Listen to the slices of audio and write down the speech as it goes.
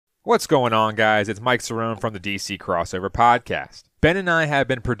What's going on, guys? It's Mike Cerrone from the DC Crossover Podcast. Ben and I have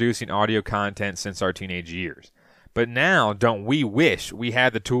been producing audio content since our teenage years. But now, don't we wish we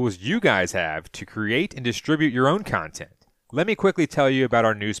had the tools you guys have to create and distribute your own content? Let me quickly tell you about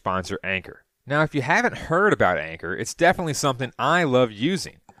our new sponsor, Anchor. Now, if you haven't heard about Anchor, it's definitely something I love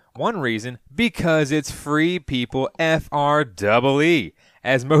using. One reason, because it's free, people, F-R-E-E.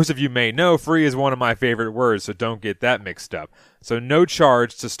 As most of you may know, free is one of my favorite words, so don't get that mixed up. So no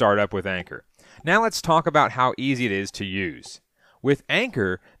charge to start up with Anchor. Now let's talk about how easy it is to use. With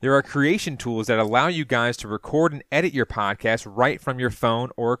Anchor, there are creation tools that allow you guys to record and edit your podcast right from your phone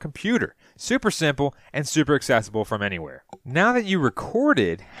or computer. Super simple and super accessible from anywhere. Now that you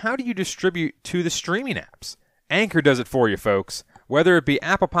recorded, how do you distribute to the streaming apps? Anchor does it for you, folks. Whether it be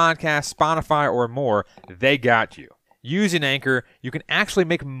Apple Podcasts, Spotify, or more, they got you. Using Anchor, you can actually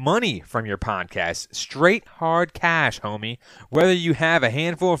make money from your podcast. Straight hard cash, homie. Whether you have a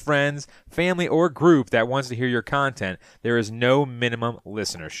handful of friends, family, or group that wants to hear your content, there is no minimum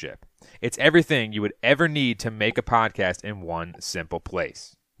listenership. It's everything you would ever need to make a podcast in one simple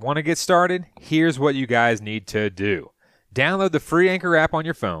place. Want to get started? Here's what you guys need to do. Download the free Anchor app on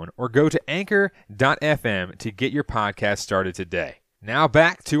your phone or go to anchor.fm to get your podcast started today. Now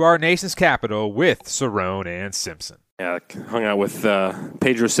back to our nation's capital with Cerrone and Simpson. Yeah, hung out with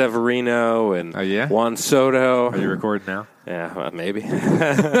Pedro Severino and Juan Soto. Are you recording now? Yeah, well, maybe.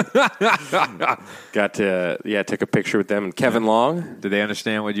 Got to, took a picture with them and Kevin Long. Did they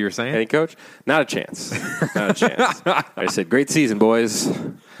understand what you were saying? Any coach? Not a chance. Not a chance. I said, great season, boys.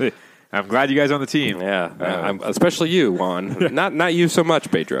 I'm glad you guys are on the team. Yeah, especially you, Juan. Not you so much,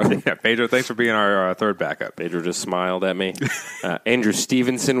 Pedro. Yeah, Pedro, thanks for being our third backup. Pedro just smiled at me. Andrew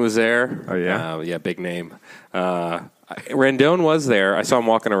Stevenson was there. Oh, yeah? Big name. Rendon was there. I saw him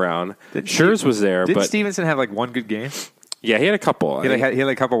walking around. Schurz was there. Did but Stevenson have like one good game? Yeah, he had a couple. He had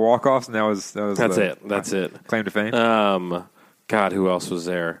a couple walk-offs, and that was That's it. Claim to fame? God, who else was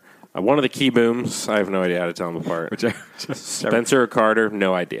there? One of the key booms, I have no idea how to tell them apart. Spencer or Carter,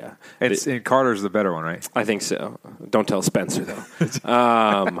 no idea. And Carter's the better one, right? I think so. Don't tell Spencer, though.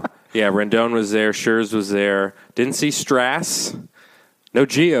 Rendon was there. Schurz was there. Didn't see Strass. No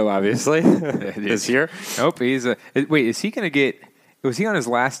Gio, obviously, this year. Nope. Wait, is he going to get – was he on his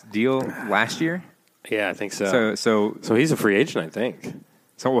last deal last year? Yeah, I think so. So he's a free agent, I think.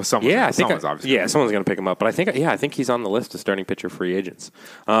 Someone's obviously. Yeah, someone's going to pick him up. But I think he's on the list of starting pitcher free agents.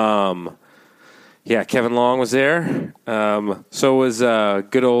 Kevin Long was there. So was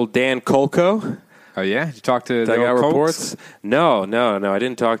good old Dan Kolko. Oh, yeah? Did you talk to the old reports? No. I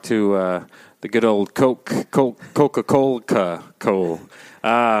didn't talk to the good old Coca-Cola Cole.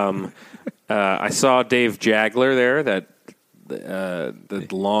 I saw Dave Jagler there, the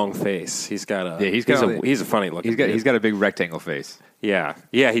long face. He's a funny looking dude. He's got a big rectangle face. Yeah,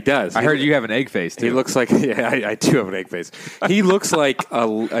 he does. I heard you have an egg face, too. He looks like, I do have an egg face. He looks like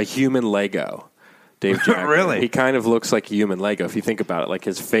a human Lego, Dave Jagler. Really? He kind of looks like a human Lego, if you think about it. Like,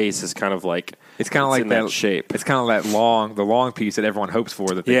 his face is kind of like, it's kind of like that shape. It's kind of the long piece that everyone hopes for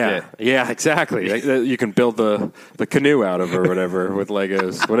that they get. Yeah, exactly. You can build the canoe out of or whatever with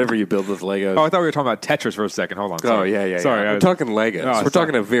Legos. Whatever you build with Legos. Oh, I thought we were talking about Tetris for a second. Hold on. Sorry. Oh, yeah. Sorry. We're talking Legos. We're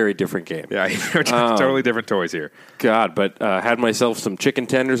talking a very different game. Yeah, we're totally different toys here. God, but had myself some chicken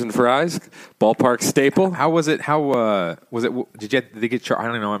tenders and fries. Ballpark staple. How was it? How was it? Did they get charged? I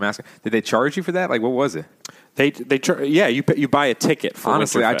don't even know what I'm asking. Did they charge you for that? Like, what was it? You buy a ticket for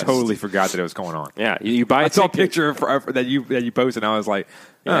Honestly, Winterfest. I totally forgot that it was going on. Yeah, you buy a ticket. I saw a picture that you posted, and I was like,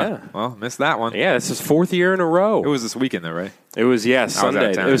 missed that one. Yeah, this is fourth year in a row. It was this weekend, though, right? It was,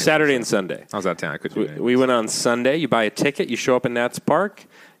 Sunday. It was Saturday and Sunday. I was out of town. I couldn't do it. We went on Sunday. You buy a ticket. You show up in Nats Park.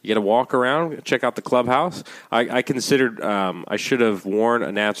 You get to walk around, check out the clubhouse. I considered I should have worn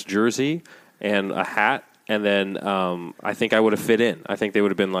a Nats jersey and a hat, and then I think I would have fit in. I think they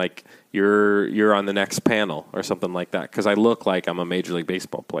would have been like, you're on the next panel or something like that, because I look like I'm a Major League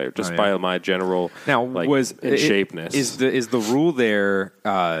Baseball player just by my general shapeness. Is the rule there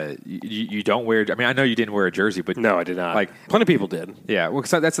you don't wear? I mean, I know you didn't wear a jersey, but no, I did not. Like plenty of people did. Yeah, well,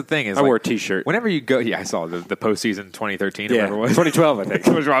 so that's the thing is I wore a T-shirt whenever you go. Yeah, I saw the postseason 2013. Yeah, or whatever it was. 2012, I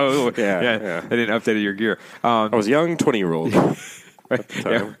think. yeah. They didn't update your gear. I was young, 20-year-old.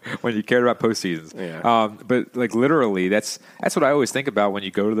 Yeah, when you cared about postseasons. Yeah. But like literally, that's what I always think about when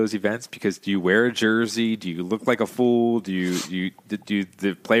you go to those events. Because do you wear a jersey? Do you look like a fool? Do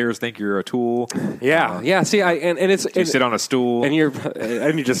the players think you're a tool? Yeah. See, do you sit on a stool and you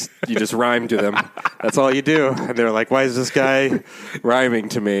just rhyme to them. That's all you do. And they're like, "Why is this guy rhyming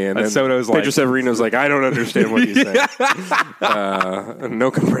to me?" And then Soto's Pedro Severino's like, "I don't understand what he's saying."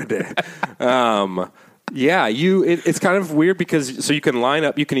 No comprende. Yeah, it's kind of weird because so you can line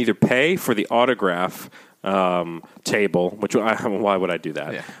up. You can either pay for the autograph table, which why would I do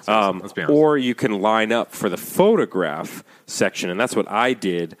that? Yeah, let's be honest. Or you can line up for the photograph section, and that's what I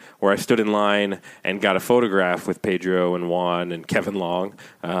did, where I stood in line and got a photograph with Pedro and Juan and Kevin Long,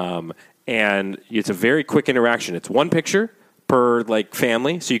 and it's a very quick interaction. It's one picture per like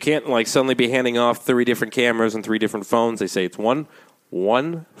family, so you can't like suddenly be handing off 3 different cameras and 3 different phones. They say it's one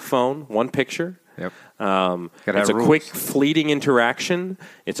phone, one picture. Yep. It's a quick, fleeting interaction.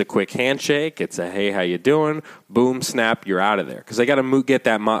 It's a quick handshake. It's a hey, how you doing? Boom, snap, you're out of there because they got to get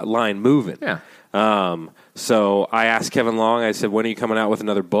that line moving. Yeah. So I asked Kevin Long. I said, "When are you coming out with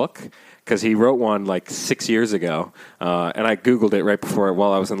another book?" Because he wrote one like 6 years ago, and I Googled it right before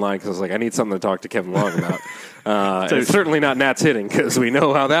while I was in line because I was like, "I need something to talk to Kevin Long about." It's certainly not Nats hitting because we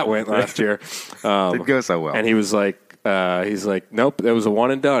know how that went last year. Didn't go so well. And he was like. He's like, nope, that was a one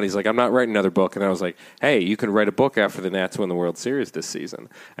and done. He's like, I'm not writing another book. And I was like, hey, you can write a book after the Nats win the World Series this season.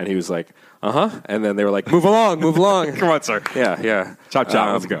 And he was like, And then they were like, move along. Come on, sir. Yeah. Chop,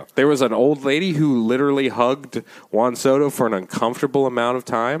 let's go. There was an old lady who literally hugged Juan Soto for an uncomfortable amount of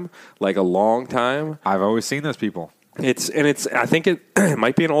time, like a long time. I've always seen those people. I think it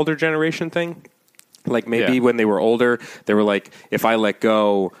might be an older generation thing. Like maybe when they were older, they were like, if I let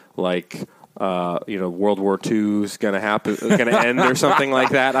go, like... World War II is going to end or something like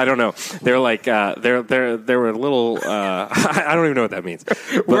that. I don't know. They're like they were a little. I don't even know what that means.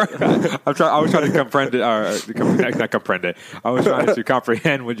 But, I was trying to comprehend it. Not comprehend it. I was trying to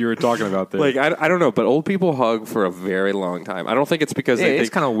comprehend what you were talking about there. Like I don't know, but old people hug for a very long time. I don't think it's because they think,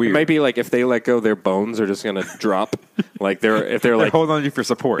 it's kind of weird. It might be like if they let go, their bones are just going to drop. Like they're like holding on to you for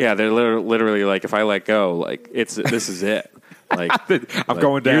support. Yeah, they're literally like if I let go, like this is it. Like I'm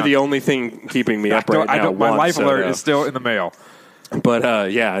going down. You're the only thing keeping me up right now. My life alert is still in the mail. But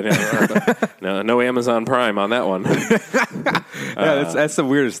no Amazon Prime on that one. That's the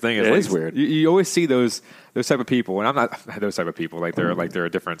weirdest thing. It is weird. You always see those type of people, and I'm not those type of people. Like they're a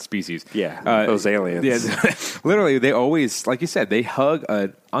different species. Yeah, those aliens. Yeah, literally, they always, like you said, they hug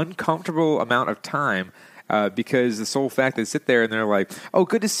an uncomfortable amount of time. Because the sole fact they sit there and they're like, "Oh,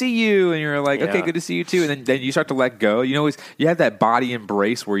 good to see you," and you're like, "Okay, good to see you too," and then you start to let go. You have that body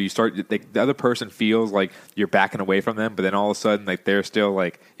embrace where you start. The other person feels like you're backing away from them, but then all of a sudden, like they're still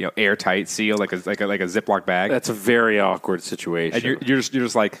like airtight, sealed, like a Ziploc bag. That's a very awkward situation. And you're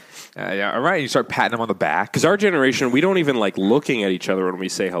just like, yeah, all right. And you start patting them on the back because our generation, we don't even like looking at each other when we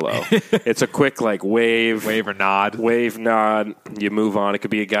say hello. It's a quick like wave or nod, nod. You move on. It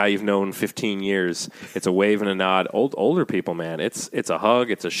could be a guy you've known 15 years. It's a wave and a nod. Older people, man, it's a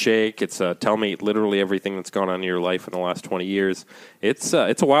hug, it's a shake, it's a tell me literally everything that's gone on in your life in the last 20 years. It's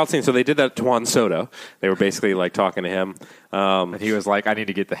a wild scene. So they did that to Juan Soto. They were basically like talking to him. And he was like, I need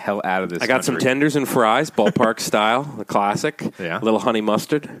to get the hell out of this I got some tenders and fries, ballpark style, the classic. Yeah. A little honey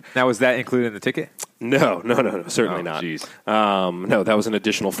mustard. Now, was that included in the ticket? No, certainly not. Jeez. No, that was an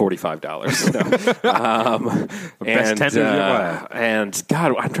additional $45. Best tenders you ever had. And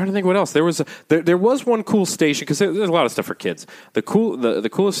God, I'm trying to think what else. There was one cool station because there's a lot of stuff for kids. The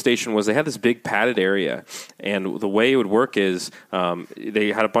coolest station was they had this big padded area, and the way it would work is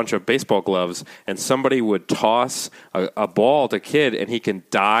they had a bunch of baseball gloves, and somebody would toss a ball to a kid, and he can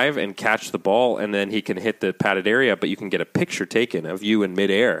dive and catch the ball, and then he can hit the padded area, but you can get a picture taken of you in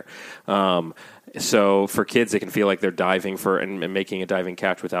midair. So for kids, they can feel like they're diving and making a diving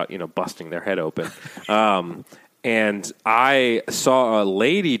catch without busting their head open. And I saw a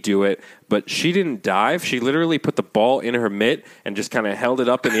lady do it, but she didn't dive. She literally put the ball in her mitt and just kind of held it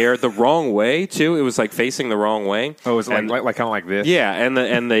up in the air the wrong way too. It was like facing the wrong way. Oh, it was like kind of like this. Yeah, and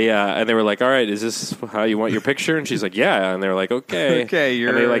they were like, "All right, is this how you want your picture?" And she's like, "Yeah." And they were like, "Okay, okay."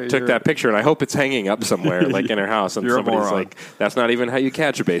 And they took that picture, and I hope it's hanging up somewhere, like in her house. And somebody's like, "That's not even how you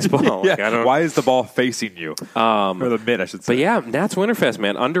catch a baseball." Yeah. Like, Why is the ball facing you? Or the mitt, I should say. But yeah, Nats Winterfest,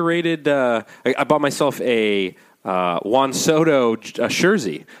 man, underrated. I bought myself a Juan Soto a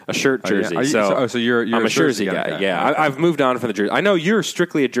shirt jersey. So you're I'm a jersey guy. Yeah, I've moved on from the jersey. I know you're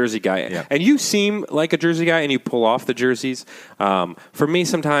strictly a jersey guy, and you seem like a jersey guy, and you pull off the jerseys. For me,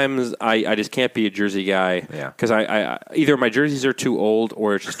 sometimes I just can't be a jersey guy because I either my jerseys are too old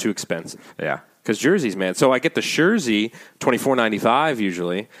or it's just too expensive. Yeah. Because jerseys, man. So I get the jersey, $24.95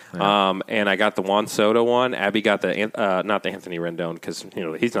 usually, and I got the Juan Soto one. Abby got the not the Anthony Rendon because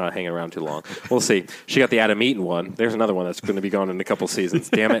he's not hanging around too long. We'll see. She got the Adam Eaton one. There's another one that's going to be gone in a couple seasons.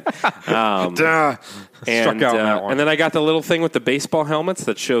 Damn it! Struck out on that one. And then I got the little thing with the baseball helmets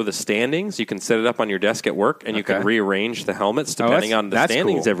that show the standings. You can set it up on your desk at work, and you can rearrange the helmets depending on the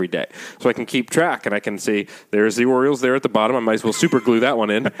standings every day. So I can keep track, and I can see there's the Orioles there at the bottom. I might as well super glue that one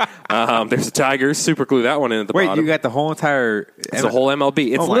in. There's a Tigers, super glue that one in at the Wait, bottom. you got the whole entire... It's the whole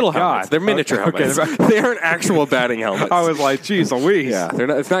MLB. It's Oh my little God. helmets. They're miniature Okay. helmets. They aren't actual batting helmets. I was like, geez Louise. Yeah, they're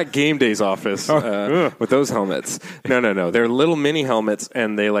not, it's not Game Day's office with those helmets. No. They're little mini helmets,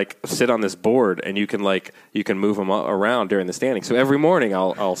 and they like sit on this board, and you can move them around during the standing. So every morning,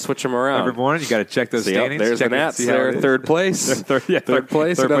 I'll switch them around. Every morning, you got to check those See, standings. there's the check Nats. see how They're it is. third place. Third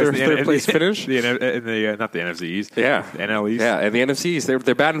place. Another third place finish. Not the NFC East. Yeah, the NL East. Yeah, and the NFCs.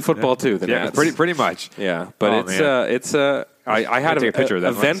 They're bad in football too. The Yeah, Nats. pretty much. Yeah, but I had take a picture of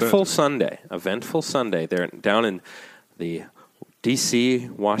that one, eventful Sunday. Eventful Sunday. They're down in the D.C.,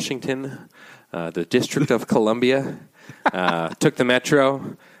 Washington, the District of Columbia. Took the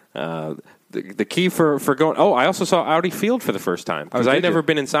metro. The key for going... Oh, I also saw Audi Field for the first time. Because I'd never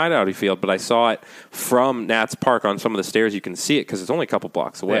been inside Audi Field, but I saw it from Nats Park on some of the stairs. You can see it because it's only a couple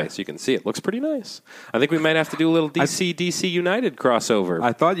blocks away, so you can see it. Looks pretty nice. I think we might have to do a little DC United crossover.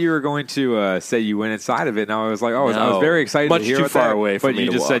 I thought you were going to say you went inside of it, and I was like, I was very excited Much to hear too about far that, away for but me you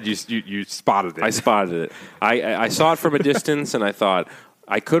to just walk. said you spotted it. I spotted it. I saw it from a distance, and I thought...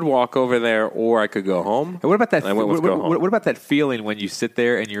 I could walk over there, or I could go home. And what about that? I went with go home. What about that feeling when you sit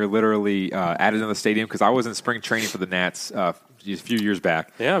there and you're literally at another stadium? Because I was in spring training for the Nats a few years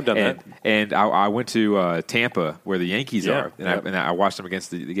back. Yeah, I've done that. And I went to Tampa, where the Yankees are, and yep. I watched them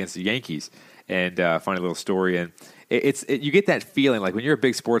against the Yankees. And funny little story, and you get that feeling like when you're a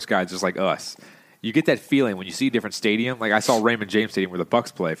big sports guy, just like us. You get that feeling when you see a different stadium. Like I saw Raymond James Stadium where the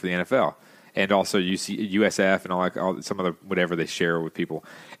Bucks play for the NFL. And also you see USF and all some other whatever they share with people.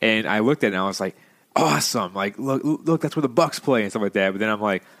 And I looked at it and I was like, awesome! Like look, that's where the Bucks play and stuff like that. But then I'm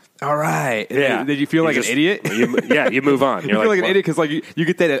like, all right, yeah. Did you feel like an idiot? You move on. You feel like an idiot because you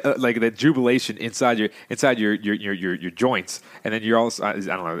get that like that jubilation inside your joints, and then you're also I don't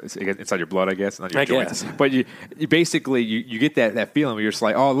know, it's inside your blood, I guess, not your joints. Guess. But you basically you get that feeling where you're just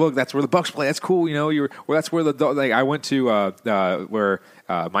like, oh look, that's where the Bucks play. That's cool, that's where I went to where.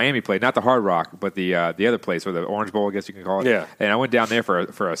 Miami played, not the Hard Rock, but the other place, or the Orange Bowl, I guess you can call it. Yeah. And I went down there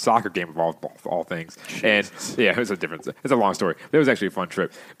for a soccer game of all things. Jesus. And yeah, it's a long story. It was actually a fun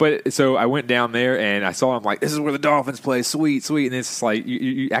trip. But so I went down there and I saw them like, this is where the Dolphins play, sweet. And it's just like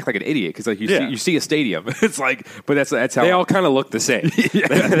you act like an idiot because like you see a stadium. It's like, but that's how they all kind of look the same.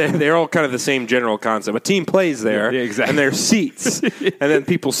 They're all kind of the same general concept. A team plays there, exactly. And there's seats, and then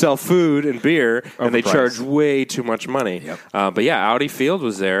people sell food and beer, and they charge way too much money. Yep. But yeah, Audi Field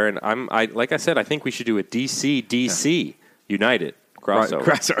was there, and like I said, I think we should do a DC United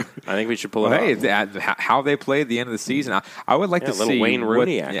crossover. I think we should pull it off. How they play at the end of the season, I would like to see Wayne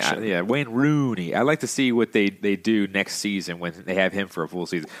Rooney action. Yeah, Wayne Rooney. I'd like to see what they do next season when they have him for a full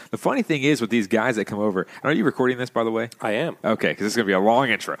season. The funny thing is with these guys that come over. Are you recording this, by the way? I am. Okay, because this is going to be a long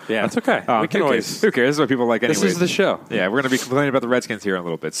intro. Yeah, that's okay. We can always. Who cares? This is what people like anyway. This is the show. Yeah, we're going to be complaining about the Redskins here in a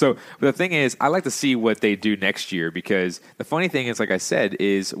little bit. So the thing is, I like to see what they do next year because the funny thing is, like I said,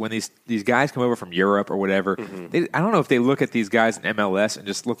 is when these guys come over from Europe or whatever, I don't know if they look at these guys in MLS and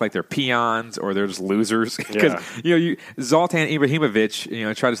just look like they're peons or they're just losers. Because Zlatan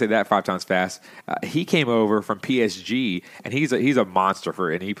Ibrahimovic, try to say that 5 times fast. He came over from PSG and he's a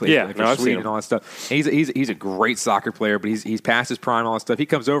monster and he plays for Sweden and all that stuff. And he's a great soccer player, but he's past his prime and all that stuff. He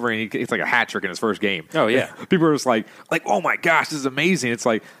comes over and it's like a hat trick in his first game. Oh yeah, people are just like oh my gosh, this is amazing. It's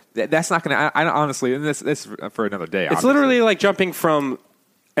like that's not going to. I honestly, and this for another day. It's literally like jumping from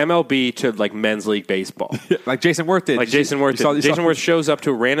MLB to like men's league baseball. Like Jason Worth did. Jason Worth shows up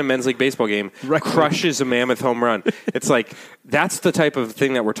to a random men's league baseball game, crushes a mammoth home run. It's like that's the type of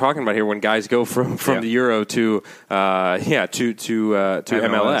thing that we're talking about here when guys go from the Euro to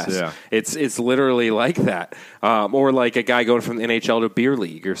MLS. Yeah. It's literally like that. Or like a guy going from the NHL to beer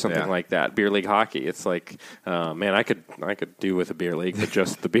league or something like that. Beer league hockey. It's like man, I could do with a beer league, but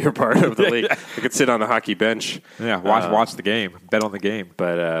just the beer part of the league. I could sit on the hockey bench. Yeah, watch the game, bet on the game.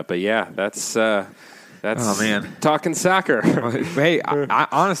 But yeah, that's oh man, talking soccer. Hey, I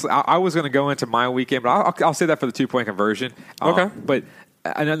honestly, I was going to go into my weekend, but I'll say that for the 2-point conversion. Okay. But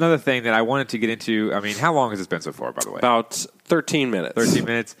another thing that I wanted to get into, I mean, how long has this been so far, by the way? About 13 minutes. 13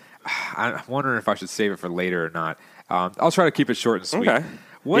 minutes. I'm wondering if I should save it for later or not. I'll try to keep it short and sweet. Okay.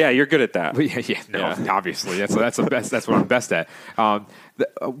 Yeah, you're good at that. Obviously, that's the best. That's what I'm best at.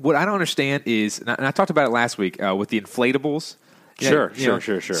 What I don't understand is, and I talked about it last week with the inflatables. Sure.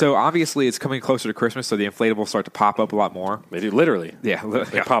 So obviously, it's coming closer to Christmas, so the inflatables start to pop up a lot more. They do, literally. Yeah,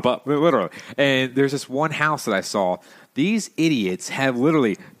 they pop up. Literally. And there's this one house that I saw. These idiots have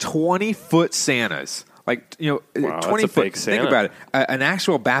literally 20-foot Santas. Like, wow, 20 that's a foot. big Santa. Think about it. An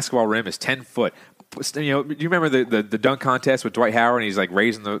actual basketball rim is 10 foot. You remember the dunk contest with Dwight Howard, and he's like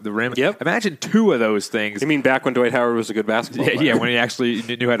raising the rim? Yep. Imagine 2 of those things. You mean back when Dwight Howard was a good basketball player? Yeah, when he actually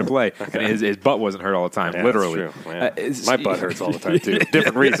knew how to play. And his butt wasn't hurt all the time, literally. That's true. Yeah. My butt hurts all the time, too.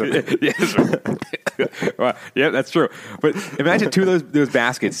 Different reason. Well, yeah, that's true. But imagine 2 of those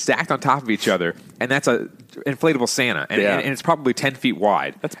baskets stacked on top of each other, and that's a inflatable Santa, and it's probably 10 feet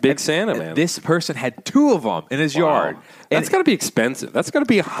wide. That's big Santa, man. This person had 2 of them in his yard. That's got to be expensive. That's got to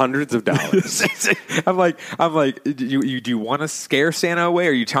be hundreds of dollars. I'm like, do you want to scare Santa away? Or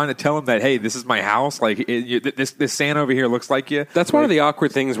are you trying to tell him that, hey, this is my house? Like this Santa over here looks like you. That's one of the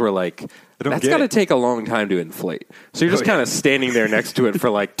awkward things where like that's got to take a long time to inflate. So you're just kind of standing there next to it for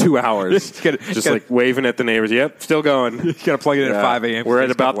like 2 hours, just like waving at the neighbors. Yep, still going. You got to plug it in at 5 a.m. We're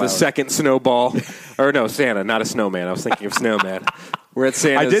at about the second snowball, or no, Santa, not a snowman. I was thinking of snowman. We're at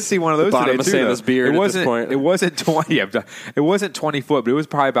Santa's. I did see one of those bottom today, of Santa's beard. It wasn't. At this point. It wasn't 20. It wasn't 20 foot, but it was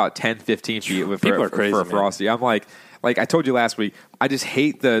probably about 10, 15 feet. People are crazy, for a Frosty. I'm like I told you last week, I just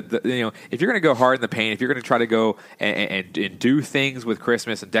hate the if you're going to go hard in the paint, if you're going to try to go and do things with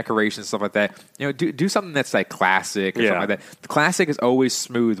Christmas and decorations and stuff like that, do something that's like classic or something like that. The classic is always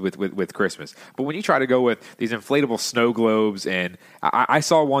smooth with Christmas. But when you try to go with these inflatable snow globes, and I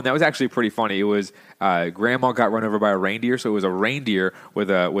saw one that was actually pretty funny. It was Grandma got run over by a reindeer, so it was a reindeer with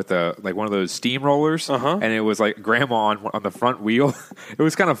a like one of those steamrollers, and it was like Grandma on the front wheel. It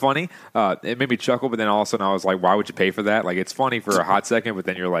was kind of funny. It made me chuckle, but then all of a sudden I was like, why would you pay for that? Like, it's funny for a hot second, but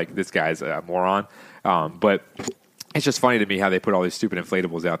then you're like, this guy's a moron. But it's just funny to me how they put all these stupid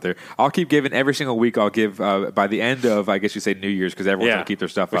inflatables out there. I'll keep giving every single week. I'll give by the end of, I guess you say New Year's, because everyone's going to keep their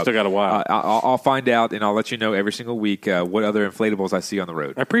stuff up. Still got a while. I'll find out, and I'll let you know every single week what other inflatables I see on the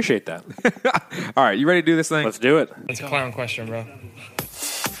road. I appreciate that. All right, you ready to do this thing? Let's do it. It's a clown question, bro.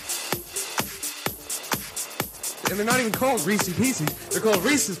 And they're not even called Reese's Pieces. They're called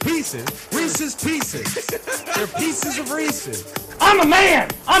Reese's Pieces. Reese's Pieces. They're pieces of Reese's. I'm a man.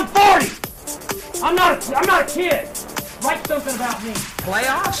 I'm 40. I'm not a kid. Write something about me.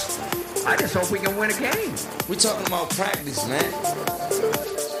 Playoffs? I just hope we can win a game. We talking about practice, man.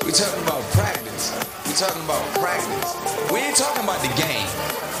 We talking about practice. We talking about practice. We ain't talking about the game.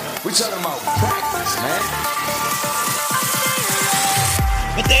 We talking about practice, man.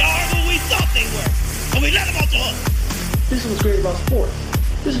 But they are who we thought they were. And we let them off the hook. This is what's great about sports.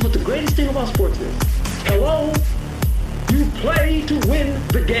 This is what the greatest thing about sports is. Hello? You play to win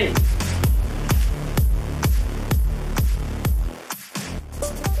the game.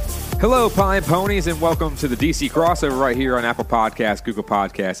 Hello, Pine Ponies, and welcome to the DC Crossover right here on Apple Podcasts, Google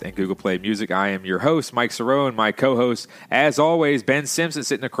Podcasts, and Google Play Music. I am your host, Mike Cerrone, my co-host, as always, Ben Simpson,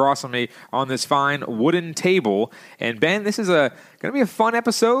 sitting across from me on this fine wooden table. And Ben, this is going to be a fun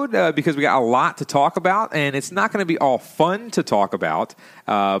episode because we got a lot to talk about, and it's not going to be all fun to talk about,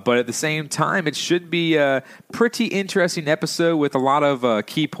 but at the same time, it should be a pretty interesting episode with a lot of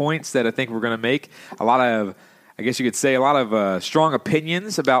key points that I think we're going to make, a lot of, I guess you could say, a lot of strong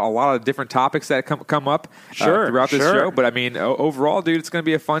opinions about a lot of different topics that come up throughout this show. But, I mean, overall, dude, it's going to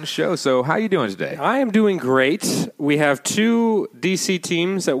be a fun show. So how are you doing today? I am doing great. We have 2 DC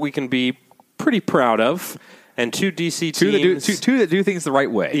teams that we can be pretty proud of, and 2 DC teams. Two that do things the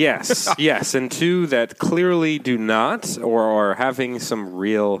right way. Yes, yes, and 2 that clearly do not or are having some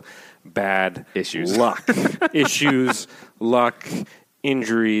real bad issues. Luck. Luck,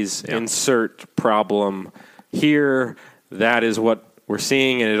 injuries, insert problem. Here, that is what we're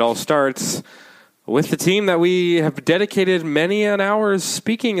seeing, and it all starts with the team that we have dedicated many an hours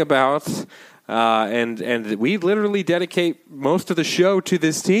speaking about, and we literally dedicate most of the show to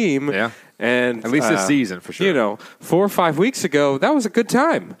this team. Yeah. And at least this season, for sure. 4 or 5 weeks ago, that was a good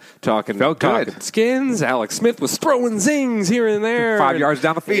time talking Skins. Alex Smith was throwing zings here and there. 5 yards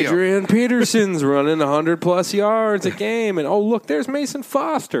down the field. Adrian Peterson's running 100-plus yards a game. And, look, there's Mason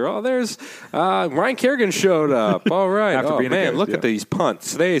Foster. Oh, there's Ryan Kerrigan showed up. All right. After being man, look at these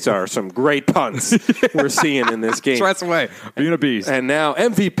punts. These are some great punts we're seeing in this game. Tressway, being a beast. And now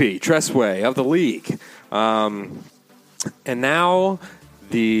MVP, Tressway of the league. And now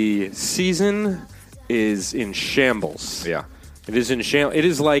the season is in shambles. Yeah. It is in shambles. It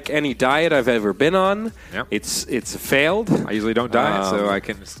is like any diet I've ever been on. Yep. It's failed. I usually don't diet, so I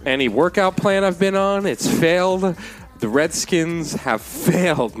can... Any workout plan I've been on, it's failed. The Redskins have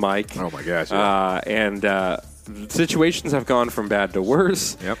failed, Mike. Oh, my gosh. Yeah. And situations have gone from bad to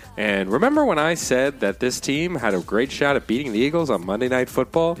worse. Yep. And remember when I said that this team had a great shot at beating the Eagles on Monday Night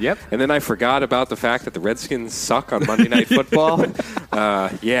Football? Yep. And then I forgot about the fact that the Redskins suck on Monday Night Football.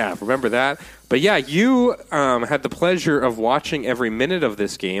 Yeah, remember that? But yeah, you had the pleasure of watching every minute of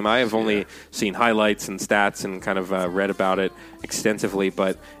this game. I have only seen highlights and stats and kind of read about it extensively.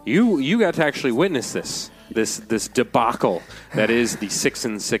 But you got to actually witness this debacle that is the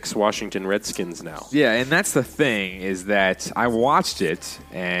 6-6 Washington Redskins now. Yeah, and that's the thing is that I watched it,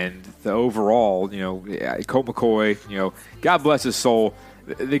 and the overall, Colt McCoy, God bless his soul.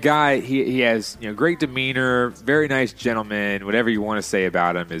 The guy, he has great demeanor, very nice gentleman. Whatever you want to say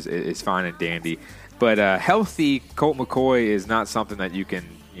about him is fine and dandy. But healthy Colt McCoy is not something that you can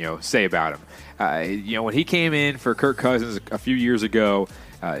say about him. When he came in for Kirk Cousins a few years ago,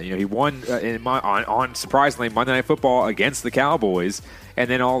 he won on surprisingly Monday Night Football against the Cowboys, and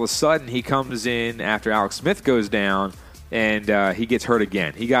then all of a sudden he comes in after Alex Smith goes down, and he gets hurt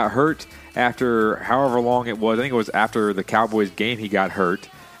again. He got hurt after however long it was. I think it was after the Cowboys game he got hurt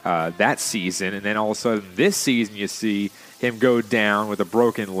that season, and then all of a sudden this season you see him go down with a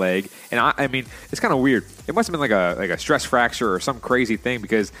broken leg. And I mean, it's kind of weird. It must have been like a stress fracture or some crazy thing,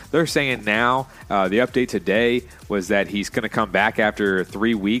 because they're saying now the update today was that he's going to come back after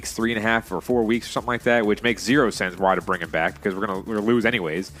 3 weeks, 3.5 or 4 weeks or something like that, which makes zero sense why to bring him back, because we're going to lose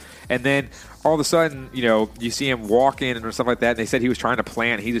anyways. And then all of a sudden, you see him walk in and stuff like that, and they said he was trying to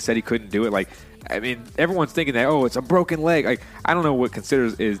plant. He just said he couldn't do it. Like, I mean, everyone's thinking that, it's a broken leg. Like, I don't know what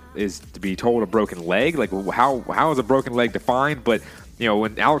considers is to be told a broken leg. Like, how is a broken leg defined? But,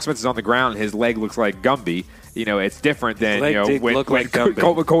 when Alex Smith is on the ground and his leg looks like Gumby, it's different than, when like Colt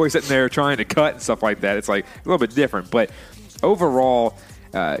McCoy's sitting there trying to cut and stuff like that. It's like a little bit different. But overall,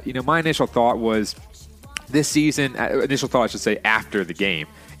 my initial thought was this season, initial thought I should say after the game,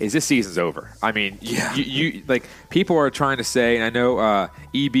 is this season's over. I mean, you like people are trying to say, and I know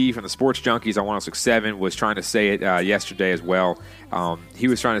EB from the Sports Junkies on 106.7 was trying to say it yesterday as well. He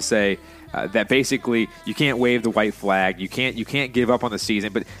was trying to say that basically you can't wave the white flag, you can't give up on the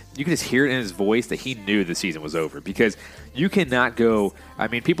season, but you can just hear it in his voice that he knew the season was over, because you cannot go. I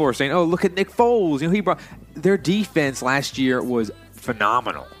mean, people are saying, look at Nick Foles. He brought their defense last year was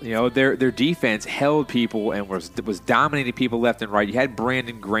phenomenal. Their defense held people and was dominating people left and right. You had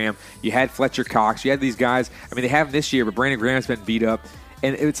Brandon Graham, you had Fletcher Cox, you had these guys. I mean, they have him this year, but Brandon Graham's been beat up,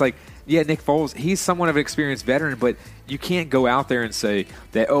 and it's like, yeah, Nick Foles, he's somewhat of an experienced veteran, but you can't go out there and say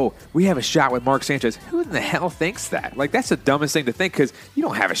that, we have a shot with Mark Sanchez. Who in the hell thinks that? Like, that's the dumbest thing to think, because you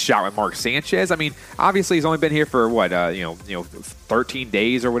don't have a shot with Mark Sanchez. I mean, obviously he's only been here for 13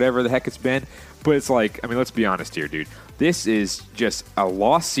 days or whatever the heck it's been. But it's like, I mean, let's be honest here, dude. This is just a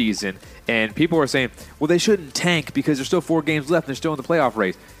lost season, and people are saying, well, they shouldn't tank because there's still 4 games left and they're still in the playoff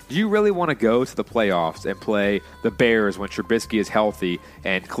race. Do you really want to go to the playoffs and play the Bears when Trubisky is healthy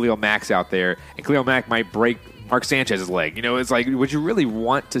and Khalil Mack's out there, and Khalil Mack might break Mark Sanchez's leg? It's like, would you really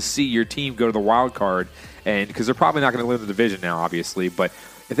want to see your team go to the wild card? And because they're probably not going to win the division now, obviously, but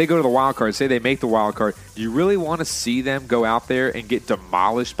if they go to the wild card, say they make the wild card, do you really want to see them go out there and get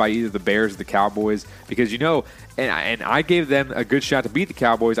demolished by either the Bears or the Cowboys? Because and I gave them a good shot to beat the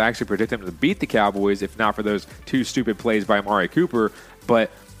Cowboys. I actually predict them to beat the Cowboys, if not for those 2 stupid plays by Amari Cooper.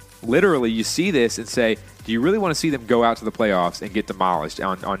 But literally, you see this and say, do you really want to see them go out to the playoffs and get demolished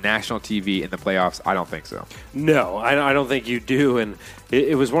on national TV in the playoffs? I don't think so. No, I don't think you do. And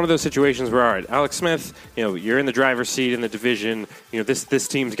it was one of those situations where, all right, Alex Smith, you're in the driver's seat in the division. This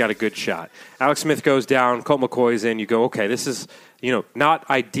team's got a good shot. Alex Smith goes down, Colt McCoy's in. You go, okay, this is, not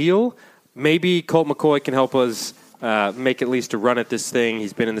ideal. Maybe Colt McCoy can help us make at least a run at this thing.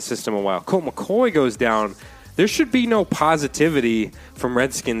 He's been in the system a while. Colt McCoy goes down. There should be no positivity from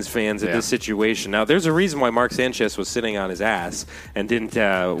Redskins fans in this situation. Now, there's a reason why Mark Sanchez was sitting on his ass and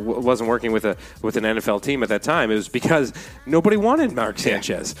wasn't working with an NFL team at that time. It was because nobody wanted Mark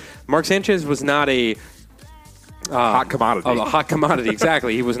Sanchez. Mark Sanchez was not a hot commodity. A hot commodity,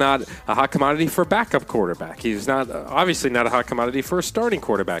 exactly. He was not a hot commodity for a backup quarterback. He was obviously not a hot commodity for a starting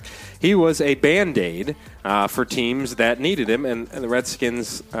quarterback. He was a Band-Aid for teams that needed him, and the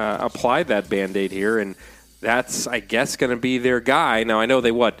Redskins applied that Band-Aid here, and that's, I guess, going to be their guy. Now, I know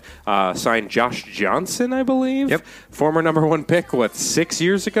they signed Josh Johnson, I believe? Yep. Former number 1 pick, 6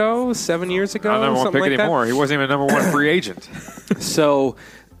 years ago, 7 years ago? Not number 1 pick anymore. That? He wasn't even a number 1 free agent. So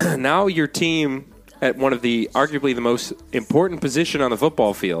now your team at one of the arguably the most important position on the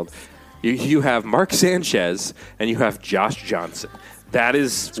football field, you have Mark Sanchez and you have Josh Johnson. That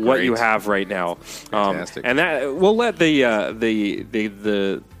is what you have right now. Fantastic. And that we'll let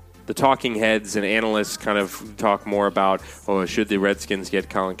the the talking heads and analysts kind of talk more about, should the Redskins get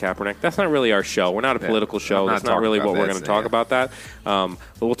Colin Kaepernick? That's not really our show. We're not a political show. That's not really what we're going to talk about that. But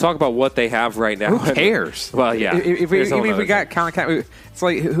we'll talk about what they have right now. Who cares? Well, yeah. If we got Colin Kaepernick, it's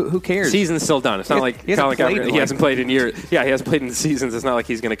like, who cares? Season's still done. It's not like Colin Kaepernick. He hasn't played in years. Yeah, he hasn't played in seasons. It's not like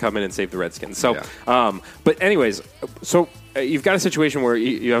he's going to come in and save the Redskins. So, but anyways, you've got a situation where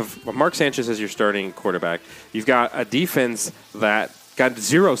you have Mark Sanchez as your starting quarterback. You've got a defense that got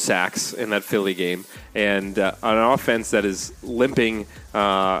 0 sacks in that Philly game, and an offense that is limping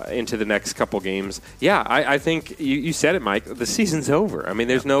into the next couple games. Yeah, I think you said it, Mike. The season's over. I mean,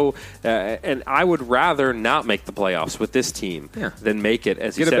 there's no and I would rather not make the playoffs with this team than make it,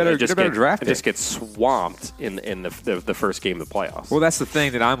 as you said, and just get swamped in the first game of the playoffs. Well, that's the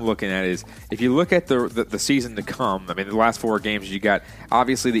thing that I'm looking at is if you look at the season to come, I mean, the last 4 games, you got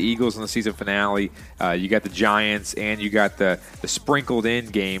obviously the Eagles in the season finale, you got the Giants, and you got the sprinkled in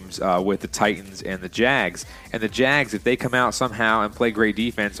games with the Titans and the Jags. And the Jags, if they come out somehow and play great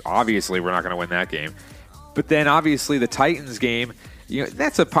defense, obviously we're not going to win that game. But then obviously the Titans game,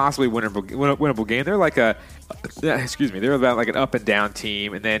 that's a possibly winnable game. They're like they're about like an up and down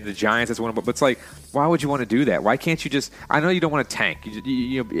team, and then the Giants is winnable. But it's like, why would you want to do that? Why can't you just? I know you don't want to tank.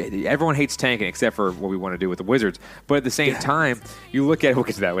 Everyone hates tanking except for what we want to do with the Wizards. But at the same time, you look at we'll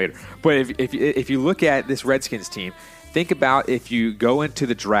get to that later. But if you look at this Redskins team, think about if you go into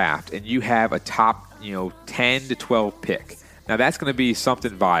the draft and you have a top 10 to 12 pick. Now that's going to be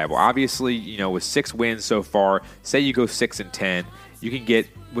something viable. Obviously, with 6 wins so far, say you go 6-10, you can get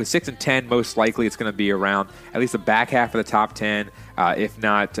with 6-10. Most likely, it's going to be around at least the back half of the top 10, if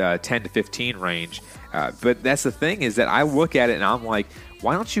not 10 to 15 range. But that's the thing is that I look at it and I'm like,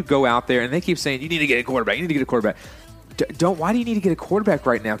 why don't you go out there? And they keep saying you need to get a quarterback. You need to get a quarterback. Why do you need to get a quarterback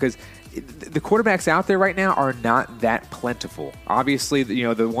right now? Because the quarterbacks out there right now are not that plentiful. Obviously,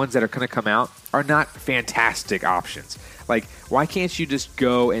 the ones that are going to come out are not fantastic options. Like, why can't you just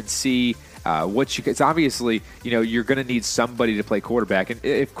go and see what you? It's obviously, you're going to need somebody to play quarterback. And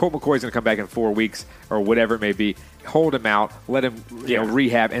if Colt McCoy's going to come back in 4 weeks or whatever it may be, hold him out, let him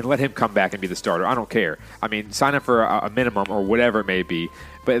rehab, and let him come back and be the starter. I don't care. I mean, sign up for a minimum or whatever it may be.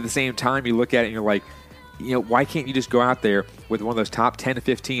 But at the same time, you look at it and you're like, why can't you just go out there with one of those top 10 to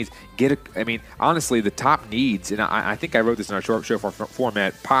 15s? Honestly, the top needs, and I think I wrote this in our short show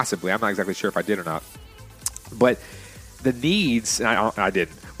format, possibly. I'm not exactly sure if I did or not. But the needs, and I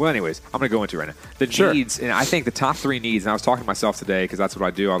didn't. Well, anyways, I'm going to go into it right now. The needs, and I think the top 3 needs, and I was talking to myself today because that's what I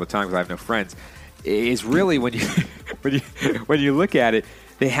do all the time because I have no friends, is really when you look at it,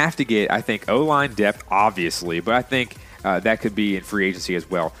 they have to get, I think, O-line depth, obviously, but I think that could be in free agency as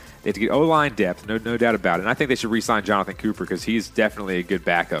well. They have to get O-line depth, no doubt about it. And I think they should re-sign Jonathan Cooper because he's definitely a good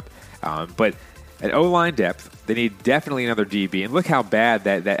backup. But at O-line depth, they need definitely another DB. And look how bad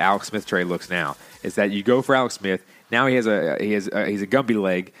that Alex Smith trade looks now. Is that you go for Alex Smith, now he's a Gumby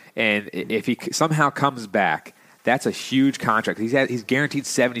leg, and if he somehow comes back, that's a huge contract. He's guaranteed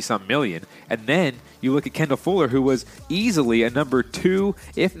 $70-some million. And then you look at Kendall Fuller, who was easily a number 2,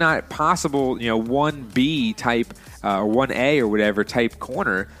 if not possible, 1B type or 1A or whatever type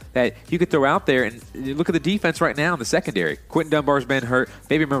corner that you could throw out there. And you look at the defense right now in the secondary. Quentin Dunbar's been hurt.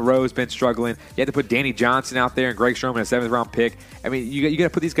 Baby Monroe's been struggling. You had to put Danny Johnson out there and Greg Stroman, a 7th-round pick. I mean, you got to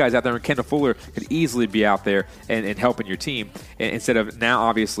put these guys out there, and Kendall Fuller could easily be out there and helping your team. And instead of now,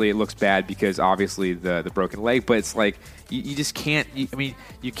 obviously, it looks bad because obviously the broken leg. But it's like you just can't.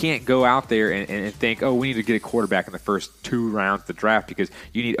 You can't go out there and think, we need to get a quarterback in the first 2 rounds of the draft because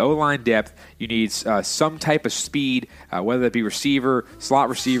you need O-line depth. You need some type of speed, whether that be receiver, slot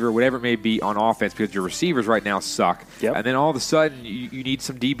receiver, whatever it may be on offense, because your receivers right now suck. Yep. And then all of a sudden, you need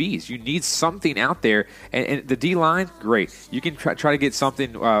some DBs. You need something out there. And the D-line, great. You can try to get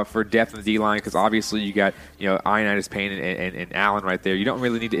something for depth in the D-line because obviously you got Ioannidis Payne and Allen right there. You don't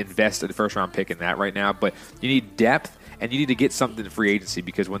really need to invest in the first-round pick in that right now, but you need depth. And you need to get something in free agency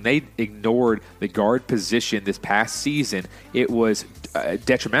because when they ignored the guard position this past season, it was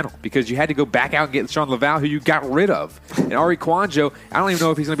detrimental because you had to go back out and get Sean Laval, who you got rid of. And Ari Kwanjo, I don't even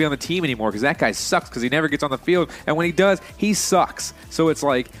know if he's going to be on the team anymore because that guy sucks because he never gets on the field. And when he does, he sucks. So it's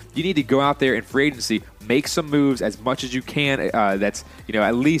like you need to go out there in free agency, make some moves as much as you can. That's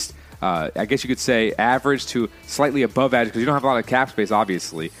at least I guess you could say average to slightly above average because you don't have a lot of cap space,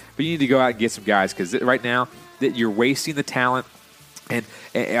 obviously. But you need to go out and get some guys because right now, that you're wasting the talent And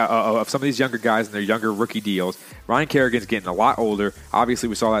of some of these younger guys and their younger rookie deals, Ryan Kerrigan's getting a lot older. Obviously,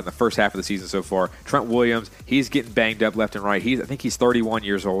 we saw that in the first half of the season so far. Trent Williams, he's getting banged up left and right. I think he's 31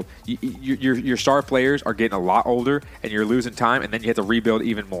 years old. Your star players are getting a lot older, and you're losing time, and then you have to rebuild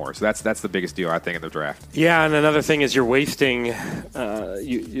even more. So that's the biggest deal, I think, in the draft. Yeah, and another thing is you're wasting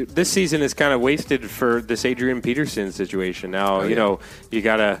this season is kind of wasted for this Adrian Peterson situation. Now, you know, you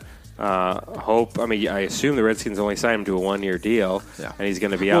got to hope. I mean, I assume the Redskins only signed him to a 1-year deal, and he's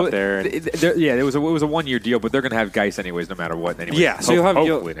going to be out there. It was a 1-year deal, but they're going to have Geis anyways, no matter what. Anyways. Yeah, so you'll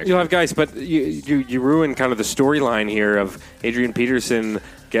have Geis, but you ruin kind of the storyline here of Adrian Peterson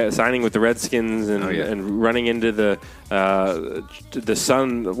signing with the Redskins and running into the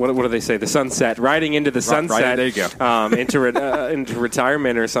sun. What do they say? The sunset, riding into the sunset. Right, there you go. into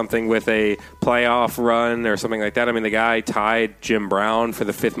retirement or something with a playoff run or something like that. I mean, the guy tied Jim Brown for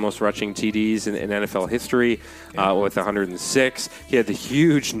the 5th most rushing TDs in NFL history with 106. He had the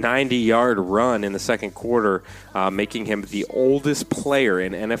huge 90-yard run in the second quarter, making him the oldest player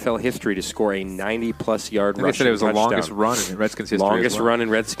in NFL history to score a 90-plus yard rushing touchdown. I said it was the longest run in Redskins history. Longest run in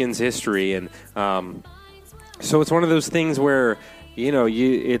Redskins history, and so it's one of those things where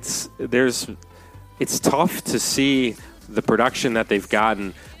it's tough to see the production that they've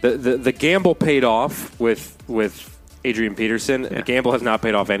gotten. The gamble paid off with Adrian Peterson. The gamble has not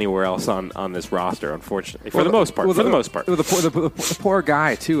paid off anywhere else on this roster, unfortunately. For the most part. The poor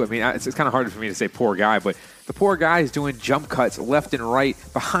guy too. I mean, it's kind of hard for me to say poor guy, but the poor guy is doing jump cuts left and right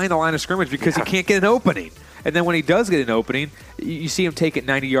behind the line of scrimmage because he can't get an opening. And then when he does get an opening, you see him take it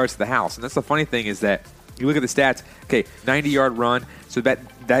 90 yards to the house. And that's the funny thing is that you look at the stats, okay, 90-yard run, so that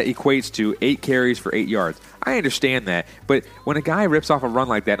equates to 8 carries for 8 yards. I understand that. But when a guy rips off a run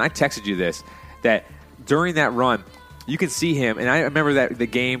like that, and I texted you this, that during that run, you can see him, and I remember that the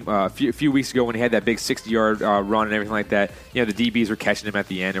game a few weeks ago when he had that big 60-yard run and everything like that. You know, the DBs were catching him at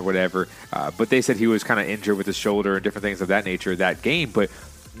the end or whatever, but they said he was kind of injured with his shoulder and different things of that nature that game. But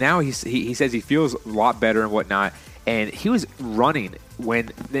now he says he feels a lot better and whatnot, and he was running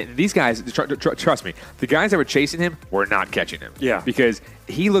when these guys, trust me, the guys that were chasing him were not catching him. Yeah. Because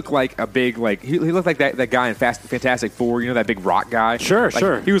he looked like a big, he looked like that guy in Fantastic Four, that big rock guy. Sure.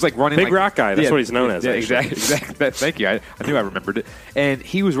 He was running big rock guy. That's what he's known as. Yeah, exactly. Thank you. I knew I remembered it. And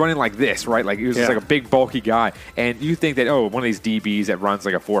he was running like this, right? Like he was just like a big, bulky guy. And you think that, one of these DBs that runs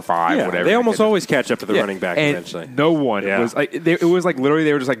like a 4.5 or whatever. They almost always catch up to the running back and eventually. No one was like, it was like literally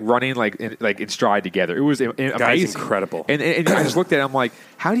they were just like running in stride together. It was amazing. Guy's incredible. And I just looked at it, I'm like,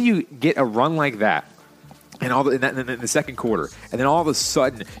 how do you get a run like that? And in the second quarter, and then all of a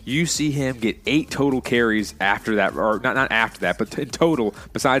sudden you see him get 8 total carries after that, or not after that, but in total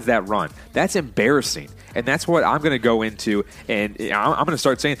besides that run. That's embarrassing, and that's what I'm going to go into, and I'm going to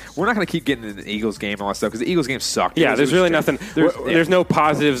start saying we're not going to keep getting into the Eagles game and all that stuff because the Eagles game sucked. Yeah, there's really nothing. There's no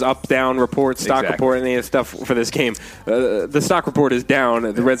positives, up, down report, stock report, any of the stuff for this game. The stock report is down.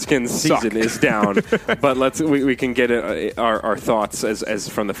 The Redskins season is down, but we can get our thoughts as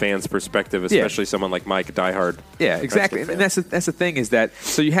from the fans' perspective, especially someone like Mike Diehard. Yeah, exactly. And that's the thing is that,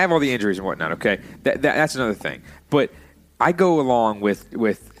 so you have all the injuries and whatnot, okay? That's another thing. But I go along with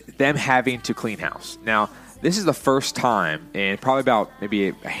them having to clean house. Now, this is the first time in probably about maybe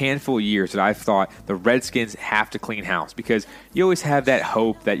a handful of years that I've thought the Redskins have to clean house because you always have that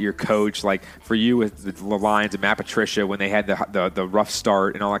hope that your coach, like for you with the Lions and Matt Patricia when they had the rough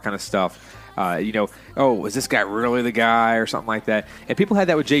start and all that kind of stuff, is this guy really the guy or something like that? And people had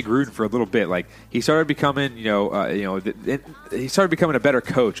that with Jay Gruden for a little bit. Like he started becoming, he started becoming a better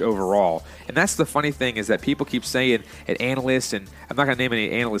coach overall. And that's the funny thing is that people keep saying, and analysts, and I'm not going to name any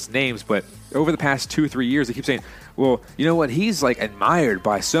analyst names, but over the past 2-3 years, they keep saying, well, you know what? He's like admired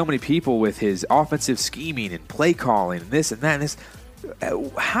by so many people with his offensive scheming and play calling and this and that and this.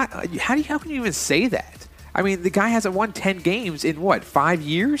 How can you even say that? I mean, the guy hasn't won 10 games in 5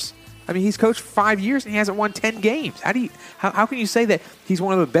 years? I mean, he's coached for 5 years and he hasn't won 10 games. How can you say that he's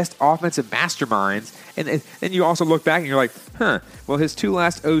one of the best offensive masterminds? And then you also look back and you're like, well, his 2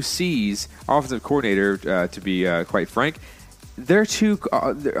 last OCs, offensive coordinator, to be quite frank, they're 2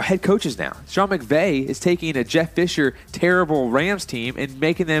 head coaches now. Sean McVay is taking a Jeff Fisher terrible Rams team and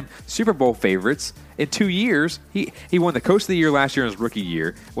making them Super Bowl favorites in 2 years. He won the Coach of the Year last year in his rookie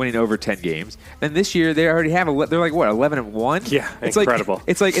year, winning over 10 games. Then this year they already have they're like 11-1. Yeah, it's incredible. Like,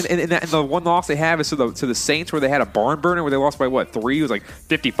 it's like and the one loss they have is to the Saints where they had a barn burner where they lost by 3? It was like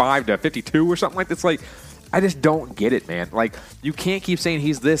 55-52 or something like that. It's like, I just don't get it, man. Like, you can't keep saying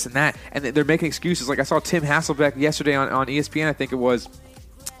he's this and that, and they're making excuses. Like, I saw Tim Hasselbeck yesterday on ESPN, I think it was,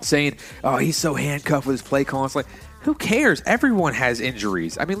 saying, oh, he's so handcuffed with his play calling. It's like, Who cares? Everyone has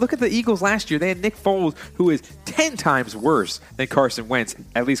injuries. I mean, look at the Eagles last year. They had Nick Foles, who is 10 times worse than Carson Wentz,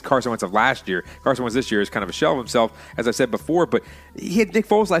 at least Carson Wentz of last year. Carson Wentz this year is kind of a shell of himself, as I said before, but he had Nick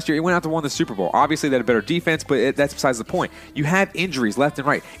Foles last year. He went out to win the Super Bowl. Obviously, they had a better defense, but that's besides the point. You have injuries left and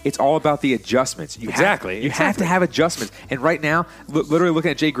right. It's all about the adjustments. You have to have adjustments. And right now, literally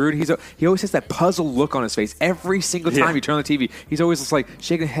looking at Jay Gruden, he always has that puzzled look on his face. Every single time you turn on the TV, he's always just like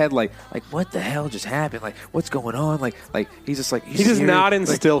shaking his head like what the hell just happened? Like, what's going on? Like he's just like he does not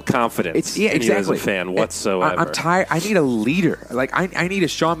instill confidence in you as a fan whatsoever. I'm tired. I need a leader. Like I need a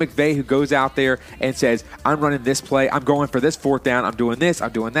Sean McVay who goes out there and says, "I'm running this play. I'm going for this fourth down. I'm doing this.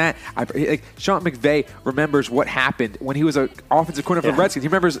 I'm doing that." Sean McVay remembers what happened when he was an offensive coordinator for the Redskins. He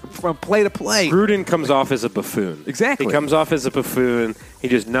remembers from play to play. Gruden comes off as a buffoon. Exactly. He comes off as a buffoon. He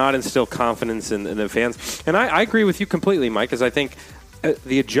does not instill confidence in the fans. And I agree with you completely, Mike, because I think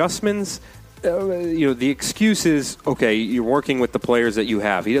the adjustments. The excuse is, okay, you're working with the players that you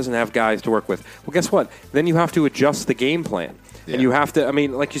have. He doesn't have guys to work with. Well, guess what? Then you have to adjust the game plan. Yeah. And you have to,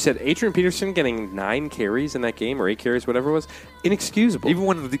 like you said, Adrian Peterson getting 9 carries in that game, or 8 carries, whatever it was, inexcusable. Even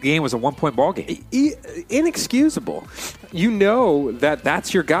when the game was a 1-point ball game. Inexcusable. You know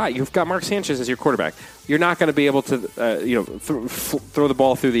that's your guy. You've got Mark Sanchez as your quarterback. You're not going to be able to, throw the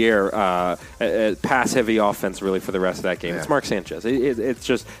ball through the air, pass-heavy offense, really, for the rest of that game. Yeah. It's Mark Sanchez. It's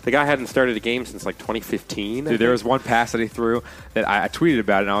just the guy hadn't started a game since, 2015. Dude, there was one pass that he threw that I tweeted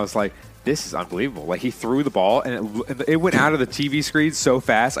about it, and I was like, this is unbelievable. Like, he threw the ball, and it went out of the TV screen so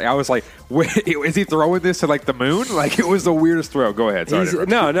fast. I was like, wait, is he throwing this to, the moon? Like, it was the weirdest throw. Go ahead. Sorry.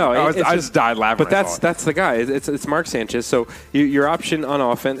 No. I just died laughing. But that's the guy. It's Mark Sanchez. So your option on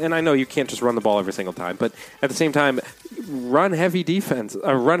offense, and I know you can't just run the ball every single time, but at the same time, run heavy defense,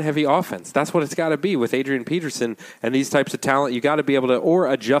 run heavy offense. That's what it's got to be with Adrian Peterson and these types of talent. You got to be able to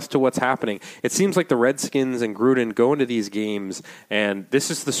or adjust to what's happening. It seems like the Redskins and Gruden go into these games, and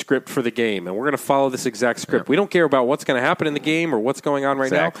this is the script for the game, and we're going to follow this exact script. We don't care about what's going to happen in the game or what's going on right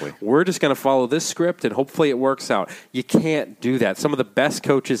now. We're just going to follow this script, and hopefully it works out. You can't do that. Some of the best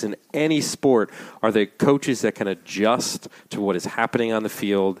coaches in any sport are the coaches that can adjust to what is happening on the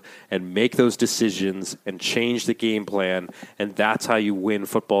field and make those decisions and change the game plan, and that's how you win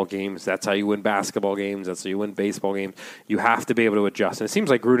football games. That's how you win basketball games. That's how you win baseball games. You have to be able to adjust, and it seems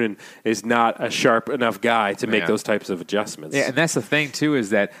like Gruden is not a sharp enough guy to make those types of adjustments. Yeah, and that's the thing, too, is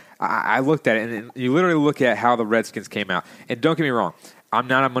that I looked at it, and you literally look at how the Redskins came out. And don't get me wrong, I'm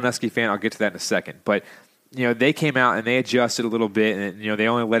not a Monusky fan. I'll get to that in a second. But, they came out and they adjusted a little bit, and, they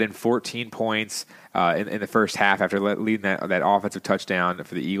only let in 14 points in the first half after leading that offensive touchdown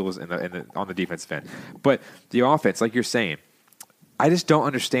for the Eagles on the defensive end. But the offense, like you're saying, I just don't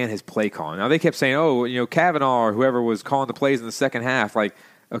understand his play calling. Now, they kept saying, Kavanaugh or whoever was calling the plays in the second half,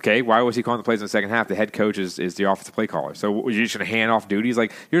 okay, why was he calling the plays in the second half? The head coach is the offensive play caller. So you're just going to hand off duties?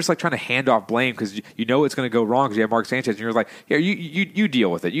 You're just trying to hand off blame because you know it's going to go wrong because you have Mark Sanchez. And you're like, here, you deal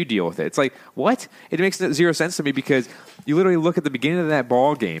with it. You deal with it. It's like, what? It makes zero sense to me because you literally look at the beginning of that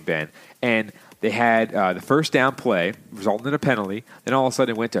ball game, Ben, and they had the first down play resulting in a penalty. Then all of a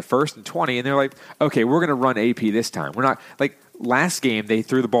sudden it went to 1st and 20, and they're like, okay, we're going to run AP this time. We're not last game they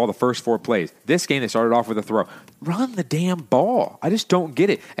threw the ball the first 4 plays. This game they started off with a throw. Run the damn ball. I just don't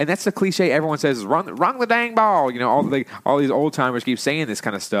get it. And that's the cliche everyone says is run the dang ball. All these old timers keep saying this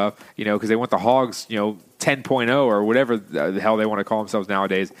kind of stuff, because they want the Hogs, 10.0 or whatever the hell they want to call themselves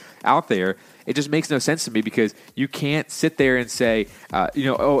nowadays out there. It just makes no sense to me because you can't sit there and say, AP,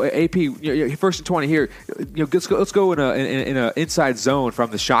 1st and 20 here. Let's go in a inside zone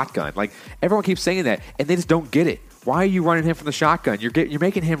from the shotgun. Everyone keeps saying that, and they just don't get it. Why are you running him from the shotgun? You're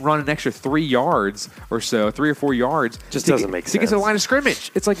making him run an extra 3 yards or so, 3 or 4 yards. Just doesn't make sense. To get to the line of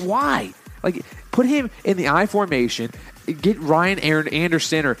scrimmage. It's like, why? Put him in the I formation. Get Ryan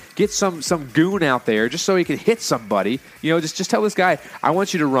Anderson or get some goon out there just so he can hit somebody. Just tell this guy, I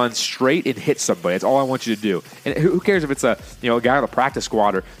want you to run straight and hit somebody. That's all I want you to do. And who cares if it's a guy on the practice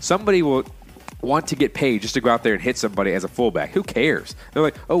squad or somebody will want to get paid just to go out there and hit somebody as a fullback. Who cares? They're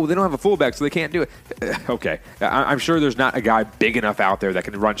like, oh, they don't have a fullback, so they can't do it. Okay. I'm sure there's not a guy big enough out there that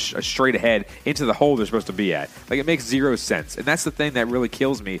can run straight ahead into the hole they're supposed to be at. It makes zero sense. And that's the thing that really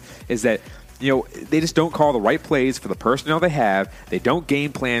kills me is that they just don't call the right plays for the personnel they have. They don't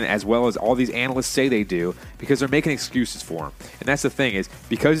game plan as well as all these analysts say they do because they're making excuses for him. And that's the thing is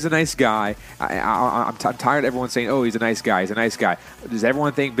because he's a nice guy, I'm tired of everyone saying, oh, he's a nice guy. He's a nice guy. Does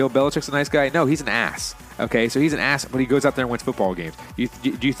everyone think Bill Belichick's a nice guy? No, he's an ass. Okay, so he's an ass, but he goes out there and wins football games.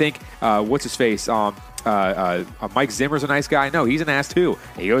 Do you think what's his face? Mike Zimmer's a nice guy. No, he's an ass too.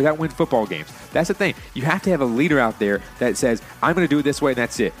 He goes out and wins football games. That's the thing. You have to have a leader out there that says, I'm going to do it this way, and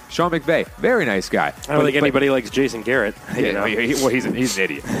that's it. Sean McVay, very nice guy. I don't think anybody likes Jason Garrett. He's an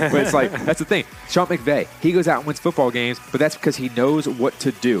idiot. But it's like, that's the thing. Sean McVay, he goes out and wins football games, but that's because he knows what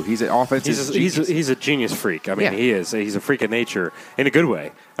to do. He's an offensive genius. He's a genius freak. I mean, he is. He's a freak of nature in a good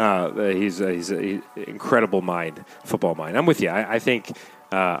way. He's an incredible mind, football mind. I'm with you. I think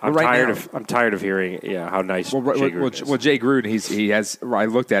I'm tired of hearing how nice Jay Gruden is. Well, Jay Gruden, he has. I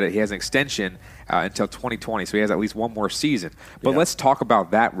looked at it. He has an extension until 2020, so he has at least one more season. But let's talk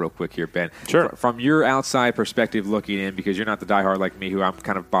about that real quick here, Ben. Sure. From your outside perspective looking in, because you're not the diehard like me, who I'm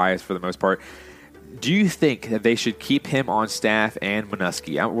kind of biased for the most part. Do you think that they should keep him on staff and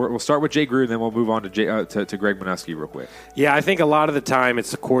Minuski? We'll start with Jay Gruden, then we'll move on to Greg Minuski real quick. Yeah, I think a lot of the time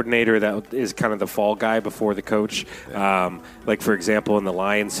it's the coordinator that is kind of the fall guy before the coach. Like, for example, in the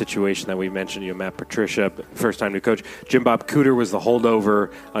Lions situation that we mentioned, Matt Patricia, first time new coach. Jim Bob Cooter was the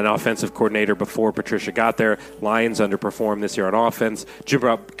holdover, an offensive coordinator before Patricia got there. Lions underperformed this year on offense. Jim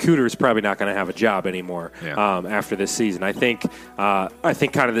Bob Cooter is probably not going to have a job anymore after this season. I think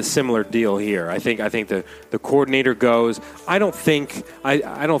kind of the similar deal here. I think the coordinator goes. I don't think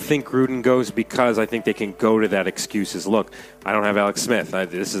Gruden goes because I think they can go to that excuses. Look, I don't have Alex Smith.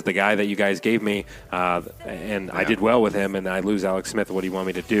 This is the guy that you guys gave me, and I did well with him, and I lose Alex Smith. What do you want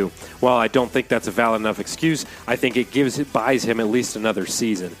me to do? Well, I don't think that's a valid enough excuse. I think it buys him at least another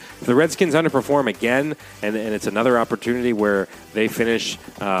season. If the Redskins underperform again, and it's another opportunity where they finish,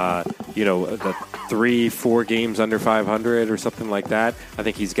 the 3-4 games under 500 or something like that, I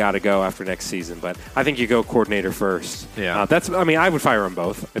think he's got to go after next season. But I think you go coordinator first. Yeah, I would fire them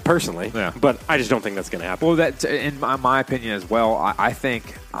both personally. Yeah. But I just don't think that's going to happen. Well, that in my opinion as well. I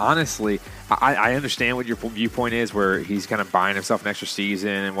think honestly, I understand what your viewpoint is, where he's kind of buying himself an extra season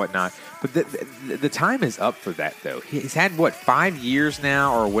and whatnot. But the time is up for that, though. He's had 5 years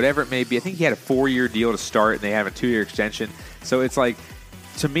now, or whatever it may be. I think he had a 4-year deal to start, and they have a 2-year extension. So it's like,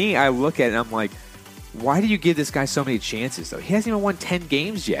 to me, I look at it and I'm like, why do you give this guy so many chances, though? He hasn't even won 10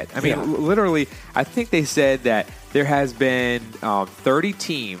 games yet. I mean, literally, I think they said that there has been 30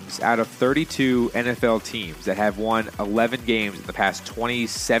 teams out of 32 NFL teams that have won 11 games in the past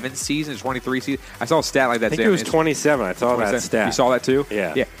 27 seasons, 23 seasons. I saw a stat like that. I think it was 27. I saw that stat. You saw that too?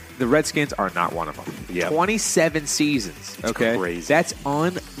 Yeah. Yeah. The Redskins are not one of them. Yep. 27 seasons. Okay, crazy. That's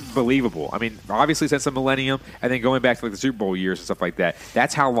unbelievable. I mean, obviously since the millennium, and then going back to the Super Bowl years and stuff like that.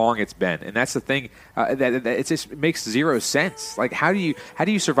 That's how long it's been, and that's the thing. That it just makes zero sense. Like, how do you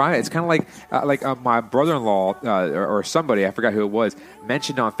survive it? It's kind of like my brother-in-law or somebody, I forgot who it was,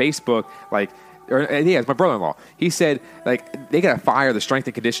 mentioned on Facebook, it's my brother-in-law. He said, they got to fire the strength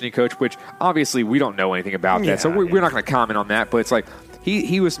and conditioning coach, which obviously we don't know anything about that, so we're not going to comment on that. But it's like,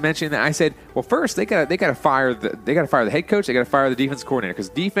 he was mentioning that. I said, well, first they got to fire the head coach. They got to fire the defense coordinator, because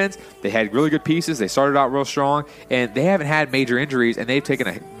defense, they had really good pieces. They started out real strong, and they haven't had major injuries, and they've taken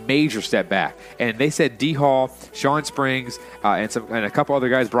a major step back. And they said D. Hall, Sean Springs, and a couple other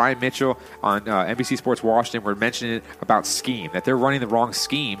guys, Brian Mitchell on NBC Sports Washington, were mentioning about scheme, that they're running the wrong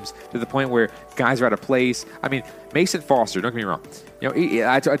schemes to the point where guys are out of place. I mean, Mason Foster, don't get me wrong.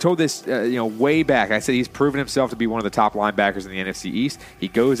 I told this, way back. I said he's proven himself to be one of the top linebackers in the NFC East. He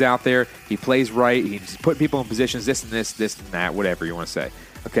goes out there, he plays right, he's putting people in positions, this and that, whatever you want to say.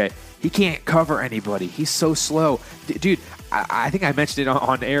 Okay, he can't cover anybody. He's so slow, dude. I think I mentioned it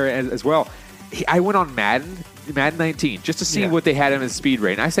on air as well. I went on Madden 19, just to see what they had him as speed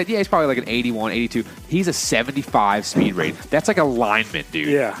rate. And I said, he's probably like an 81, 82. He's a 75 speed rate. That's like a lineman, dude.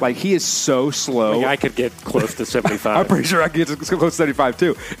 Yeah. Like, he is so slow. I could get close to 75. I'm pretty sure I could get close to 75,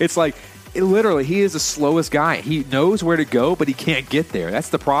 too. It's like, literally, he is the slowest guy. He knows where to go, but he can't get there. That's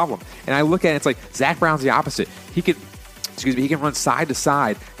the problem. And I look at it, it's like, Zach Brown's the opposite. He can run side to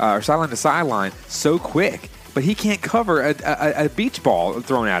side, or sideline to sideline so quick. But he can't cover a beach ball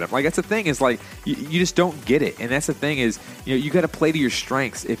thrown at him. Like, that's the thing, is like, you just don't get it. And that's the thing is, you got to play to your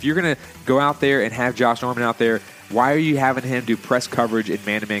strengths. If you're going to go out there and have Josh Norman out there, why are you having him do press coverage and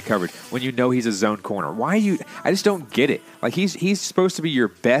man-to-man coverage when you know he's a zone corner? I just don't get it. Like, he's supposed to be your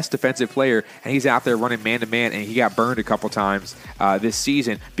best defensive player, and he's out there running man-to-man, and he got burned a couple times this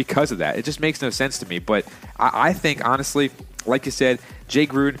season because of that. It just makes no sense to me. But I think, honestly, like you said, Jay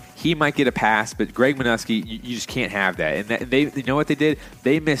Gruden, he might get a pass, but Greg Minuski, you just can't have that. And they, you know what they did?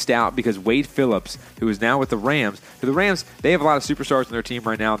 They missed out because Wade Phillips, who is now with the Rams, they have a lot of superstars on their team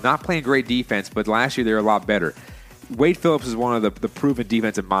right now, not playing great defense, but last year they were a lot better. Wade Phillips is one of the proven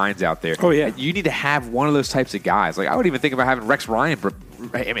defensive minds out there. Oh, yeah. You need to have one of those types of guys. Like, I would even think about having Rex Ryan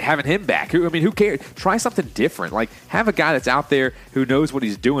having him back. Who cares? Try something different. Like, have a guy that's out there who knows what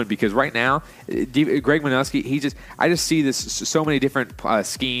he's doing. Because right now, Greg Manusky, I just see this so many different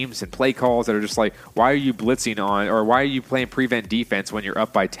schemes and play calls that are just like, why are you blitzing on, or why are you playing prevent defense when you're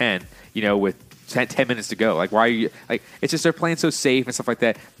up by 10? With 10 minutes to go. Like, why are you like? It's just they're playing so safe and stuff like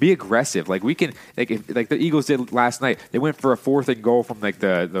that. Be aggressive. Like, we can like the Eagles did last night. They went for a 4th and goal from like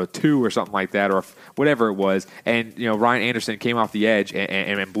the 2 or something like that, or whatever it was. And Ryan Anderson came off the edge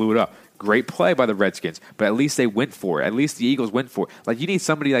and blew it up. Great play by the Redskins, but at least they went for it. At least the Eagles went for it. Like, you need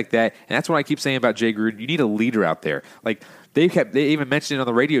somebody like that, and that's what I keep saying about Jay Gruden. You need a leader out there. Like, they even mentioned it on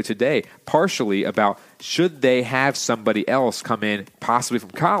the radio today, partially about should they have somebody else come in, possibly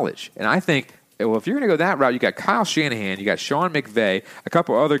from college. And I think, well, if you're going to go that route, you got Kyle Shanahan, you got Sean McVay, a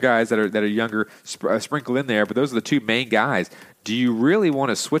couple other guys that are younger sprinkled in there, but those are the 2 main guys. Do you really want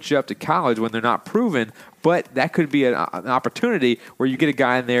to switch up to college when they're not proven? But that could be an opportunity where you get a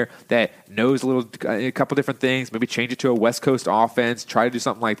guy in there that knows a couple different things, maybe change it to a West Coast offense, try to do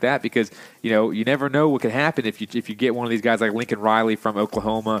something like that, because you never know what could happen if you get one of these guys like Lincoln Riley from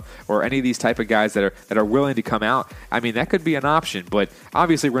Oklahoma, or any of these type of guys that are willing to come out. I mean, that could be an option, but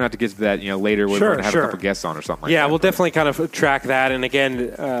obviously we're going to have to get to that later. We're going to have a couple guests on or something like that. Yeah, we'll definitely kind of track that. And again,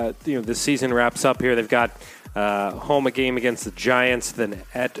 the season wraps up here. They've got home a game against the Giants, then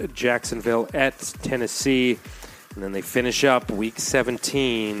at Jacksonville, at Tennessee, and then they finish up Week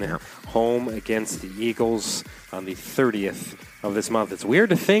 17 home against the Eagles on the 30th of this month. It's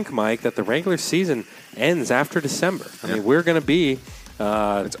weird to think, Mike, that the regular season ends after December. I mean, we're going to be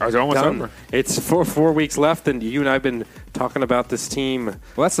it's almost done. over. It's 4 weeks left, and you and I have been talking about this team.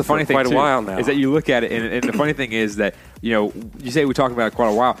 Well, that's the funny thing quite too, a while now. Is that you look at it, and the funny thing is that you say we talked about it quite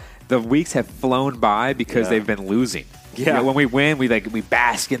a while. The weeks have flown by because they've been losing. Yeah. When we win, we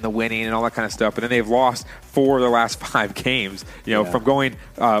bask in the winning and all that kind of stuff. But then they've lost 4 of their last 5 games. From going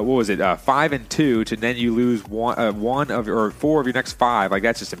 5-2 to then you lose 4 of your next 5. Like,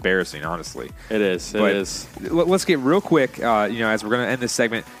 that's just embarrassing, honestly. It is. Let's get real quick. As we're going to end this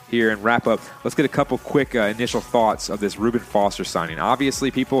segment here and wrap up, let's get a couple quick initial thoughts of this Reuben Foster signing.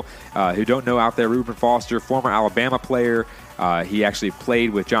 Obviously, people who don't know out there, Reuben Foster, former Alabama player. He actually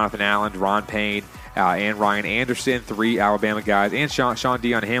played with Jonathan Allen, Ron Payne, and Ryan Anderson, 3 Alabama guys, and Sean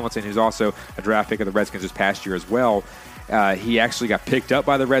Dion Hamilton, who's also a draft pick of the Redskins this past year as well. He actually got picked up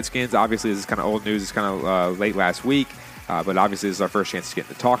by the Redskins. Obviously, this is kind of old news. It's kind of late last week, but obviously this is our first chance to get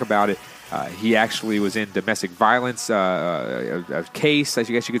to talk about it. He actually was in domestic violence a case, I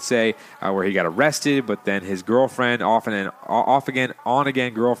guess you could say, where he got arrested, but then his girlfriend, on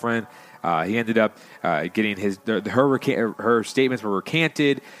again girlfriend, he ended up getting her statements were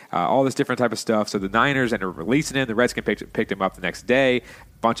recanted, all this different type of stuff. So the Niners ended up releasing him. The Redskins picked him up the next day.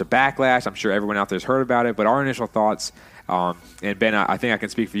 Bunch of backlash. I'm sure everyone out there's heard about it. But our initial thoughts, and Ben, I think I can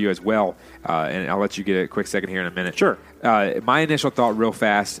speak for you as well, and I'll let you get a quick second here in a minute. Sure. My initial thought real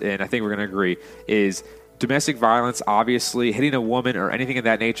fast, and I think we're going to agree, is domestic violence, obviously, hitting a woman or anything of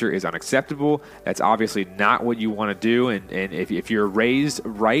that nature is unacceptable. That's obviously not what you want to do. And if you're raised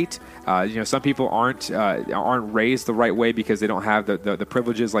right, some people aren't raised the right way because they don't have the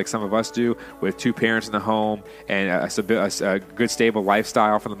privileges like some of us do with 2 parents in the home and a good, stable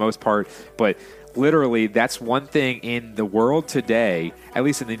lifestyle for the most part. But literally, that's one thing in the world today, at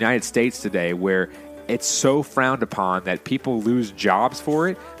least in the United States today, where it's so frowned upon that people lose jobs for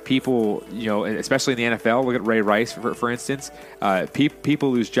it. People, especially in the NFL, look at Ray Rice, for instance.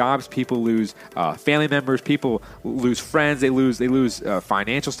 People lose jobs. People lose family members. People lose friends. They lose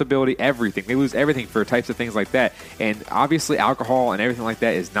financial stability, everything. They lose everything for types of things like that. And obviously alcohol and everything like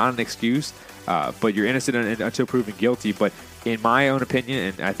that is not an excuse, but you're innocent until proven guilty. But in my own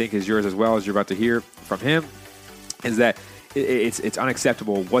opinion, and I think is yours as well, as you're about to hear from him, is that it's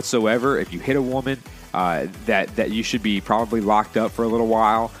unacceptable whatsoever if you hit a woman. That you should be probably locked up for a little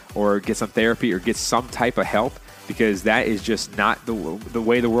while or get some therapy or get some type of help, because that is just not the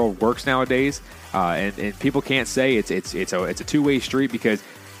way the world works nowadays. And people can't say it's a two-way street, because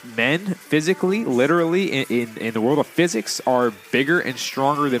men physically, literally in the world of physics, are bigger and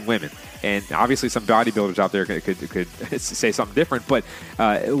stronger than women. And obviously some bodybuilders out there could say something different, but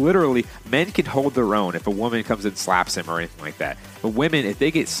literally men can hold their own if a woman comes and slaps him or anything like that. But women, if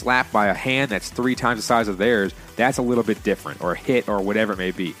they get slapped by a hand that's 3 times the size of theirs, that's a little bit different, or hit, or whatever it may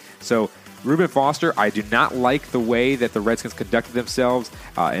be. So Reuben Foster, I do not like the way that the Redskins conducted themselves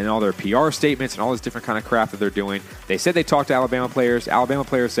in all their PR statements and all this different kind of crap that they're doing. They said they talked to Alabama players. Alabama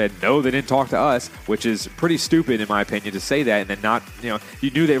players said, no, they didn't talk to us, which is pretty stupid in my opinion to say that, and then not,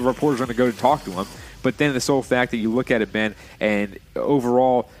 you knew that reporters were going to go to talk to them. But then the sole fact that you look at it, Ben, and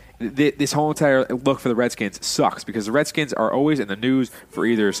overall, this whole entire look for the Redskins sucks because the Redskins are always in the news for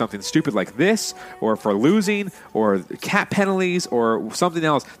either something stupid like this or for losing or cap penalties or something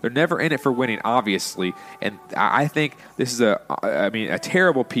else. They're never in it for winning, obviously. And I think this is a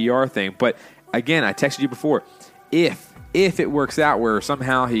terrible PR thing. But again, I texted you before, if it works out where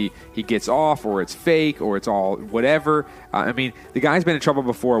somehow he gets off or it's fake or it's all whatever, the guy's been in trouble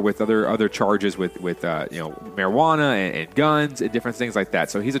before with other charges with marijuana and guns and different things like that.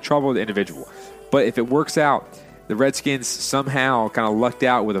 So he's a troubled individual. But if it works out, the Redskins somehow kind of lucked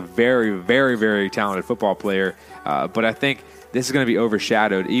out with a very, very, very talented football player. But I think this is going to be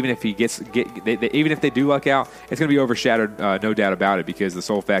overshadowed. Even if even if they do luck out, it's going to be overshadowed, no doubt about it, because the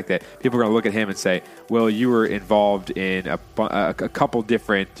sole fact that people are going to look at him and say, "Well, you were involved in a couple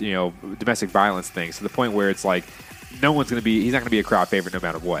different, domestic violence things," to the point where it's like, he's not going to be a crowd favorite no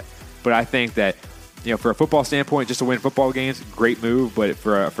matter what. But I think that, for a football standpoint, just to win football games, great move. But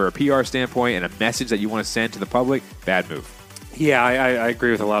for a PR standpoint and a message that you want to send to the public, bad move. Yeah, I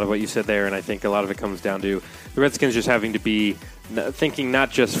agree with a lot of what you said there, and I think a lot of it comes down to the Redskins just having to be thinking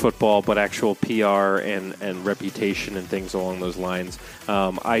not just football, but actual PR and reputation and things along those lines.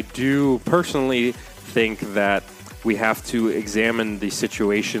 I do personally think that we have to examine the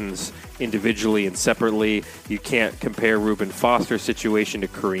situations individually and separately. You can't compare Reuben Foster's situation to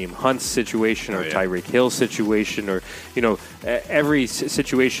Kareem Hunt's situation or Tyreek Hill's situation, or every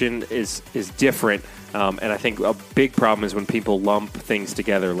situation is different. And I think a big problem is when people lump things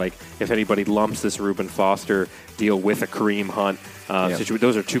together. Like if anybody lumps this Reuben Foster deal with a Kareem Hunt situation,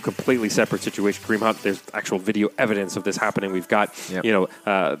 those are two completely separate situations. Kareem Hunt, there's actual video evidence of this happening. We've got,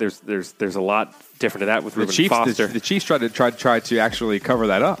 there's a lot different to that with Reuben Foster. The Chiefs tried to actually cover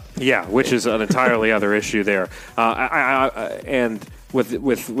that up. Yeah, which is an entirely other issue there. And with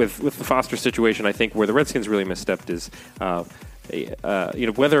the Foster situation, I think where the Redskins really misstepped is.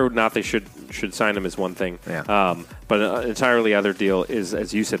 Whether or not they should sign him is one thing, but an entirely other deal is,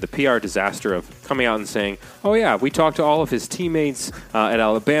 as you said, the PR disaster of coming out and saying, "Oh yeah, we talked to all of his teammates at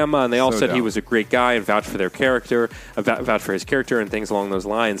Alabama, and they all said he was a great guy and vouched for their character, vouched for his character and things along those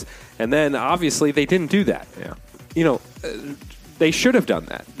lines." And then obviously they didn't do that. Yeah, they should have done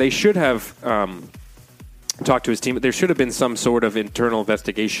that. They should have. Talk to his team. There should have been some sort of internal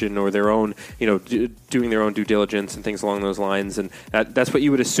investigation or their own, doing their own due diligence and things along those lines. And that's what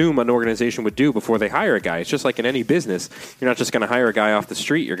you would assume an organization would do before they hire a guy. It's just like in any business. You're not just going to hire a guy off the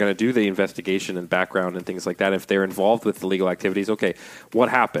street. You're going to do the investigation and background and things like that. If they're involved with the legal activities, okay, what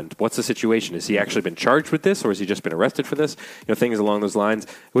happened? What's the situation? Has he actually been charged with this, or has he just been arrested for this? Things along those lines.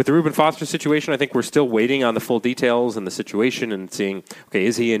 With the Reuben Foster situation, I think we're still waiting on the full details and the situation and seeing, okay,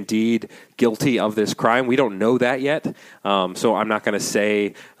 is he indeed guilty of this crime? We don't know that yet, so I'm not going to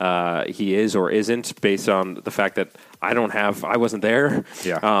say he is or isn't based on the fact that I wasn't there.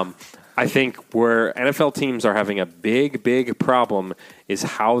 Yeah. I think where NFL teams are having a big problem is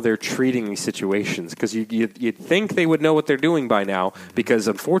how they're treating these situations, because you'd think they would know what they're doing by now, because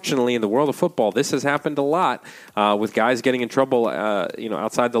unfortunately in the world of football this has happened a lot with guys getting in trouble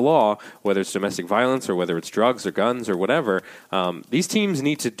outside the law, whether it's domestic violence or whether it's drugs or guns or whatever. These teams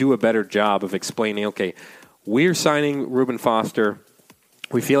need to do a better job of explaining, okay, we're signing Reuben Foster.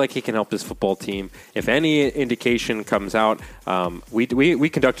 We feel like he can help this football team. If any indication comes out, we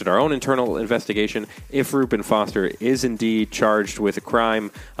conducted our own internal investigation. If Reuben Foster is indeed charged with a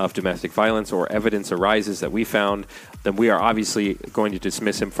crime of domestic violence or evidence arises that we found, then we are obviously going to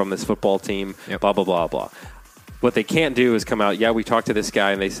dismiss him from this football team, blah, blah, blah, blah. What they can't do is come out, we talked to this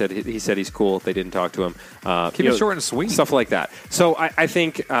guy, and he said he's cool. They didn't talk to him. Keep it short and sweet. Stuff like that. So I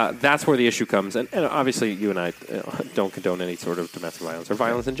think that's where the issue comes. And obviously, you and I don't condone any sort of domestic violence or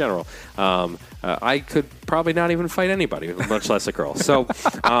violence in general. I could probably not even fight anybody, much less a girl. So,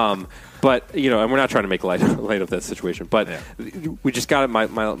 but, and we're not trying to make light of that situation. But we just got it.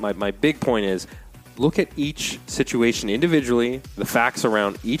 My big point is, look at each situation individually, the facts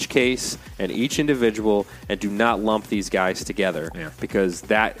around each case and each individual, and do not lump these guys together, because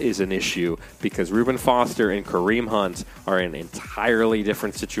that is an issue. Because Reuben Foster and Kareem Hunt are in entirely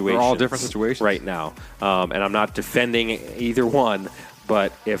different situations. They're all different situations right now, and I'm not defending either one.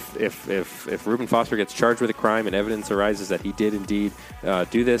 But if Reuben Foster gets charged with a crime and evidence arises that he did indeed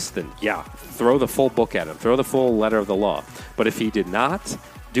do this, then throw the full book at him, throw the full letter of the law. But if he did not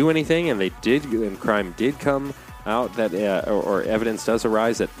do anything, and crime did come out that or evidence does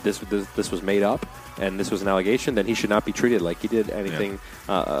arise that this was made up and this was an allegation, then he should not be treated like he did anything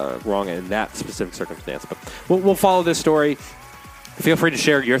wrong in that specific circumstance. But we'll follow this story. Feel free to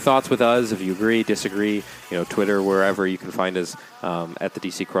share your thoughts with us if you agree, disagree. Twitter, wherever you can find us. At the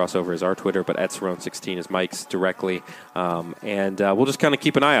DC Crossover is our Twitter, but at Cerrone16 is Mike's directly. And we'll just kind of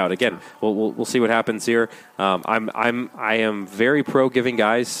keep an eye out. Again, we'll see what happens here. I am very pro giving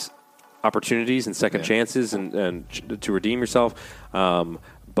guys opportunities and second chances and to redeem yourself.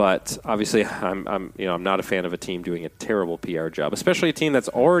 But obviously, I'm not a fan of a team doing a terrible PR job, especially a team that's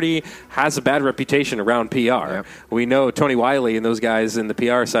already has a bad reputation around PR. Yep. We know Tony Wiley and those guys in the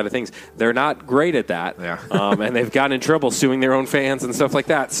PR side of things; they're not great at that, and they've gotten in trouble suing their own fans and stuff like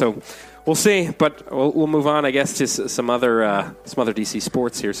that. So we'll see, but we'll move on, I guess, to some other DC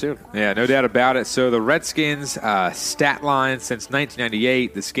sports here soon. Yeah, no doubt about it. So the Redskins stat line since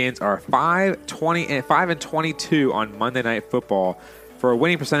 1998, the Skins are 5-22 on Monday Night Football, for a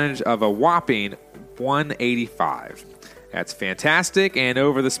winning percentage of a whopping 185. That's fantastic, and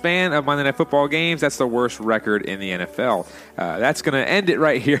over the span of Monday Night Football games, that's the worst record in the NFL. That's going to end it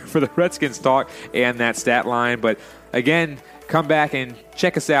right here for the Redskins talk and that stat line. But again, come back and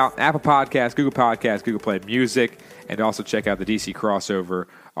check us out, Apple Podcasts, Google Play Music, and also check out the DC Crossover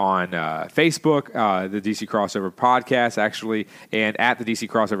on Facebook, the DC Crossover podcast, actually, and at the DC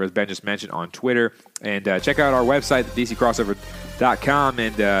Crossover, as Ben just mentioned, on Twitter. And check out our website, DCCrossover.com,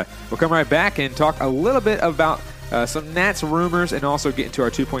 and we'll come right back and talk a little bit about some Nats rumors and also get into our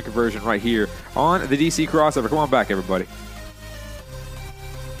two-point conversion right here on the DC Crossover. Come on back, everybody.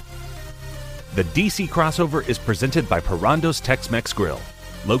 The DC Crossover is presented by Parando's Tex-Mex Grill.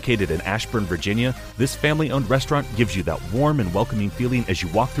 Located in Ashburn, Virginia, this family-owned restaurant gives you that warm and welcoming feeling as you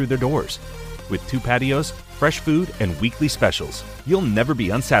walk through their doors. With 2 patios, fresh food, and weekly specials, you'll never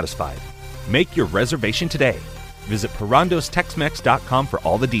be unsatisfied. Make your reservation today. Visit ParandosTexMex.com for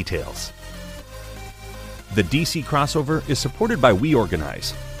all the details. The DC Crossover is supported by We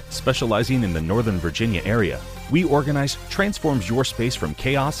Organize. Specializing in the Northern Virginia area, We Organize transforms your space from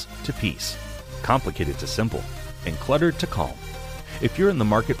chaos to peace, complicated to simple, and cluttered to calm. If you're in the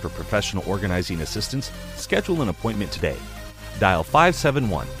market for professional organizing assistance, schedule an appointment today. Dial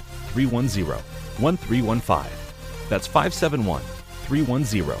 571-310-1315. That's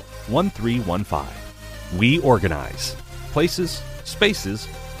 571-310-1315. We Organize. Places, spaces,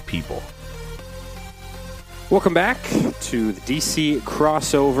 people. Welcome back to the DC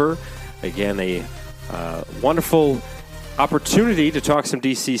Crossover. Again, a wonderful opportunity to talk some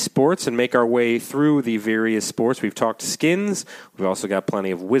DC sports and make our way through the various sports. We've talked Skins. We've also got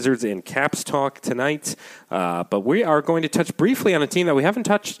plenty of Wizards and Caps talk tonight. But we are going to touch briefly on a team that we haven't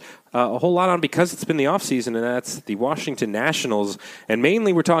touched a whole lot on because it's been the offseason, and that's the Washington Nationals. And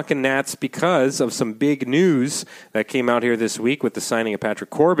mainly we're talking Nats because of some big news that came out here this week with the signing of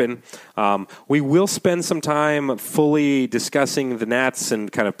Patrick Corbin. We will spend some time fully discussing the Nats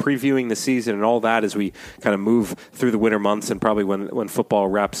and kind of previewing the season and all that as we kind of move through the winter months and probably when football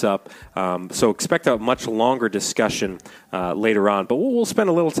wraps up. So expect a much longer discussion later on. But we'll spend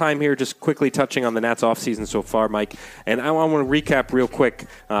a little time here just quickly touching on the Nats offseason so far, Mike. And I want to recap real quick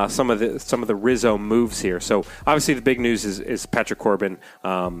some of the Rizzo moves here. So obviously the big news is Patrick Corbin,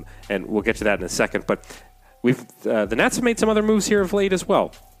 and we'll get to that in a second. But the Nats have made some other moves here of late as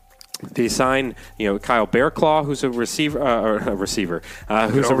well. They signed, Kyle Bearclaw, who's a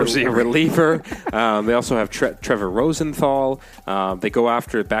reliever. They also have Trevor Rosenthal. They go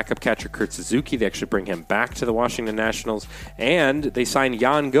after backup catcher Kurt Suzuki. They actually bring him back to the Washington Nationals, and they signed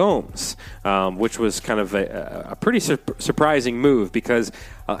Yan Gomes, which was kind of a pretty surprising move because.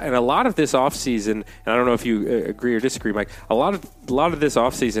 And a lot of this offseason, and I don't know if you agree or disagree, Mike. A lot of this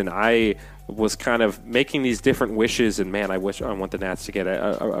offseason, I was kind of making these different wishes, and man, I want the Nats to get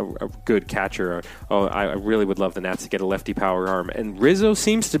a good catcher. I really would love the Nats to get a lefty power arm. And Rizzo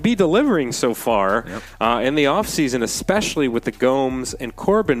seems to be delivering so far in the offseason, especially with the Gomes and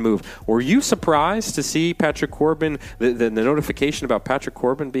Corbin move. Were you surprised to see Patrick Corbin, the notification about Patrick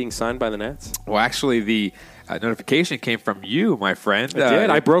Corbin being signed by the Nats? Well, actually, the notification came from you, my friend. I did.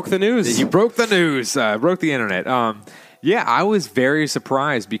 I broke the news. You broke the news. Broke the internet. Yeah, I was very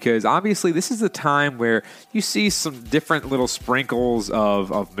surprised because obviously this is a time where you see some different little sprinkles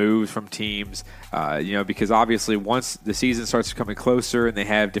of moves from teams. Because obviously once the season starts coming closer and they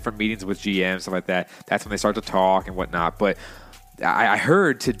have different meetings with GM, stuff like that, that's when they start to talk and whatnot. But I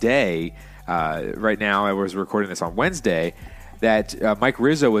heard today, right now, I was recording this on Wednesday, that Mike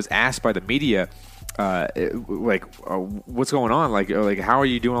Rizzo was asked by the media what's going on? Like, how are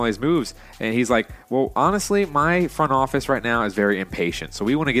you doing all these moves? And he's like, well, honestly, my front office right now is very impatient, so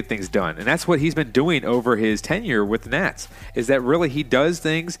we want to get things done. And that's what he's been doing over his tenure with the Nats, is that really he does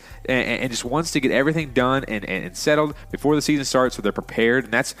things and just wants to get everything done and settled before the season starts so they're prepared.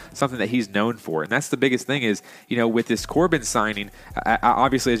 And that's something that he's known for. And that's the biggest thing is, with this Corbin signing,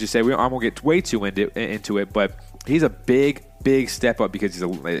 obviously, as you say, I won't get way too into it, but he's a big step up because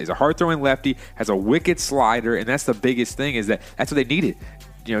he's a hard-throwing lefty, has a wicked slider, and that's the biggest thing is that's what they needed.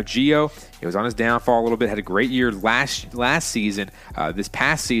 Gio, he was on his downfall a little bit, had a great year last season. This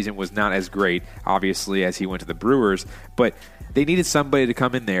past season was not as great, obviously, as he went to the Brewers, but they needed somebody to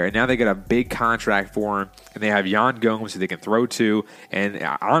come in there, and now they got a big contract for him, and they have Yan Gomes who they can throw to, and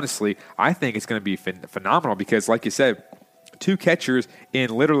honestly, I think it's going to be phenomenal because, like you said, 2 catchers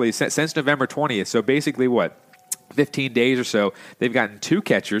in literally since November 20th, so basically 15 days or so, they've gotten 2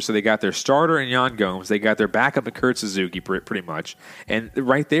 catchers. So they got their starter in Yan Gomes. They got their backup in Kurt Suzuki pretty much. And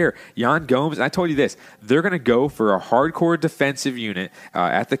right there, Yan Gomes, I told you this, they're going to go for a hardcore defensive unit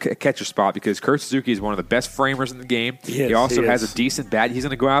at the catcher spot because Kurt Suzuki is one of the best framers in the game. He also has a decent bat. He's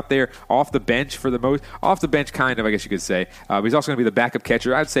going to go out there off the bench off the bench kind of, I guess you could say. But he's also going to be the backup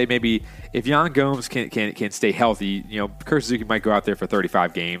catcher. I'd say maybe if Yan Gomes can stay healthy, Kurt Suzuki might go out there for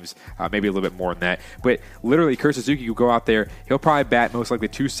 35 games, maybe a little bit more than that. But literally, Kurt Suzuki will go out there. He'll probably bat most likely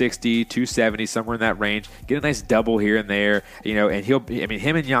 260, 270, somewhere in that range. Get a nice double here and there, and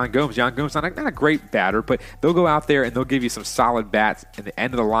him and Yan Gomes not a great batter, but they'll go out there and they'll give you some solid bats in the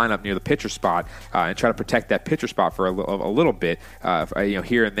end of the lineup near the pitcher spot and try to protect that pitcher spot for a little bit.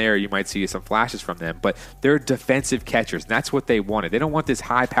 Here and there you might see some flashes from them, but they're defensive catchers, and that's what they wanted. They don't want this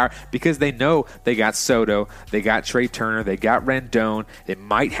high power because they know they got Soto, they got Trey Turner, they got Rendon, they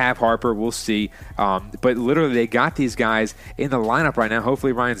might have Harper, we'll see. But literally they got these guys in the lineup right now.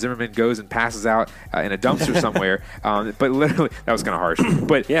 Hopefully Ryan Zimmerman goes and passes out in a dumpster somewhere. But literally, that was kind of harsh.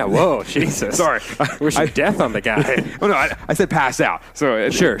 But yeah, whoa, Jesus. Sorry. Wishing death on the guy. Oh, no, I said pass out. So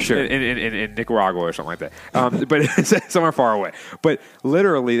sure. In Nicaragua or something like that. But it's somewhere far away. But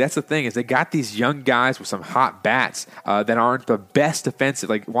literally, that's the thing is they got these young guys with some hot bats that aren't the best defensive.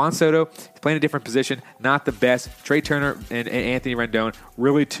 Like Juan Soto, he's playing a different position, not the best. Trey Turner and Anthony Rendon,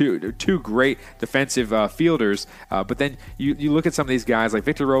 really two great defensive fielders. But then you look at some of these guys like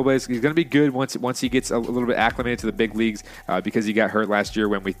Victor Robles. He's going to be good once he gets a little bit acclimated to the big leagues because he got hurt last year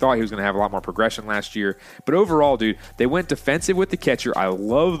when we thought he was going to have a lot more progression last year. But overall, dude, they went defensive with the catcher. I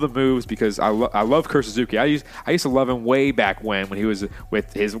love the moves because I love Kurt Suzuki. I used to love him way back when he was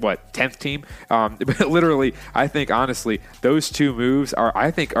with his 10th team. But literally, I think honestly those 2 moves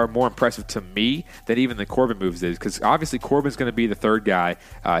are more impressive to me than even the Corbin moves is because obviously Corbin's going to be the third guy.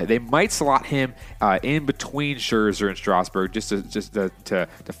 They might slot him in between Scherzer and Strasburg just to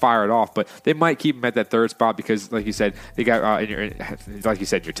fire it off, but they might keep him at that third spot because, like you said, they got like you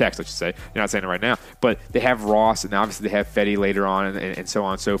said in your text, let's just say you're not saying it right now, but they have Ross and obviously they have Fetty later on and so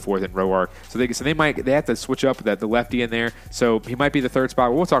on and so forth and Roark, so they have to switch up the lefty in there, so he might be the third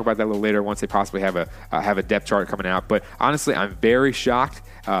spot. We'll talk about that a little later once they possibly have a depth chart coming out. But honestly, I'm very shocked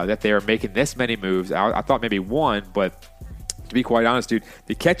that they are making this many moves. I thought maybe one, but to be quite honest, dude,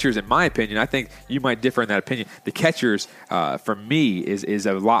 the catchers, in my opinion, I think you might differ in that opinion. The catchers, for me, is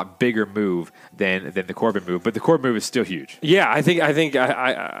a lot bigger move than the Corbin move, but the Corbin move is still huge. Yeah, I think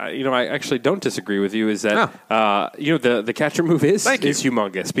I actually don't disagree with you. Is that the catcher move is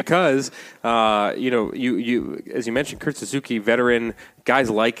humongous because you as you mentioned, Kurt Suzuki, veteran.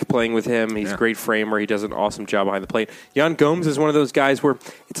 Guys like playing with him. He's a great framer. He does an awesome job behind the plate. Yan Gomes is one of those guys where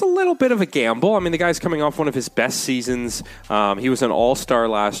it's a little bit of a gamble. I mean, the guy's coming off one of his best seasons. He was an all-star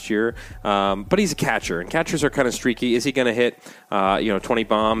last year, but he's a catcher, and catchers are kind of streaky. Is he going to hit 20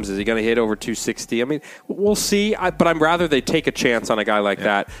 bombs? Is he going to hit over 260? I mean, we'll see, but I'm rather they take a chance on a guy like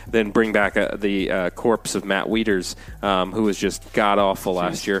that than bring back the corpse of Matt Wieters, who was just god-awful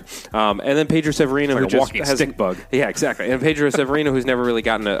last year. And then Pedro Severino, like who a just walking stick bug. Yeah, exactly. And Pedro Severino, who's never really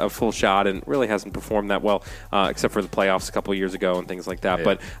gotten a full shot and really hasn't performed that well, except for the playoffs a couple of years ago and things like that. Yeah.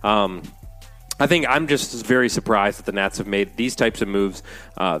 But I think I'm just very surprised that the Nats have made these types of moves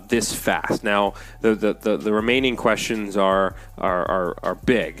this fast. Now, the remaining questions are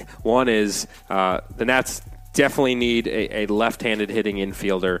big. One is the Nats definitely need a left-handed hitting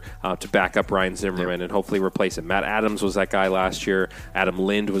infielder to back up Ryan Zimmerman and hopefully replace him. Matt Adams was that guy last year. Adam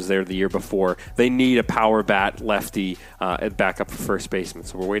Lind was there the year before. They need a power bat lefty at backup for first baseman.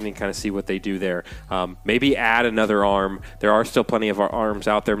 So we're waiting to kind of see what they do there. Maybe add another arm. There are still plenty of arms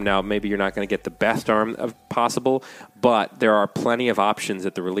out there now. Maybe you're not going to get the best arm possible, but there are plenty of options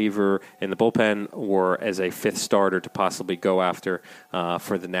at the reliever, in the bullpen, or as a fifth starter to possibly go after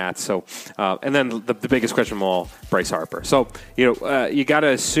for the Nats. So, and then the biggest question of all, Bryce Harper. So, you got to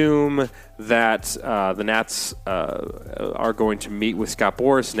assume that the Nats are going to meet with Scott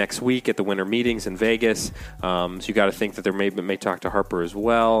Boras next week at the winter meetings in Vegas. So you got to think that they may talk to Harper as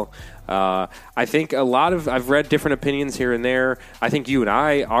well. I think I've read different opinions here and there. I think you and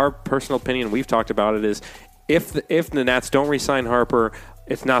I, our personal opinion, we've talked about it, is if the Nats don't re-sign Harper,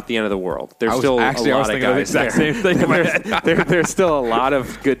 it's not the end of the world. There's still a lot of guys there. Same thing there's still a lot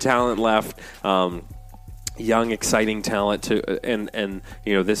of good talent left. Young, exciting talent and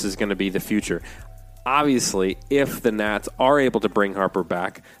this is going to be the future. Obviously, if the Nats are able to bring Harper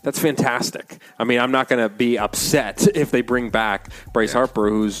back, that's fantastic. I mean, I'm not going to be upset if they bring back Bryce Harper,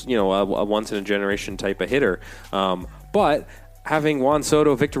 who's a once in a generation type of hitter. But having Juan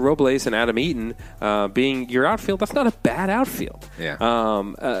Soto, Victor Robles, and Adam Eaton being your outfield, that's not a bad outfield. Yeah.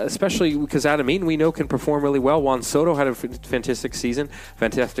 Especially because Adam Eaton, we know, can perform really well. Juan Soto had a fantastic season.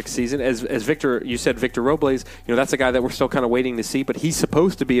 As Victor, you said, Victor Robles, that's a guy that we're still kind of waiting to see, but he's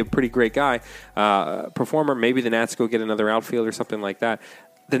supposed to be a pretty great guy, performer. Maybe the Nats go get another outfield or something like that.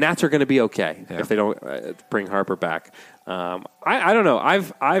 The Nats are going to be okay if they don't bring Harper back. I don't know.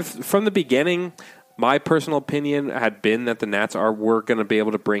 I've from the beginning, my personal opinion had been that the Nats were going to be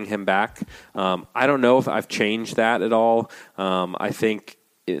able to bring him back. I don't know if I've changed that at all. I think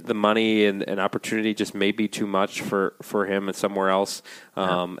the money and opportunity just may be too much for him and somewhere else,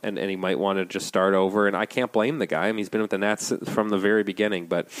 and he might want to just start over. And I can't blame the guy. I mean, he's been with the Nats from the very beginning.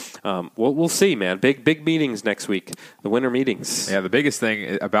 But we'll see, man. Big meetings next week, the winter meetings. Yeah, the biggest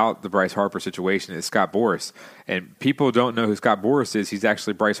thing about the Bryce Harper situation is Scott Boras. And people don't know who Scott Boras is. He's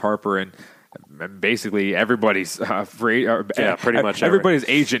actually Bryce Harper and basically everybody's pretty much everybody's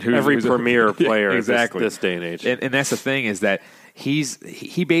agent. Every premier player exactly. this day and age. And that's the thing, is that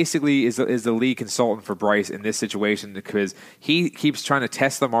he basically is the lead consultant for Bryce in this situation, because he keeps trying to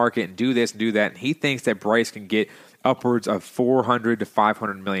test the market and do this and do that, and he thinks that Bryce can get upwards of $400 to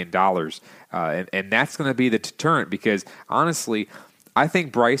 $500 million, and that's going to be the deterrent, because honestly, I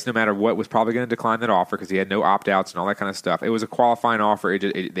think Bryce, no matter what, was probably going to decline that offer because he had no opt-outs and all that kind of stuff. It was a qualifying offer.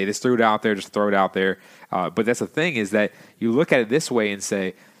 They just threw it out there, just throw it out there. But that's the thing, is that you look at it this way and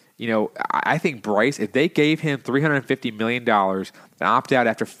say, I think Bryce, if they gave him $350 million to opt out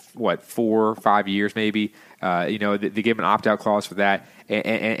after, 4 or 5 years maybe, they gave him an opt-out clause for that.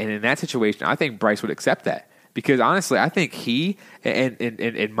 And in that situation, I think Bryce would accept that. Because honestly, I think and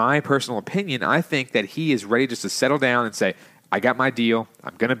in my personal opinion, I think that he is ready just to settle down and say, I got my deal.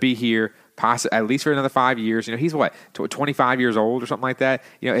 I'm going to be here at least for another 5 years. He's 25 years old or something like that.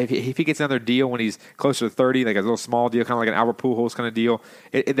 If he gets another deal when he's closer to 30, like a little small deal, kind of like an Albert Pujols kind of deal,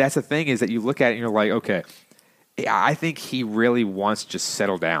 that's the thing, is that you look at it and you're like, okay, I think he really wants to just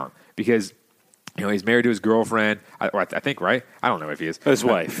settle down, because he's married to his girlfriend. I think, right? I don't know if he is. His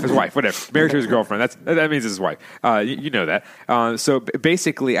wife. His wife, whatever. Married to his girlfriend. That means his wife. You know that. So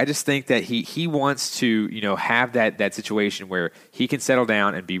basically, I just think that he wants to, have that situation where he can settle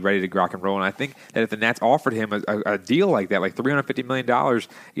down and be ready to rock and roll. And I think that if the Nats offered him a deal like that, like $350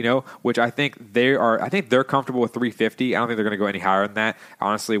 million, which I think they're comfortable with $350. I don't think they're going to go any higher than that,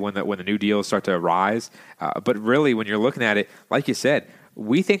 honestly, when the new deals start to rise. But really, when you're looking at it, like you said,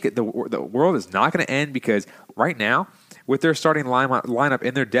 we think that the world is not going to end, because right now, with their starting lineup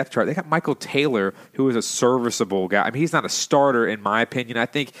in their depth chart, they got Michael Taylor, who is a serviceable guy. I mean, he's not a starter, in my opinion.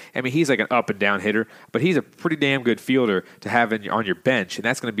 He's like an up-and-down hitter, but he's a pretty damn good fielder to have on your bench, and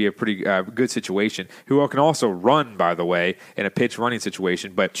that's going to be a pretty good situation, who can also run, by the way, in a pitch-running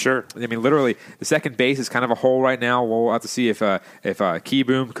situation. But sure, I mean, literally, the second base is kind of a hole right now. We'll have to see if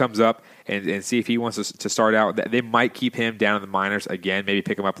Keyboom comes up and see if he wants to start out. They might keep him down in the minors again, maybe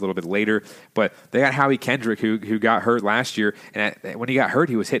pick him up a little bit later. But they got Howie Kendrick, who got hurt last year, and when he got hurt,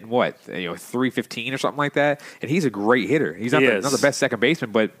 he was hitting 315 or something like that. And he's a great hitter. He's not the best second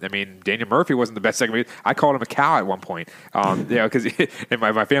baseman, but I mean, Daniel Murphy wasn't the best second baseman. I called him a cow at one point, because and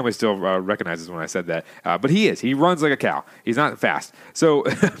my family still recognizes when I said that. But he is. He runs like a cow. He's not fast. So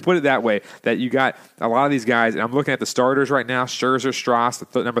put it that way, that you got a lot of these guys, and I'm looking at the starters right now: Scherzer, Strauss,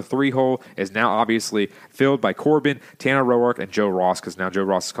 the number 3 hole. role is now obviously filled by Corbin, Tanner Roark, and Joe Ross, because now Joe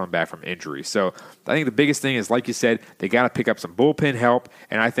Ross is coming back from injury. So I think the biggest thing is, like you said, they got to pick up some bullpen help,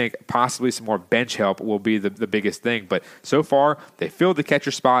 and I think possibly some more bench help will be the biggest thing. But so far, they filled the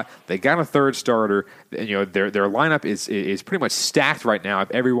catcher spot. They got a third starter. And, their lineup is pretty much stacked right now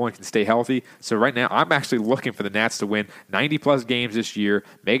if everyone can stay healthy. So right now, I'm actually looking for the Nats to win 90-plus games this year,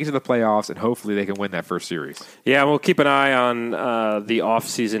 make it to the playoffs, and hopefully they can win that first series. Yeah, we'll keep an eye on the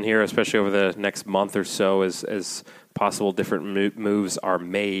offseason here, especially over the next month or so as possible different moves are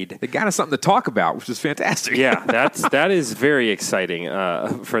made. They got us something to talk about, which is fantastic. Yeah, that is very exciting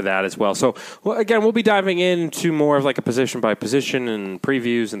for that as well. So, again, we'll be diving into more of like a position by position and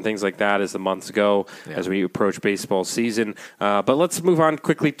previews and things like that as the months go, as we approach baseball season. But let's move on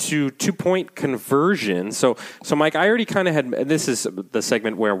quickly to 2-point conversion. So Mike, I already kind of had, and this is the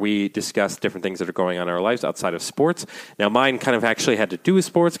segment where we discuss different things that are going on in our lives outside of sports. Now, mine kind of actually had to do with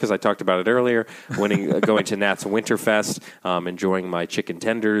sports because I talked about it earlier, going to Nats Winterfest, enjoying my chicken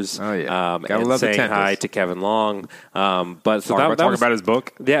tenders, and saying hi to Kevin Long. But so talk about his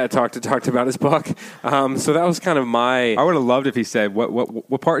book. Yeah, talked about his book. So that was kind of my. I would have loved if he said,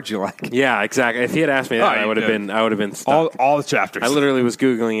 "What part did you like?" Yeah, exactly. If he had asked me that, I would have been stuck. all the chapters. I literally was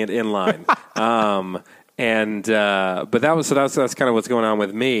Googling it in line. But that's kind of what's going on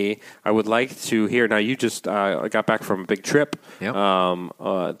with me. I would like to hear. Now you just got back from a big trip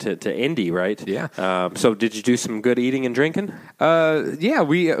to Indy, right? Yeah. So did you do some good eating and drinking? Yeah.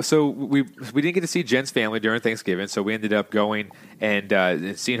 We didn't get to see Jen's family during Thanksgiving, so we ended up going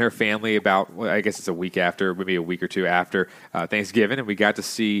and seeing her family about, I guess it's a week after, maybe a week or two after Thanksgiving, and we got to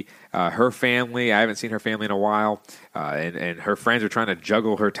see her family. I haven't seen her family in a while, and her friends are trying to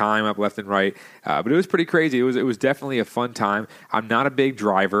juggle her time up left and right. But it was pretty crazy. It was definitely a fun time. I'm not a big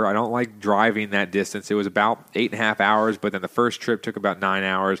driver. I don't like driving that distance. It was about 8.5 hours, but then the first trip took about 9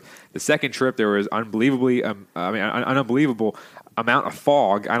 hours. The second trip, there was an unbelievable amount of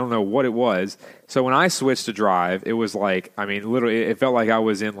fog. I don't know what it was. So when I switched to drive, it was like, literally, it felt like I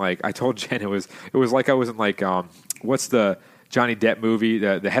was in I told Jen it was like I was in what's the Johnny Depp movie,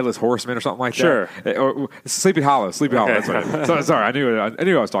 the Headless Horseman or something like that. Sure. Or Sleepy Hollow. Okay. That's right. Sorry, I knew what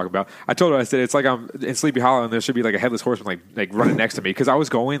I was talking about. I told her, I said, it's like I'm in Sleepy Hollow and there should be like a Headless Horseman like running next to me, because I was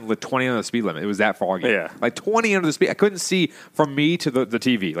going 20 under the speed limit. It was that foggy. Yeah. 20 under the speed. I couldn't see from me to the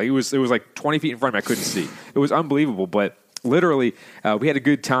TV. It was like 20 feet in front of me. I couldn't see. It was unbelievable, but literally, we had a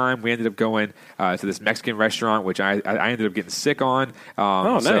good time. We ended up going to this Mexican restaurant, which I ended up getting sick on.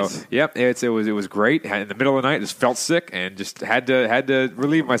 Nice. So, yep, it was great. In the middle of the night, just felt sick and just had to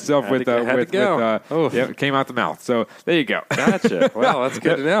relieve myself it came out the mouth. So there you go. Gotcha. Well, that's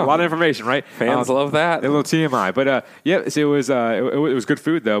good to know. A lot of information, right? Fans love that. A little TMI, but so it was good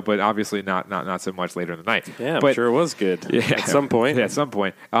food though, but obviously not so much later in the night. Yeah, but, I'm sure it was good. Yeah, at some point. Yeah, at some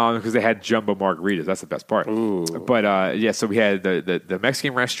point, because they had jumbo margaritas. That's the best part. Ooh. But so we had the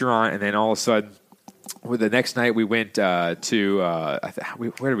Mexican restaurant, and then all of a sudden, the next night we went where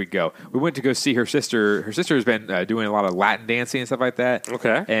did we go? We went to go see her sister. Her sister has been doing a lot of Latin dancing and stuff like that.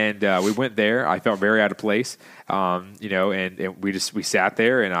 Okay. And we went there. I felt very out of place, and we sat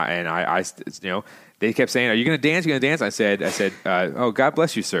there, and I they kept saying, "Are you going to dance? You're going to dance?" I said, "Oh, God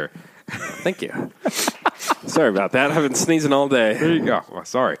bless you, sir." Thank you. Sorry about that. I've been sneezing all day. There you go. Well,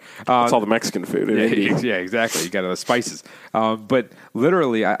 sorry. It's all the Mexican food. Yeah, exactly. You got the spices. But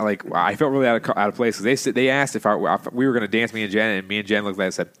literally, I felt really out of place, because they asked if we were going to dance, me and Jen, and me and Jen looked at it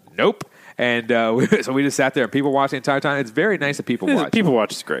and said, "Nope." And so we just sat there and people watched the entire time. It's very nice that people watch. People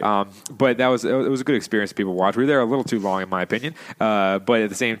watch is great. But it was a good experience. People watch. We were there a little too long, in my opinion. But at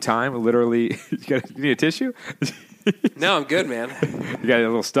the same time, literally, you need a tissue? No, I'm good, man. You got a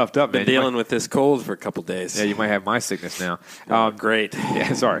little stuffed up, man. Been dealing with this cold for a couple days. Yeah, you might have my sickness now. Great.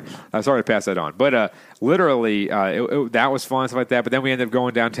 Yeah, sorry. I'm sorry to pass that on. But literally, that was fun, stuff like that. But then we ended up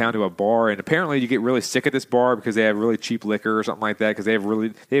going downtown to a bar, and apparently you get really sick at this bar because they have really cheap liquor or something like that, because they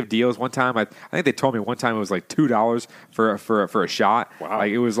have deals. One time, I think they told me one time it was like $2 for a shot. Wow.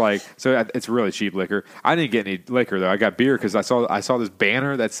 It was so it's really cheap liquor. I didn't get any liquor though. I got beer because I saw this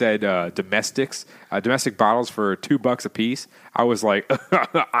banner that said domestic bottles for $2 a piece. I was like,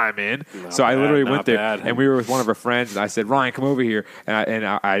 I'm in. So I literally went there, and we were with one of our friends, and I said, "Ryan, come over here." And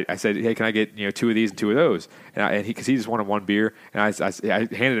I said, "Hey, can I get 2 of these and 2 of those?" And because he just wanted one beer, and I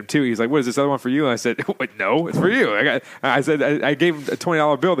handed him 2. He's like, "What is this other one for you?" And I said, "No, it's for you." I I gave him a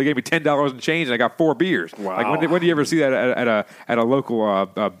 $20 bill. They gave me $10 in change, and I got 4 beers. Wow! When do you ever see that at a local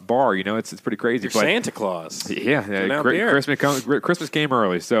bar? It's pretty crazy. You're Santa Claus. Yeah. Christmas came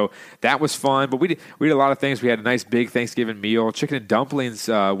early, so that was fun. But we did a lot of things. We had a nice big Thanksgiving meal. Chicken and dumplings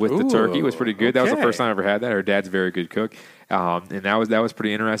with the turkey was pretty good. Okay. That was the first time I ever had that. Her dad's a very good cook. and that was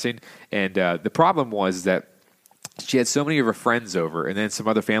pretty interesting. And the problem was that she had so many of her friends over, and then some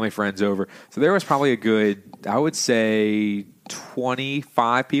other family friends over. So there was probably a good, I would say,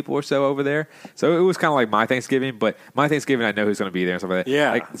 25 people or so over there. So it was kind of like my Thanksgiving, but my Thanksgiving, I know who's going to be there and stuff like that.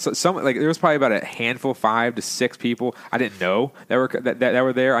 Yeah. There was probably about a handful, 5 to 6 people I didn't know that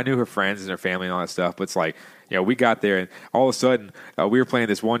were there. I knew her friends and her family and all that stuff, but it's like, we got there, and all of a sudden we were playing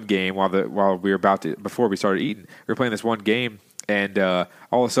this one game while we were before we started eating. We were playing this one game, and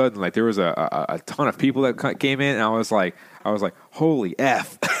all of a sudden, like, there was a ton of people that came in, and I was like, holy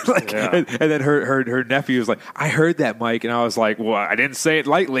F. And then her nephew was like, I heard that, Mike. And I was like, well, I didn't say it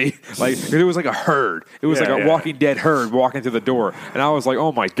lightly. Like, it was like a herd. It was like a Walking Dead herd walking through the door. And I was like,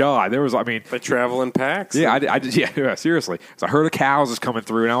 oh my God. They travel in packs? Yeah, seriously. So a herd of cows is coming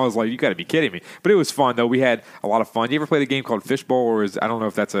through. And I was like, you got to be kidding me. But it was fun, though. We had a lot of fun. You ever played a game called Fishbowl? Or I don't know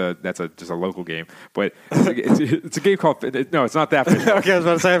if that's just a local game. But it's a game called, no, it's not that Fishbowl. Okay, I was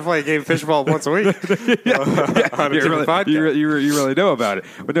about to say I play a game Fishbowl once a week. On a different podcast. You really know about it.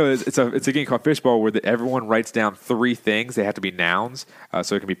 But no, it's a game called Fishbowl where everyone writes down 3 things. They have to be nouns,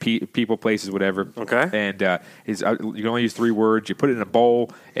 so it can be people, places, whatever. Okay. And you can only use 3 words. You put it in a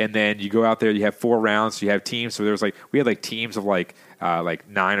bowl, and then you go out there. You have 4 rounds. So you have teams. So we had teams of like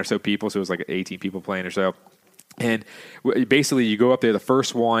 9 or so people. So it was like 18 people playing or so. And basically, you go up there. The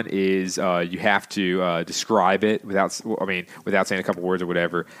first one is you have to describe it without saying a couple words or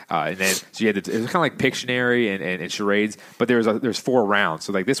whatever. And then so it was kind of like Pictionary and charades. But there's 4 rounds.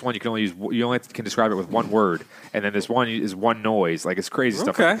 So like this one, you only can describe it with 1 word. And then this one is 1 noise. Like, it's crazy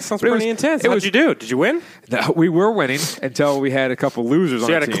stuff. Okay, sounds pretty intense. What did you do? Did you win? No, we were winning until we had a couple losers on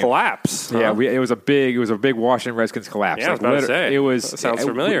the team. So you had a collapse. Yeah, it was a big Washington Redskins collapse. Yeah, I was about to say. That sounds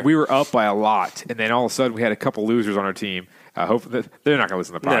familiar. We were up by a lot, and then all of a sudden we had a couple losers on our team. Hopefully they're not going to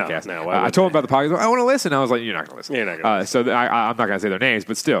listen to the podcast. No, I told them about the podcast. I want to listen. I was like, you're not going to listen. You're not going to listen. So I'm not going to say their names,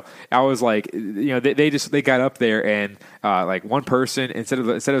 but still, I was like, they got up there and like one person instead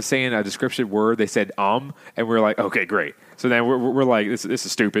of saying a description word, they said and we're like, okay, great. So then we're like, this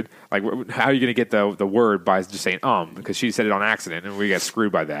is stupid. Like, how are you going to get the word by just saying because she said it on accident, and we got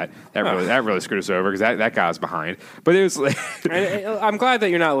screwed by that. That really screwed us over because that guy was behind. But it was like, I'm glad that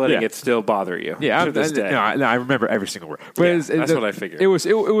you're not letting it still bother you. Yeah, to this day. I remember every single word. But that's what I figured. It was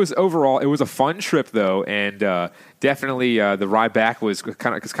overall, it was a fun trip though, and definitely the ride back was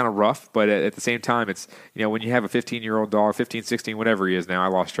kind of rough. But at the same time, it's when you have a 15-year-old dog, 15, 16, whatever he is now, I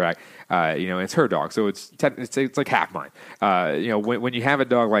lost track. It's her dog, so it's like half mine. When you have a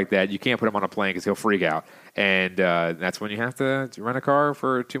dog like that, you can't put him on a plane because he'll freak out. And that's when you have to rent a car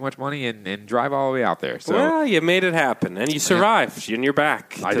for too much money and drive all the way out there. So, well, you made it happen, and you survived. And you're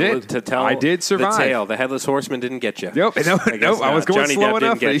back. I did survive. The tale. The Headless Horseman didn't get you. Nope. I was going Johnny slow Depp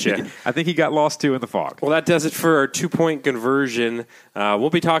enough. Didn't get you. I think he got lost too in the fog. Well, that does it for our 2-point conversion. We'll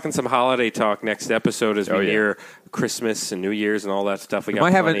be talking some holiday talk next episode as we near Christmas and New Year's and all that stuff. We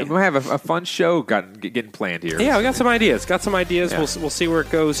might have a fun show getting planned here. Yeah, we got some ideas. Yeah. We'll see where it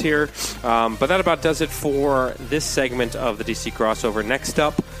goes here. But that about does it for this segment of the DC Crossover. Next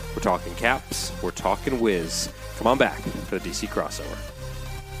up, we're talking Caps. We're talking Wiz. Come on back for the DC Crossover.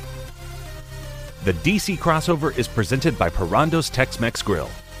 The DC Crossover is presented by Parando's Tex-Mex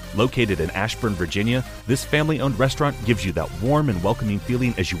Grill. Located in Ashburn, Virginia, this family-owned restaurant gives you that warm and welcoming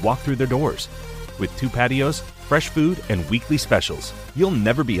feeling as you walk through their doors. With 2 patios, fresh food, and weekly specials, you'll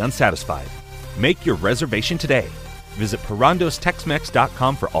never be unsatisfied. Make your reservation today. Visit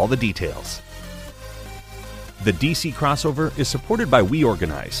ParandosTexMex.com for all the details. The DC Crossover is supported by We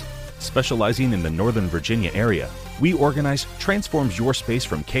Organize. Specializing in the Northern Virginia area, We Organize transforms your space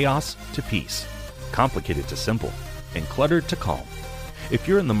from chaos to peace, complicated to simple, and cluttered to calm. If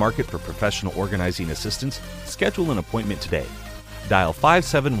you're in the market for professional organizing assistance, schedule an appointment today. Dial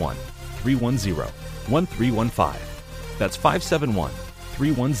 571-310-1315. That's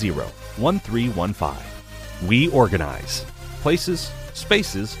 571-310-1315. We Organize. Places,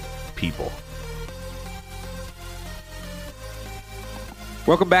 spaces, people.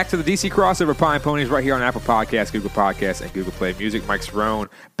 Welcome back to the DC Crossover Pine Ponies right here on Apple Podcasts, Google Podcasts, and Google Play Music. Mike Cerrone,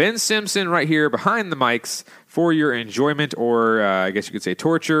 Ben Simpson right here behind the mics for your enjoyment, or I guess you could say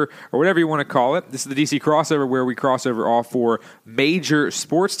torture, or whatever you want to call it. This is the DC Crossover, where we cross over all 4 major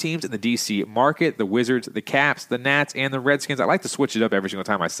sports teams in the DC market: the Wizards, the Caps, the Nats, and the Redskins. I like to switch it up every single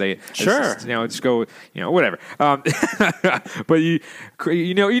time I say it. Sure. Just go, whatever. But you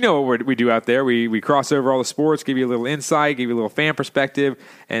know what we do out there. We cross over all the sports, give you a little insight, give you a little fan perspective,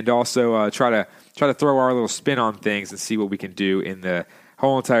 and also try to throw our little spin on things and see what we can do in the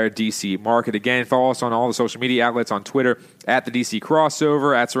whole entire DC market. Again, follow us on all the social media outlets, on Twitter, at the DC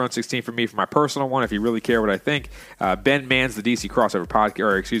Crossover, at Cerrone16 for me for my personal one, if you really care what I think. Ben mans the DC Crossover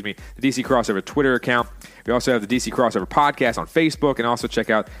the DC Crossover Twitter account. We also have the DC Crossover podcast on Facebook, and also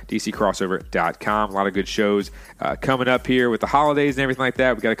check out DCCrossover.com. A lot of good shows coming up here with the holidays and everything like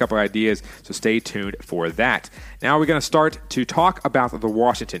that. We got a couple ideas, so stay tuned for that. Now we're going to start to talk about the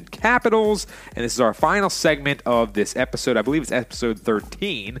Washington Capitals, and this is our final segment of this episode. I believe it's episode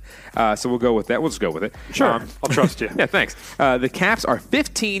 13, so we'll go with that. We'll just go with it. Sure, I'll trust you. Yeah, thanks. The Caps are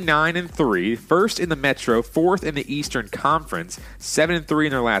 15-9-3, first in the Metro, fourth in the Eastern Conference, 7-3 in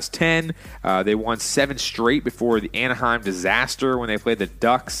their last 10. They won 7 straight before the Anaheim disaster when they played the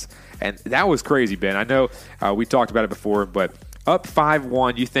Ducks, and that was crazy, Ben. I know we talked about it before, but up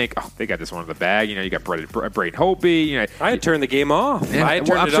 5-1, you think, oh, they got this one in the bag. You know, you got Braden Holtby. I had turned the game off. Yeah,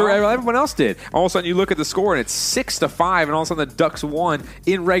 I'm sure everyone else did. All of a sudden, you look at the score, and it's 6-5, and all of a sudden the Ducks won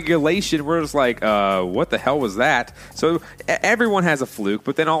in regulation. We're just like, what the hell was that? So everyone has a fluke,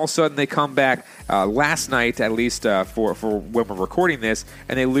 but then all of a sudden they come back last night, at least for when we're recording this,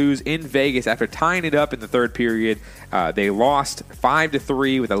 and they lose in Vegas after tying it up in the third period. They lost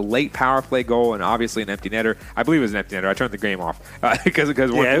 5-3 with a late power play goal and obviously an empty netter. I believe it was an empty netter. I turned the game off because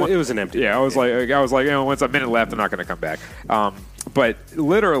it was an empty. Yeah, I was like, once a minute left, they're not going to come back. But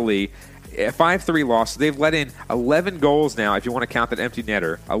literally, 5-3 loss. They've let in 11 goals now. If you want to count that empty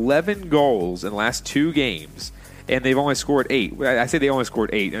netter, 11 goals in the last 2 games. And they've only scored 8. I say they only scored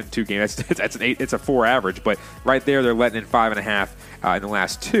 8 in 2 games. That's an 8. It's a 4 average. But right there, they're letting in 5.5 in the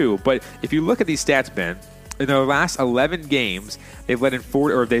last 2. But if you look at these stats, Ben, in their last 11 games, they've let in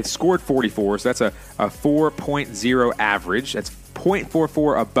 40, or they've scored 44. So that's a 4.0 average. That's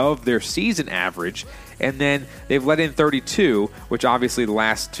 0.44 above their season average. And then they've let in 32, which obviously the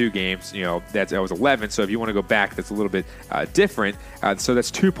last 2 games, that was 11. So if you want to go back, that's a little bit different. So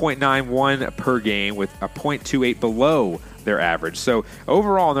that's 2.91 per game with a 0.28 below their average. So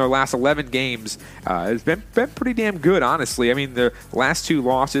overall, in their last 11 games, it's been pretty damn good, honestly. I mean, the last 2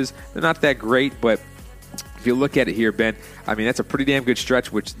 losses, they're not that great, but if you look at it here, Ben, I mean, that's a pretty damn good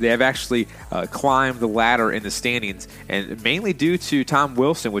stretch, which they have actually climbed the ladder in the standings, and mainly due to Tom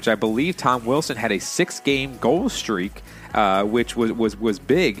Wilson, which I believe Tom Wilson had a 6-game goal streak, which was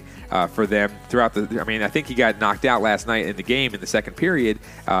big for them throughout the. I mean, I think he got knocked out last night in the game in the second period.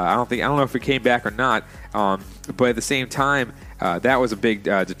 I don't know if he came back or not, but at the same time, that was a big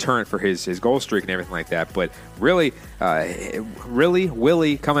deterrent for his goal streak and everything like that. But really,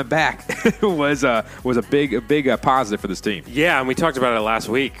 Willie coming back was a big positive for this team. Yeah, and we talked about it last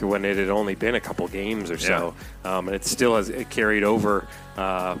week when it had only been a couple games or so, and it still has carried over.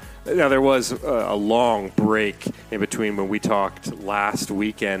 Now, there was a long break in between when we talked last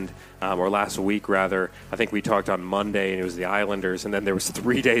weekend, or last week, rather. I think we talked on Monday, and it was the Islanders, and then there was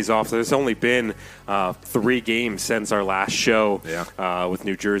 3 days off. So there's only been 3 games since our last show with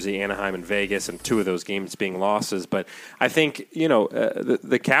New Jersey, Anaheim, and Vegas, and 2 of those games being losses. But I think,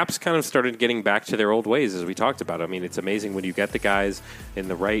 the Caps kind of started getting back to their old ways, as we talked about. I mean, it's amazing when you get the guys in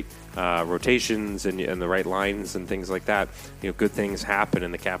the right rotations and the right lines and things like that. Good things happen,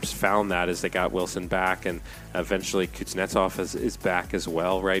 and the Caps found that as they got Wilson back, and eventually Kuznetsov is back as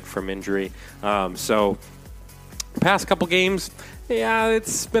well, right, from injury. So past couple games,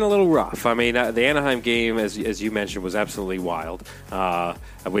 it's been a little rough. I mean, the Anaheim game, as you mentioned, was absolutely wild.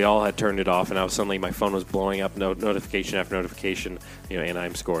 We all had turned it off, and now suddenly my phone was blowing up, notification after notification.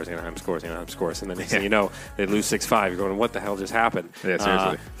 Anaheim scores, and then next thing you know, they lose 6-5. You're going, what the hell just happened? Yeah,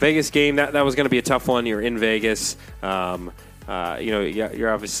 seriously. Vegas game, that was going to be a tough one. You're in Vegas. You're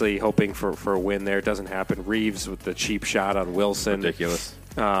obviously hoping for a win there. It doesn't happen. Reeves with the cheap shot on Wilson. Ridiculous.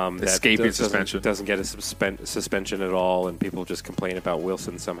 Escaping suspension. Doesn't get a suspension at all, and people just complain about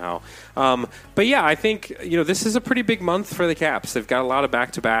Wilson somehow. But yeah, I think this is a pretty big month for the Caps. They've got a lot of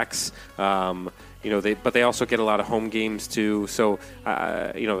back-to-backs. But they also get a lot of home games too. So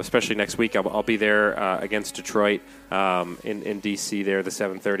especially next week, I'll be there against Detroit in DC. There, the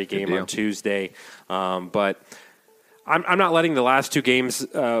 7:30 game on Tuesday. But I'm not letting the last 2 games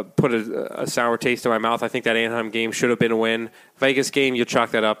put a sour taste in my mouth. I think that Anaheim game should have been a win. Vegas game, you'll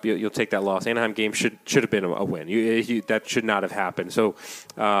chalk that up. You'll take that loss. Anaheim game should have been a win. That should not have happened. So,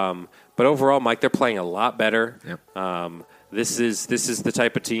 but overall, Mike, they're playing a lot better. Yep. This is the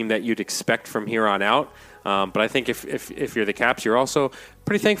type of team that you'd expect from here on out. But I think if you're the Caps, you're also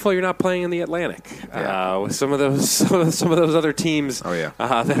pretty thankful you're not playing in the Atlantic with some of those other teams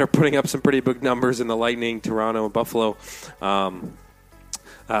that are putting up some pretty big numbers in the Lightning, Toronto, and Buffalo.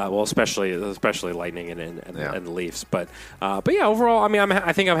 Well, especially Lightning and the Leafs, but yeah, overall, I mean,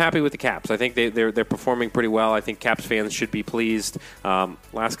 I think I'm happy with the Caps. I think they're performing pretty well. I think Caps fans should be pleased.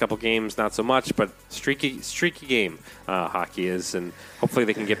 Last couple games, not so much, but streaky game hockey is, and hopefully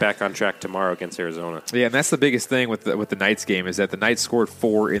they can get back on track tomorrow against Arizona. Yeah, and that's the biggest thing with the Knights game is that the Knights scored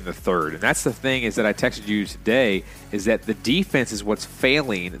 4 in the third, and that's the thing is that I texted you today is that the defense is what's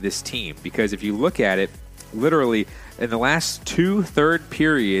failing this team, because if you look at it, literally in the last 2 third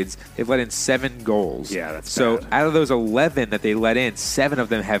periods, they've let in 7 goals. Yeah, that's so bad. out of those 11 that they let in, 7 of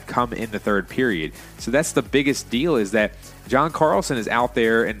them have come in the third period. So that's the biggest deal is that John Carlson is out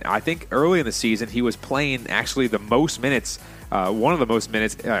there, and I think early in the season he was playing actually the most minutes, one of the most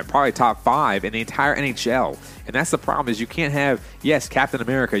minutes, probably top 5 in the entire NHL. And that's the problem is you can't have, yes, Captain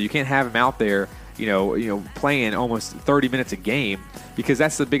America, you can't have him out there playing almost 30 minutes a game, because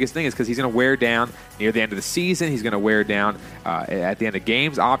that's the biggest thing is because he's going to wear down near the end of the season. He's going to wear down at the end of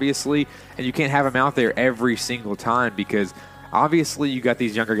games, obviously, and you can't have him out there every single time because obviously you got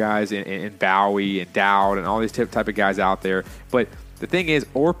these younger guys in Bowie and Dowd and all these type of guys out there. But the thing is,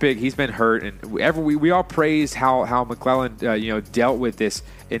 Orpik, he's been hurt, and we all praised how McClellan dealt with this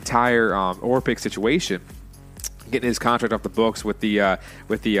entire Orpik situation, getting his contract off the books with the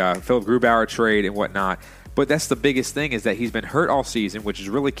Philip Grubauer trade and whatnot. But that's the biggest thing is that he's been hurt all season, which is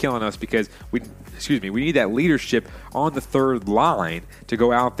really killing us because we need that leadership on the third line to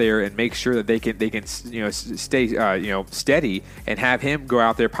go out there and make sure that they can stay steady and have him go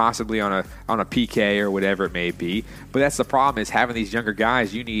out there possibly on a PK or whatever it may be. But that's the problem is having these younger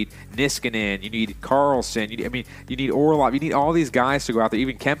guys. You need Niskanen, you need Carlson, you need Orlov, you need all these guys to go out there.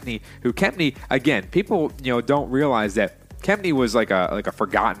 Even Kempny, again, people don't realize that Kempny was like a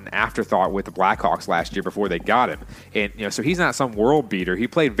forgotten afterthought with the Blackhawks last year before they got him, and so he's not some world beater. He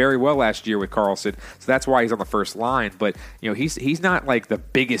played very well last year with Carlson, so that's why he's on the first line. But he's not like the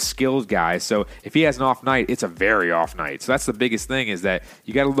biggest skilled guy. So if he has an off night, it's a very off night. So that's the biggest thing is that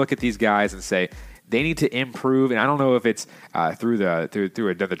you got to look at these guys and say they need to improve, and I don't know if it's through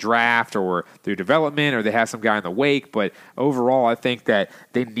the draft or through development or they have some guy in the wake, but overall I think that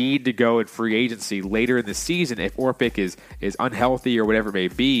they need to go in free agency later in the season if Orpik is unhealthy or whatever it may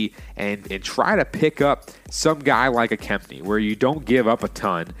be, and try to pick up some guy like a Kempny where you don't give up a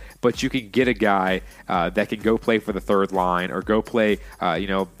ton, but you can get a guy that can go play for the third line or go play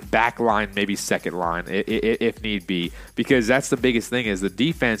back line, maybe second line if need be, because that's the biggest thing is the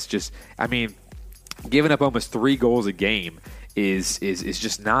defense giving up almost 3 goals a game is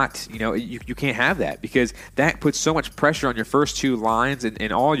just not, you can't have that because that puts so much pressure on your first 2 lines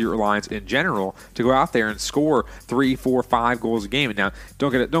and all your lines in general to go out there and score 3, 4, 5 goals a game. And now,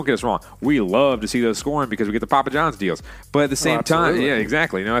 don't get us wrong, we love to see those scoring because we get the Papa John's deals. But at the same time, yeah,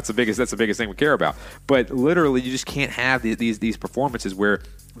 exactly. That's the biggest thing we care about. But literally, you just can't have these performances where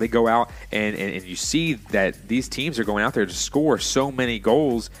they go out and you see that these teams are going out there to score so many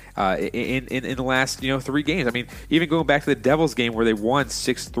goals in the last 3 games. I mean, even going back to the Devils game where they won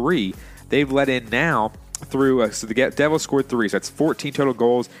 6-3, they've let in now through so the Devils scored 3, so that's 14 total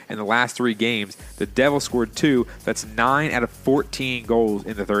goals in the last 3 games. The Devils scored 2, that's 9 out of 14 goals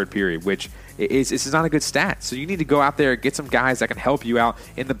in the third period, which is not a good stat. So you need to go out there, get some guys that can help you out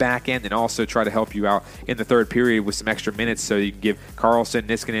in the back end and also try to help you out in the third period with some extra minutes so you can give Carlson,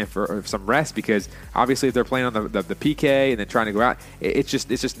 Niskanen for some rest, because obviously if they're playing on the PK and then trying to go out, it's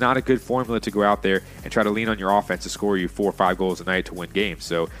just not a good formula to go out there and try to lean on your offense to score you 4 or 5 goals a night to win games.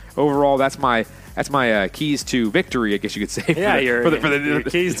 So overall, that's my keys to victory, I guess you could say. Yeah, your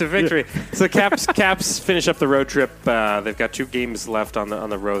keys to victory. So Caps finish up the road trip. They've got 2 games left on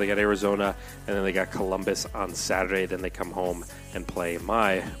the road. They got Arizona, and then they got Columbus on Saturday. Then they come home and play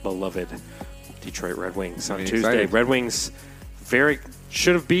my beloved Detroit Red Wings on Tuesday. Excited. Red Wings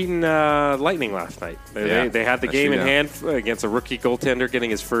should have beaten Lightning last night. They had the game in hand against a rookie goaltender getting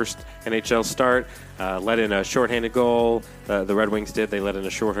his first NHL start. Let in a shorthanded goal. The Red Wings did. They let in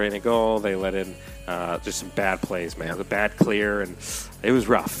a shorthanded goal. They let in just some bad plays, man. The bad clear, and it was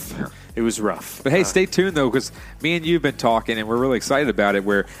rough. Yeah. It was rough. But hey, stay tuned though, because me and you've been talking, and we're really excited about it.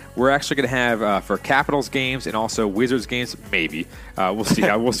 Where we're actually going to have for Capitals games and also Wizards games. Maybe we'll see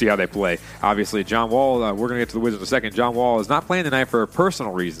how they play. Obviously, John Wall. We're going to get to the Wizards in a second. John Wall is not playing tonight for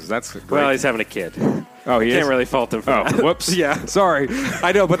personal reasons. That's great. Well, he's having a kid. Oh, he can't really fault him for that. Whoops. Yeah. Sorry.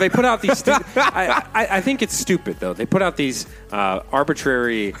 I know, but they put out these I think it's stupid, though. They put out these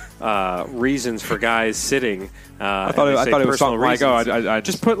arbitrary reasons for guys sitting. I thought it was something reasons. Like, I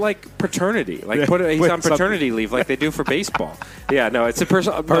just put, like, paternity. Like, he's on paternity leave like they do for baseball. Yeah, no, it's a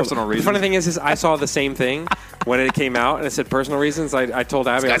personal reason. The funny thing is I saw the same thing, when it came out and it said personal reasons, I told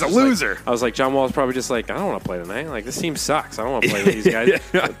Abby, This guy's I was a just loser. I was like, John Wall's probably just like, I don't want to play tonight. Like, this team sucks. I don't want to play with these guys.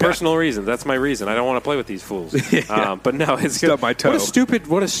 Personal reasons. That's my reason. I don't want to play with these fools. But no, it's good. Stub my toe.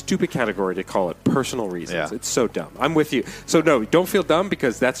 What a stupid category to call it. Personal reasons. Yeah. It's so dumb. I'm with you. So no, don't feel dumb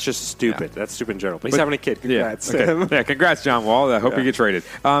because that's just stupid. That's stupid in general. But he's having a kid. Congrats. Yeah, congrats, John Wall. I hope you get traded.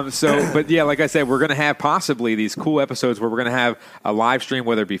 But yeah, like I said, we're going to have possibly these cool episodes where we're going to have a live stream,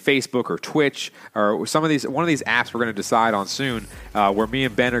 whether it be Facebook or Twitch or one of these apps we're going to decide on soon, where me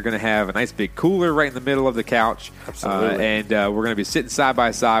and Ben are going to have a nice big cooler right in the middle of the couch. Absolutely. And we're going to be sitting side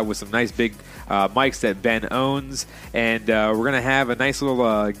by side with some nice big mics that Ben owns, and we're going to have a nice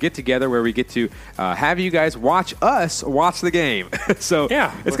little get-together where we get to have you guys watch us watch the game. So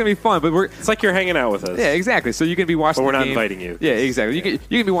Yeah. it's going to be fun. But It's like you're hanging out with us. yeah, exactly. So you can be watching But we're the not game. inviting you. Yeah, exactly. You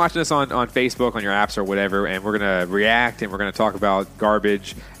can be watching us on Facebook, on your apps or whatever, and we're going to react, and we're going to talk about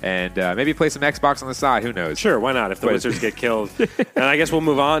garbage, and maybe play some Xbox on the side. Who knows? Sure, why not? If the But- Wizards get killed. And I guess we'll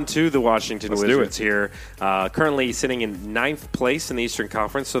move on to the Washington Let's do Wizards here. Currently sitting in ninth place in the Eastern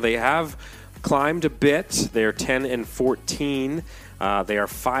Conference, so they have climbed a bit. They're 10-14. They are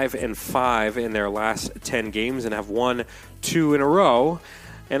 5-5 in their last 10 games and have won 2 in a row.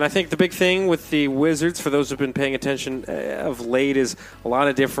 And I think the big thing with the Wizards, for those who've been paying attention of late, is a lot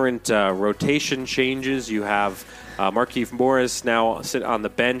of different rotation changes. You have Markieff Morris now sit on the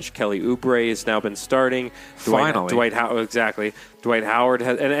bench. Kelly Oubre has now been starting. Finally. Dwight Howard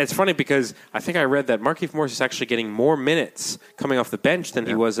has, and it's funny because I think I read that Markieff Morris is actually getting more minutes coming off the bench than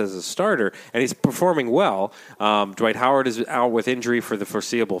he was as a starter, and he's performing well. Dwight Howard is out with injury for the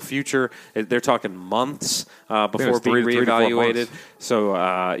foreseeable future. They're talking months before being 3 to 4 reevaluated. months. So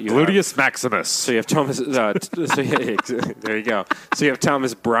Gluteus Maximus. So you have Thomas. There you go. So you have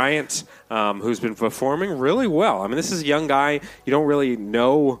Thomas Bryant, who's been performing really well. I mean, this is a young guy. You don't really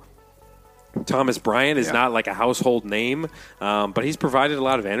know. Thomas Bryant is not like a household name, but he's provided a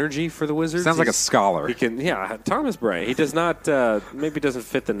lot of energy for the Wizards. Sounds like a scholar. He can, Thomas Bryant. He does not, maybe doesn't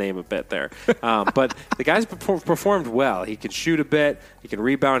fit the name a bit there, but the guy's performed well. He can shoot a bit, he can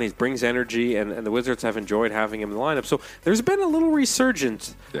rebound, he brings energy, and the Wizards have enjoyed having him in the lineup. So there's been a little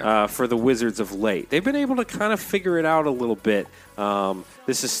resurgence for the Wizards of late. They've been able to kind of figure it out a little bit.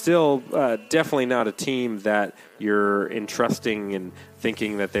 This is still definitely not a team that you're entrusting and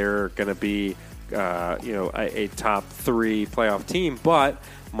thinking that they're going to be, a top 3 playoff team. But,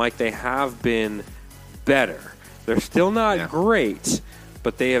 Mike, they have been better. They're still not great,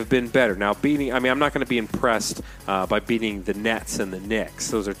 but they have been better. Now, I'm not going to be impressed by beating the Nets and the Knicks.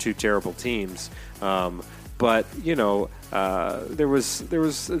 Those are 2 terrible teams. But it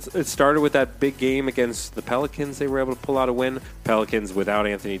started with that big game against the Pelicans. They were able to pull out a win. Pelicans without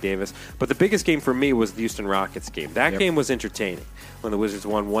Anthony Davis. But the biggest game for me was the Houston Rockets game. That game was entertaining when the Wizards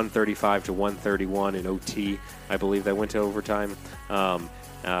won 135-131 in OT. I believe they went to overtime. So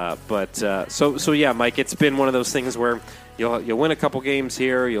yeah, Mike, it's been one of those things where you'll win a couple games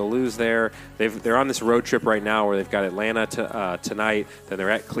here, you'll lose there. They're on this road trip right now where they've got Atlanta tonight, then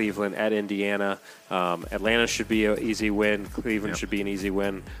they're at Cleveland, at Indiana. Atlanta should be an easy win. Cleveland should be an easy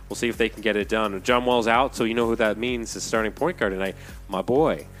win. We'll see if they can get it done. John Wall's out, so you know who that means. The starting point guard tonight, my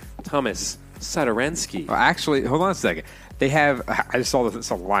boy, Thomas Satoransky. Well, actually, hold on a second. They have. I just saw the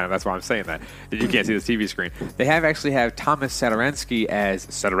lineup. That's why I'm saying that. You can't see the TV screen. They have Thomas Satoransky as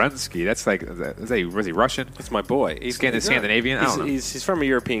Satoransky. That's like, was he Russian? That's my boy. He's Scandinavian. I don't know. He's from a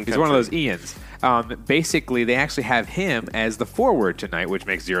European country. He's one of those Ians. Basically, they actually have him as the forward tonight, which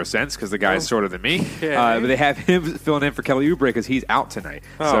makes zero sense because the guy's shorter than me. But they have him filling in for Kelly Oubre because he's out tonight.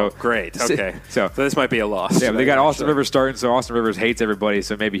 Oh, great. Okay. So this might be a loss. Yeah, but they got Austin Rivers starting, so Austin Rivers hates everybody,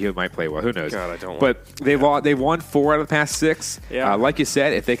 so maybe he might play well. Who knows? God, I don't But they won 4 out of the past 6. Yeah. Like you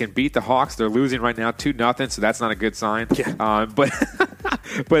said, if they can beat the Hawks, they're losing right now 2-0, so that's not a good sign. Yeah. But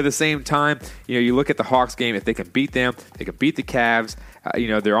at the same time, you look at the Hawks game. If they can beat them, they can beat the Cavs.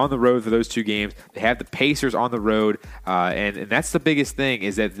 They're on the road for those 2 games. They have the Pacers on the road, and that's the biggest thing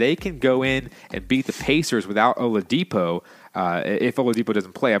is that they can go in and beat the Pacers without Oladipo. If Oladipo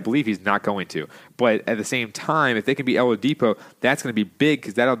doesn't play, I believe he's not going to. But at the same time, if they can beat Oladipo, that's going to be big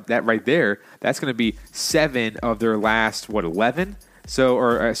because that right there, that's going to be 7 of their last 11. So,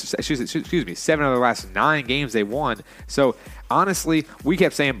 or excuse me, 7 of the last 9 games they won. So, honestly, we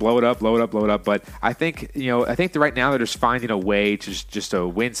kept saying blow it up. But I think that right now they're just finding a way to just to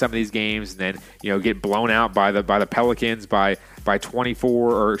win some of these games and then get blown out by the Pelicans by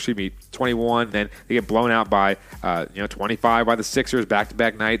 24 or 21. Then they get blown out by 25 by the Sixers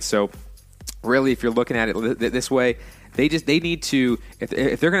back-to-back nights. So, really, if you're looking at it this way, They need to,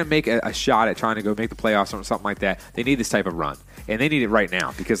 if they're going to make a shot at trying to go make the playoffs or something like that, they need this type of run. And they need it right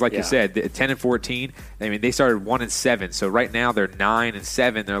now because, like you said, 10-14. I mean, they started 1-7, so right now they're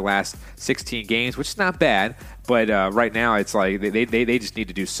 9-7 in their last 16 games, which is not bad. But right now, it's like they just need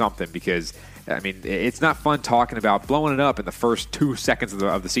to do something because, I mean, it's not fun talking about blowing it up in the first 2 seconds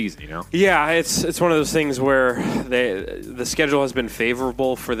of the season, you know? Yeah, it's one of those things where the schedule has been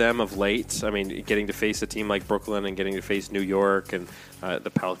favorable for them of late. I mean, getting to face a team like Brooklyn and getting to face New York, and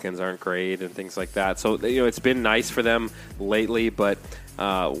the Pelicans aren't great and things like that. So, it's been nice for them lately, but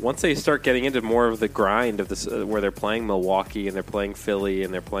once they start getting into more of the grind of this, where they're playing Milwaukee and they're playing Philly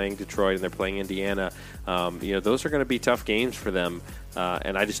and they're playing Detroit and they're playing Indiana, those are going to be tough games for them.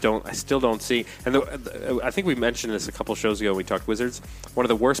 And I still don't see. And I think we mentioned this a couple shows ago when we talked Wizards. One of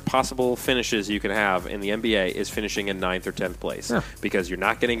the worst possible finishes you can have in the NBA is finishing in 9th or 10th place because you're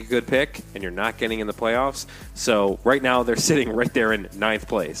not getting a good pick and you're not getting in the playoffs. So right now they're sitting right there in 9th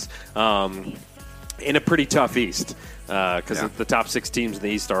place in a pretty tough East. Because the top 6 teams in the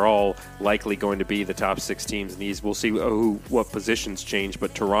East are all likely going to be the top 6 teams in the East. We'll see what positions change,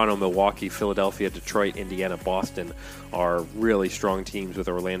 but Toronto, Milwaukee, Philadelphia, Detroit, Indiana, Boston are really strong teams with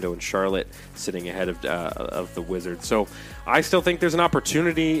Orlando and Charlotte sitting ahead of the Wizards. So I still think there's an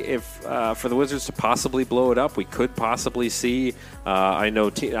opportunity for the Wizards to possibly blow it up. We could possibly see. I know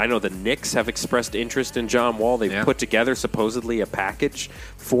the Knicks have expressed interest in John Wall. They've put together supposedly a package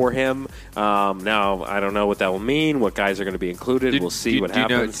for him. Now I don't know what that will mean. What guys are going to be incled? We'll see what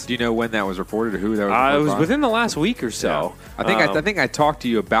happens. Do you know when that was reported or who that was reported It was by? within the last week or so. Yeah. I think I talked to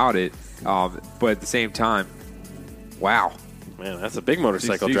you about it, but at the same time, wow. Man, that's a big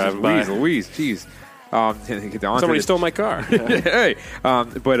motorcycle Jesus, driving by. Louise, jeez. Somebody stole my car. Hey,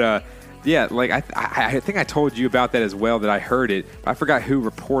 yeah, like I think I told you about that as well, that I heard it. I forgot who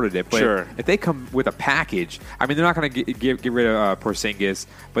reported it. But sure. If they come with a package, I mean, they're not going to get rid of Porzingis,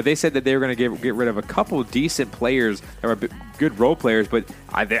 but they said that they were going to get rid of a couple decent players that were good role players. But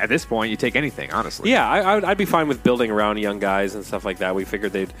at this point, you take anything, honestly. Yeah, I'd be fine with building around young guys and stuff like that. We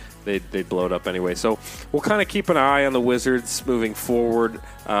figured they'd blow it up anyway. So we'll kind of keep an eye on the Wizards moving forward.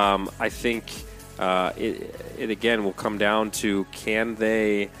 I think it again will come down to, can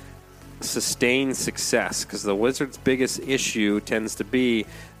they sustain success, because the Wizards' biggest issue tends to be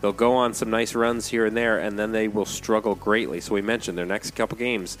they'll go on some nice runs here and there, and then they will struggle greatly. So we mentioned their next couple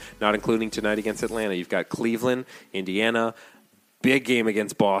games, not including tonight against Atlanta. You've got Cleveland, Indiana, big game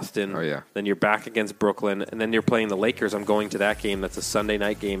against Boston. Oh, yeah. Then you're back against Brooklyn, and then you're playing the Lakers. I'm going to that game. That's a Sunday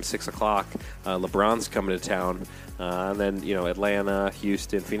night game, 6 o'clock. LeBron's coming to town. And then, Atlanta,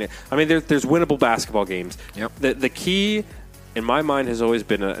 Houston, Phoenix. I mean, there's winnable basketball games. Yep. The key, in my mind, has always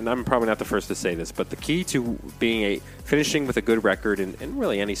been, and I'm probably not the first to say this, but the key to finishing with a good record in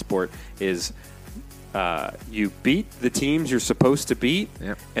really any sport is you beat the teams you're supposed to beat,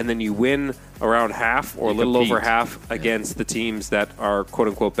 and then you win around half or a little over half against the teams that are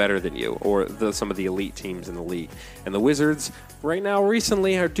quote-unquote better than you, or some of the elite teams in the league. And the Wizards right now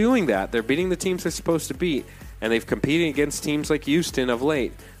recently are doing that. They're beating the teams they're supposed to beat, and they've competed against teams like Houston of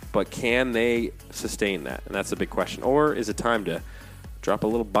late. But can they sustain that? And that's the big question. Or is it time to drop a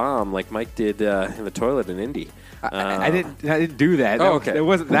little bomb like Mike did in the toilet in Indy? I didn't do that. Oh, okay. It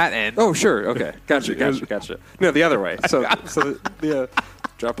wasn't that end. Oh, sure. Okay. Gotcha. No, the other way. So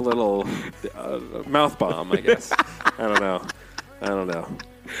drop a little mouth bomb, I guess. I don't know.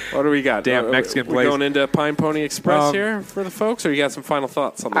 What do we got? Damn Mexican place. We going into Pine Pony Express here for the folks, or you got some final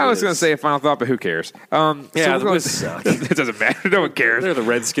thoughts on the I was going to say a final thought, but who cares? The Wizards suck. It doesn't matter. No one cares. They're the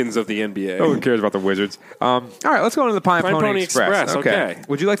Redskins of the NBA. No one cares about the Wizards. All right, let's go into the Pine Pony Express. Okay.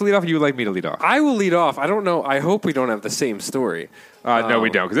 Would you like to lead off, or you would like me to lead off? I will lead off. I don't know. I hope we don't have the same story. No, we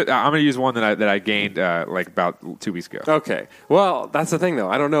don't. Because I'm going to use one that I gained like about 2 weeks ago. Okay. Well, that's the thing, though.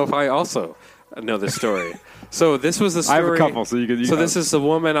 I don't know if I also know this story. So this was the story. I have a couple, so you can. This is the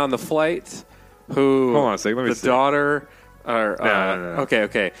woman on the flight who. Hold on a second. Let me see. The daughter. No.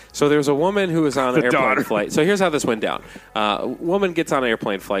 Okay. So there's a woman who was on an airplane flight. So here's how this went down. A woman gets on an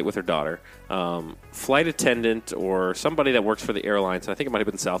airplane flight with her daughter. Flight attendant or somebody that works for the airlines, and I think it might have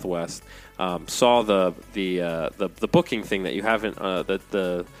been Southwest, saw the booking thing that you haven't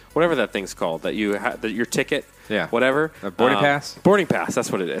the whatever that thing's called, that you your ticket, whatever, boarding pass. Boarding pass. That's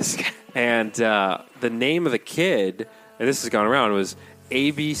what it is. And the name of the kid, and this has gone around, was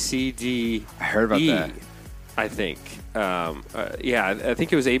ABCD. I heard about that. I think. I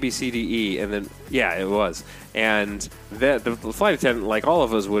think it was ABCDE, and then it was. And the flight attendant, like all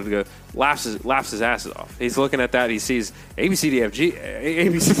of us, would go laughs his asses off. He's looking at that. He sees ABCD.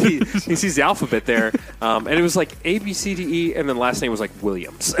 He sees the alphabet there, and it was like ABCDE, and then last name was like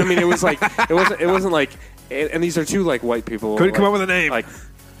Williams. I mean, it was like it wasn't like and these are two like white people. Couldn't come up with a name. Like,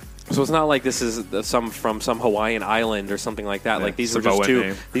 so it's not like this is from some Hawaiian island or something like that. Yeah, like these were just Samoan two.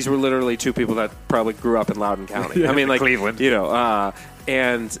 name. These were literally two people that probably grew up in Loudoun County. I mean, like Cleveland. So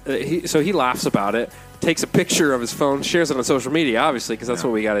he laughs about it. Takes a picture of his phone, shares it on social media, obviously, because that's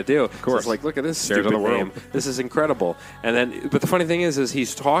what we got to do. Of course. So it's like, look at this Shares stupid on the world. name. This is incredible. And then, but the funny thing is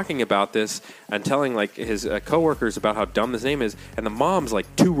he's talking about this and telling like his coworkers about how dumb this name is, and the mom's like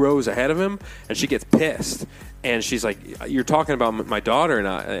 2 rows ahead of him, and she gets pissed. And she's like, "You're talking about my daughter,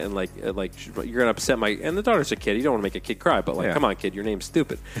 and like you're gonna upset my." And the daughter's a kid. You don't want to make a kid cry, but like, come on, kid, your name's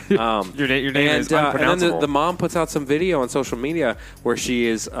stupid. Your name is unpronounceable. And then the mom puts out some video on social media where she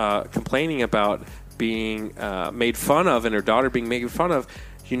is complaining about being made fun of, and her daughter being made fun of.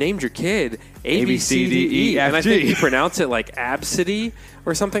 You named your kid A, B, C, D, E, and I think you pronounce it like Absidy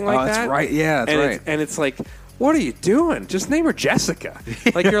or something like that. That's right. Yeah, that's right. And it's like, what are you doing? Just name her Jessica.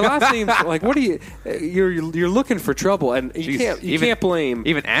 Like your last name's like, what are you? You're looking for trouble, and you can't blame.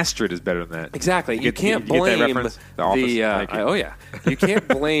 Even Astrid is better than that. Exactly. You can't get that blame reference? The Office? You can't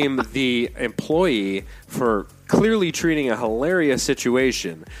blame the employee for clearly treating a hilarious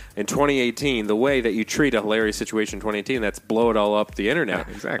situation in 2018 the way that you treat a hilarious situation in 2018. That's blow it all up the internet.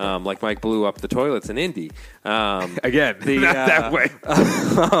 Yeah, exactly. Like Mike blew up the toilets in Indy. Again, not that way.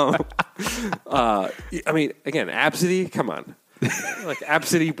 I mean, again, Absidy, come on. Like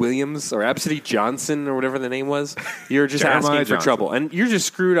Absidy Williams or Absidy Johnson or whatever the name was. You're just asking for trouble. And you just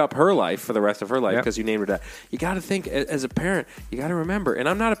screwed up her life for the rest of her life because you named her that. You got to think, as a parent, you got to remember. And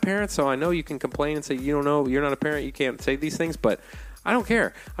I'm not a parent, so I know you can complain and say, you don't know, you're not a parent, you can't say these things, but I don't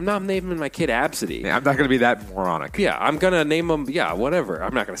care. I'm not naming my kid Absidy. Yeah, I'm not going to be that moronic. Yeah, I'm going to name him, whatever.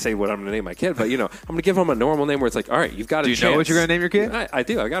 I'm not going to say what I'm going to name my kid, but, I'm going to give him a normal name where it's like, all right, you've got a chance. Do you know what you're going to name your kid? I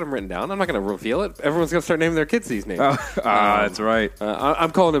do. I got them written down. I'm not going to reveal it. Everyone's going to start naming their kids these names. That's right.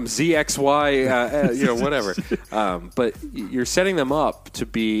 I'm calling them ZXY, whatever. But you're setting them up to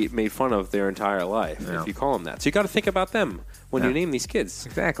be made fun of their entire life if you call them that. So you got to think about them when you name these kids.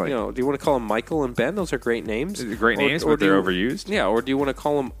 Exactly. Do you want to call them Michael and Ben? Those are great names. Great names, but they're overused. Yeah, or do you want to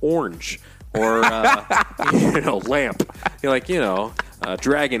call them Orange or Lamp? You're like,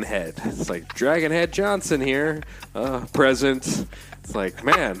 Dragonhead. It's like Dragonhead Johnson here, present. It's like,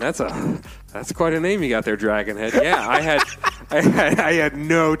 man, that's quite a name you got there, Dragonhead. Yeah, I had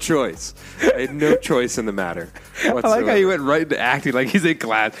no choice. I had no choice in the matter whatsoever. I like how you went right into acting like he's in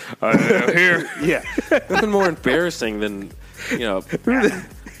class. Here. Yeah. Nothing more embarrassing than,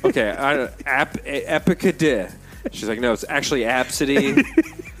 Epicade. She's like, no, it's actually Absidy.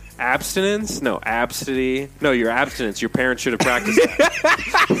 Abstinence? No, Absidy. No, your abstinence. Your parents should have practiced that.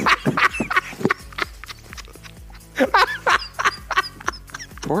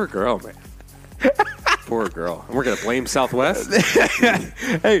 Poor girl, man. Poor girl. And we're going to blame Southwest?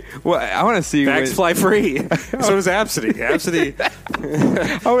 Hey, well, I want to see... Bags fly free. So does Absidy. Absidy...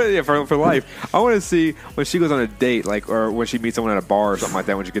 for life. I want to see when she goes on a date, or when she meets someone at a bar or something like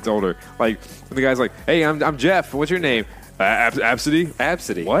that when she gets older. Like, when the guy's like, hey, I'm Jeff. What's your name? Absidy?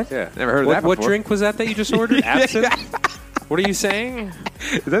 Absidy. What? Yeah. Never heard of that before. What drink was that you just ordered? Absinthe? What are you saying?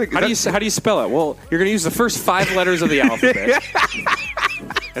 How do you spell it? Well, you're going to use the first 5 letters of the alphabet.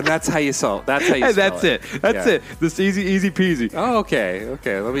 And that's how you spell. That's how you spell that's it. That's it. This easy peasy. Oh, okay.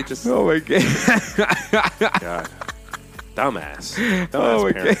 Let me just. Oh my god. Dumbass. Oh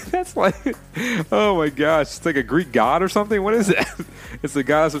my parent. god. That's like. Oh my gosh. It's like a Greek god or something. What is that? It's the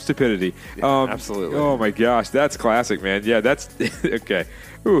goddess of stupidity. Yeah, absolutely. Oh my gosh. That's classic, man. Yeah. That's okay.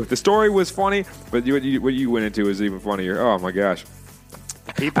 Ooh, the story was funny, but what you went into is even funnier. Oh my gosh.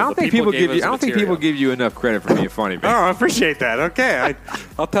 I don't think people give you enough credit for being funny, man. Oh, I appreciate that. Okay,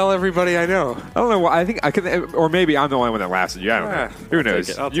 I'll tell everybody I know. I don't know why. I think I could, or maybe I'm the only one that laughs at you. I don't know. Who knows?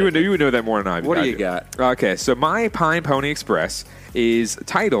 You would know that more than I do. What do you got? Okay, so my Pine Pony Express is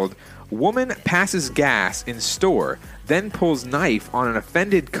titled "Woman Passes Gas in Store, Then Pulls Knife on an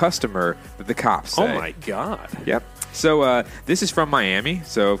Offended Customer that the Cops Say." Oh my god. Yep. So this is from Miami.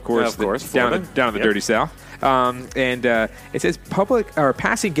 So of course, down in the dirty South. And it says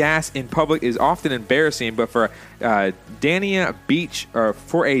passing gas in public is often embarrassing, but for a Dania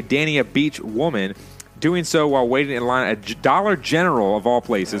Beach woman, doing so while waiting in line at Dollar General of all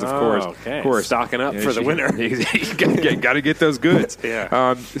places, of course. Okay. Of course, stocking up for the winter. You got to get those goods.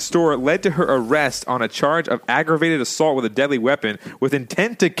 Yeah. The store led to her arrest on a charge of aggravated assault with a deadly weapon with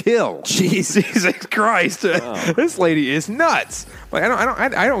intent to kill. Jesus Christ! Oh. This lady is nuts. Like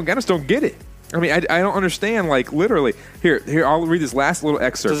I just don't get it. I mean, I don't understand, like, literally. Here, I'll read this last little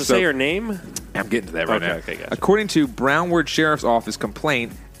excerpt. Does it say her name? I'm getting to that right now. Okay, gotcha. According to Brownwood Sheriff's Office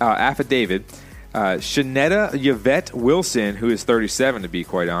complaint affidavit, Shanetta Yvette Wilson, who is 37 to be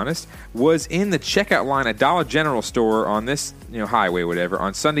quite honest, was in the checkout line at Dollar General store on this highway, whatever,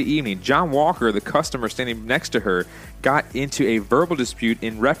 on Sunday evening. John Walker, the customer standing next to her, got into a verbal dispute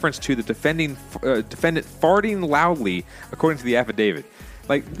in reference to the defendant farting loudly, according to the affidavit.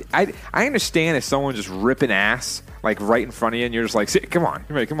 Like, I understand if someone's just ripping ass, like, right in front of you, and you're just like, come on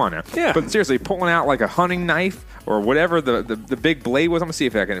now. Yeah. But seriously, pulling out, like, a hunting knife or whatever the big blade was, I'm going to see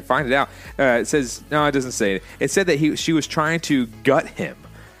if I can find it out. It says, no, it doesn't say it. It said that she was trying to gut him.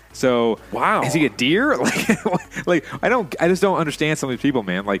 So, wow. Is he a deer? Like, I just don't understand some of these people,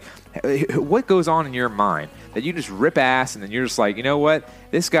 man. Like, what goes on in your mind that you just rip ass and then you're just like, you know what?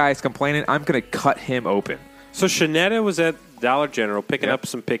 This guy's complaining. I'm going to cut him open. So Shanetta was at Dollar General picking up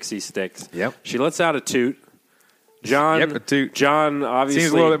some pixie sticks. Yep. She lets out a toot. John, a toot. John obviously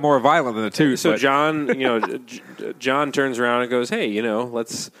seems a little bit more violent than a toot. So but. John, John turns around and goes, "Hey,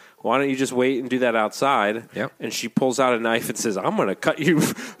 why don't you just wait and do that outside?" Yep. And she pulls out a knife and says, "I'm going to cut you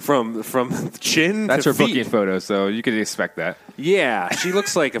from chin That's to her feet." booking photo, so you could expect that. Yeah, she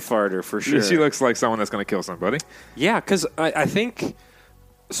looks like a farter for sure. She looks like someone that's going to kill somebody. Yeah, because I think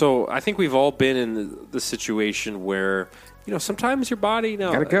we've all been in the situation where, sometimes your body,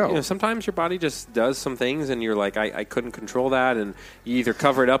 gotta go. Sometimes your body just does some things, and you're like, I couldn't control that, and you either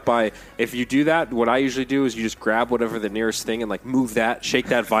cover it up by, if you do that, what I usually do is you just grab whatever the nearest thing and like move that, shake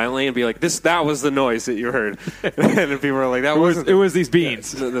that violently, and be like, that was the noise that you heard, and then people are like, it was these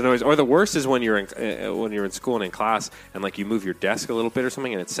beans. The noise. Or the worst is when you're in school and in class, and like you move your desk a little bit or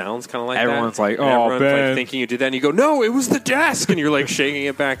something, and it sounds kind of like everyone's that. Like, Everyone's Ben. like thinking you did that, and you go, no, it was the desk, and you're like shaking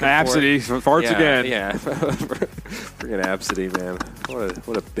it back and forth. Absidy farts again. Yeah, freaking Absidy, man.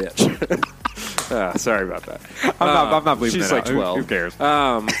 What a bitch. Sorry about that. I'm not believing she's that like out. 12. Who cares?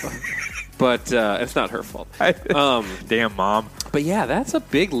 But it's not her fault. Damn, Mom. But yeah, that's a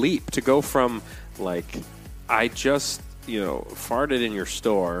big leap to go from like I just farted in your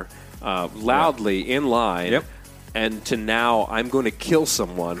store loudly in line, Yep. and to now I'm going to kill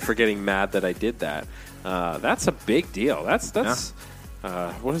someone for getting mad that I did that. That's a big deal. That's.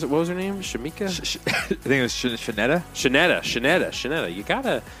 What is it? What was her name? Shamika? I think it was Shanetta. Shanetta. You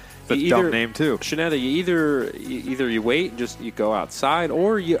gotta. That's a dumb name too. Shanetta. You either wait and just you go outside,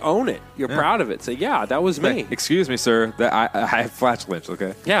 or you own it. You're proud of it. Say, yeah, that was me. Hey, excuse me, sir. That I have flatulence.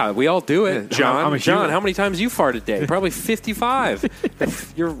 Okay. Yeah, we all do it. Yeah, John, I'm a John, human. how many times you fart a day? Probably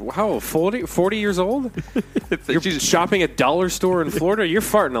 55. You're how old? 40 years old? You're shopping at dollar store in Florida. You're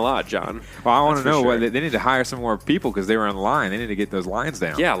farting a lot, John. Well, I want to That's know for what sure. they need to hire some more people because they were on the line. They need to get those lines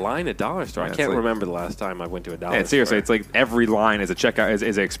down. Yeah, line at dollar store. Yeah, I can't it's like- remember the last time I went to a dollar Yeah, seriously, store. it's like every line is a checkout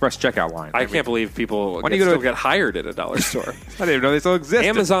is an express checkout line. I can't believe people When you go to still get hired at a dollar store. I didn't even know they still exist.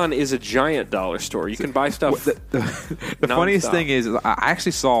 Amazon is a giant dollar store. You can buy stuff. The funniest thing is, I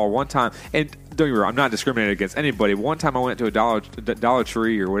actually saw one time, and don't get me wrong, I'm not discriminating against anybody. One time I went to a Dollar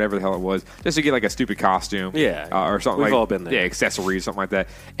Tree or whatever the hell it was, just to get like a stupid costume, or something. We've like, all been there. Yeah, accessories, something like that.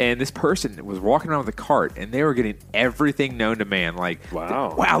 And this person was walking around with a cart, and they were getting everything known to man. Like,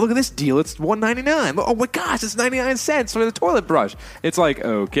 wow, look at this deal! It's $1.99. Oh my gosh, it's 99 cents for the toilet brush. It's like,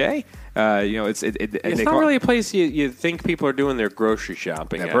 okay. It's not really a place you think people are doing their grocery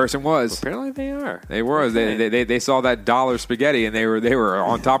shopping. That at. person was. Apparently, they are. They were. Okay. They saw that dollar spaghetti and they were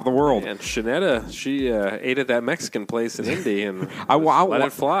on top of the world. And Shanetta, she ate at that Mexican place in Indy and let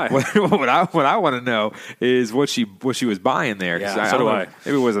it fly. What I want to know is what she was buying there. Yeah, so do I.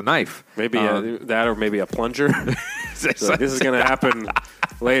 Maybe it was a knife. Maybe that, or maybe a plunger. So this is going to happen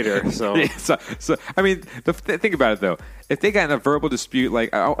later. So, I mean, think about it though. If they got in a verbal dispute,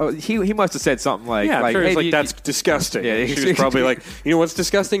 like he must have said something like, yeah, sure, hey, that's disgusting. Yeah, she was probably like, you know what's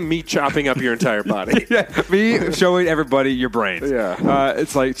disgusting? Me chopping up your entire body. Yeah, me showing everybody your brains. Yeah,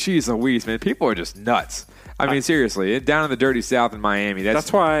 it's like, geez Louise, man, people are just nuts. I mean, seriously, down in the dirty South in Miami,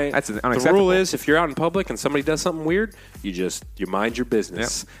 that's why that's the unacceptable. rule is if you're out in public and somebody does something weird, you mind your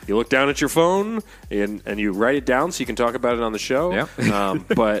business. Yep. You look down at your phone and you write it down so you can talk about it on the show. Yep.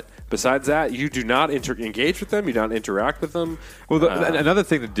 But besides that, you do not engage with them. You don't interact with them. Well, another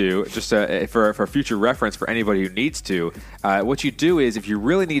thing to do, just for future reference for anybody who needs to, what you do is if you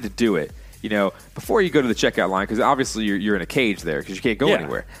really need to do it, before you go to the checkout line, because obviously you're in a cage there because you can't go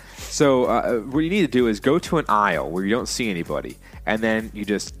anywhere. So what you need to do is go to an aisle where you don't see anybody, and then you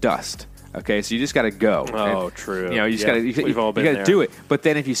just dust Okay, so you just got to go. Oh, And, true. You know, you just Yeah, got to we've all been you got to there. do it. But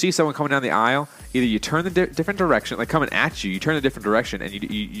then if you see someone coming down the aisle, either you turn the different direction, like coming at you, you turn a different direction, and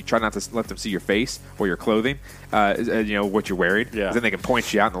you try not to let them see your face or your clothing, you know, what you're wearing. Yeah. Then they can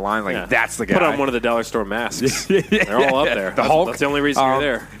point you out in the line like, Yeah. that's the guy. Put on one of the dollar store masks. They're all up there. The Hulk. That's the only reason you're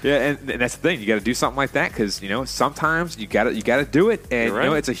there. Yeah, and that's the thing. You got to do something like that because, you know, sometimes you got to do it, and You're you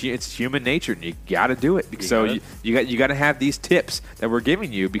know right. it's human nature, and you got to do it. So you got to have these tips that we're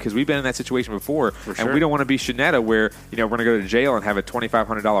giving you because we've been in that situation before, and sure. we don't want to be Shanetta where, you know, we're going to go to jail and have a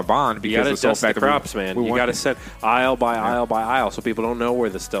 $2,500 bond because You got of to the sole dust the fact that crops, man. we You want- got to set aisle by aisle by aisle so people don't know where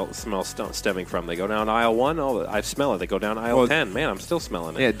the smell's stemming from. They go down aisle 1, oh, I smell it. They go down aisle 10. Man, I'm still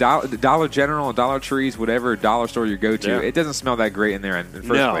smelling it. Yeah, Dollar General, Dollar Trees, whatever dollar store you go to, Yeah. it doesn't smell that great in there in the first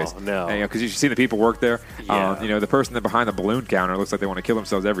No, place. no. And, you know, because you see the people work there. Yeah. You know, the person that behind the balloon counter looks like they want to kill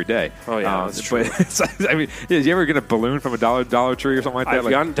themselves every day. Oh, yeah, that's true. But, I mean, did you ever get a balloon from a Dollar Tree or something like that?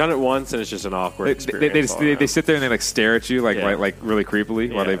 I've done it once, and it's just an awkward experience. They sit there and they like stare at you like Yeah. like really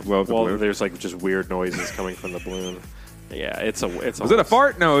creepily while they blow up the balloon. There's like just weird noises coming from the balloon. Yeah, it's a. Was it a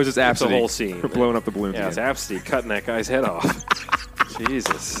fart? No, it was just It's a Absidy whole scene. blowing up the balloons. Yeah, it's again. Absidy cutting that guy's head off.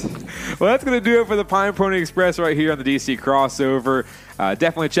 Jesus. Well, that's going to do it for the Pine Pony Express right here on the DC Crossover.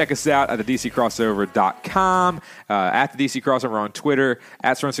 Definitely check us out at the DCCrossover.com, at the DC Crossover on Twitter,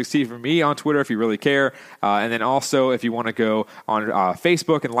 at Storm16 for me on Twitter if you really care. And then also, if you want to go on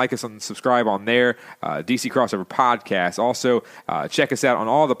Facebook and like us and subscribe on there, DC Crossover Podcast. Also, check us out on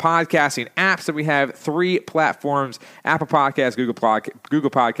all the podcasting apps that we have, 3 platforms, Apple Podcasts, Google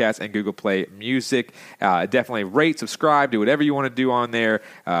Podcasts, and Google Play Music. Definitely rate, subscribe, do whatever you want to do on there.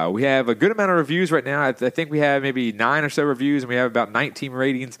 We have a good amount of reviews right now. I think we have maybe 9 or so reviews, and we have about 19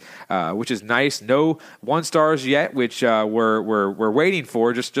 ratings, which is nice. No 1 stars yet, which we're waiting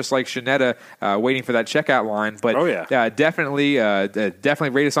for, just like Shanetta waiting for that checkout line. But definitely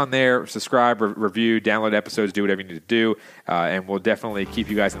rate us on there, subscribe, review, download episodes, do whatever you need to do, and we'll definitely keep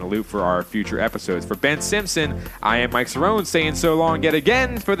you guys in the loop for our future episodes. For Ben Simpson, I am Mike Cerrone saying so long yet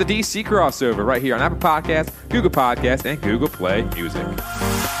again for the DC Crossover right here on Apple Podcasts, Google Podcasts, and Google Play Music. Let's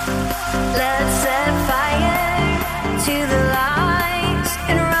set fire to the light.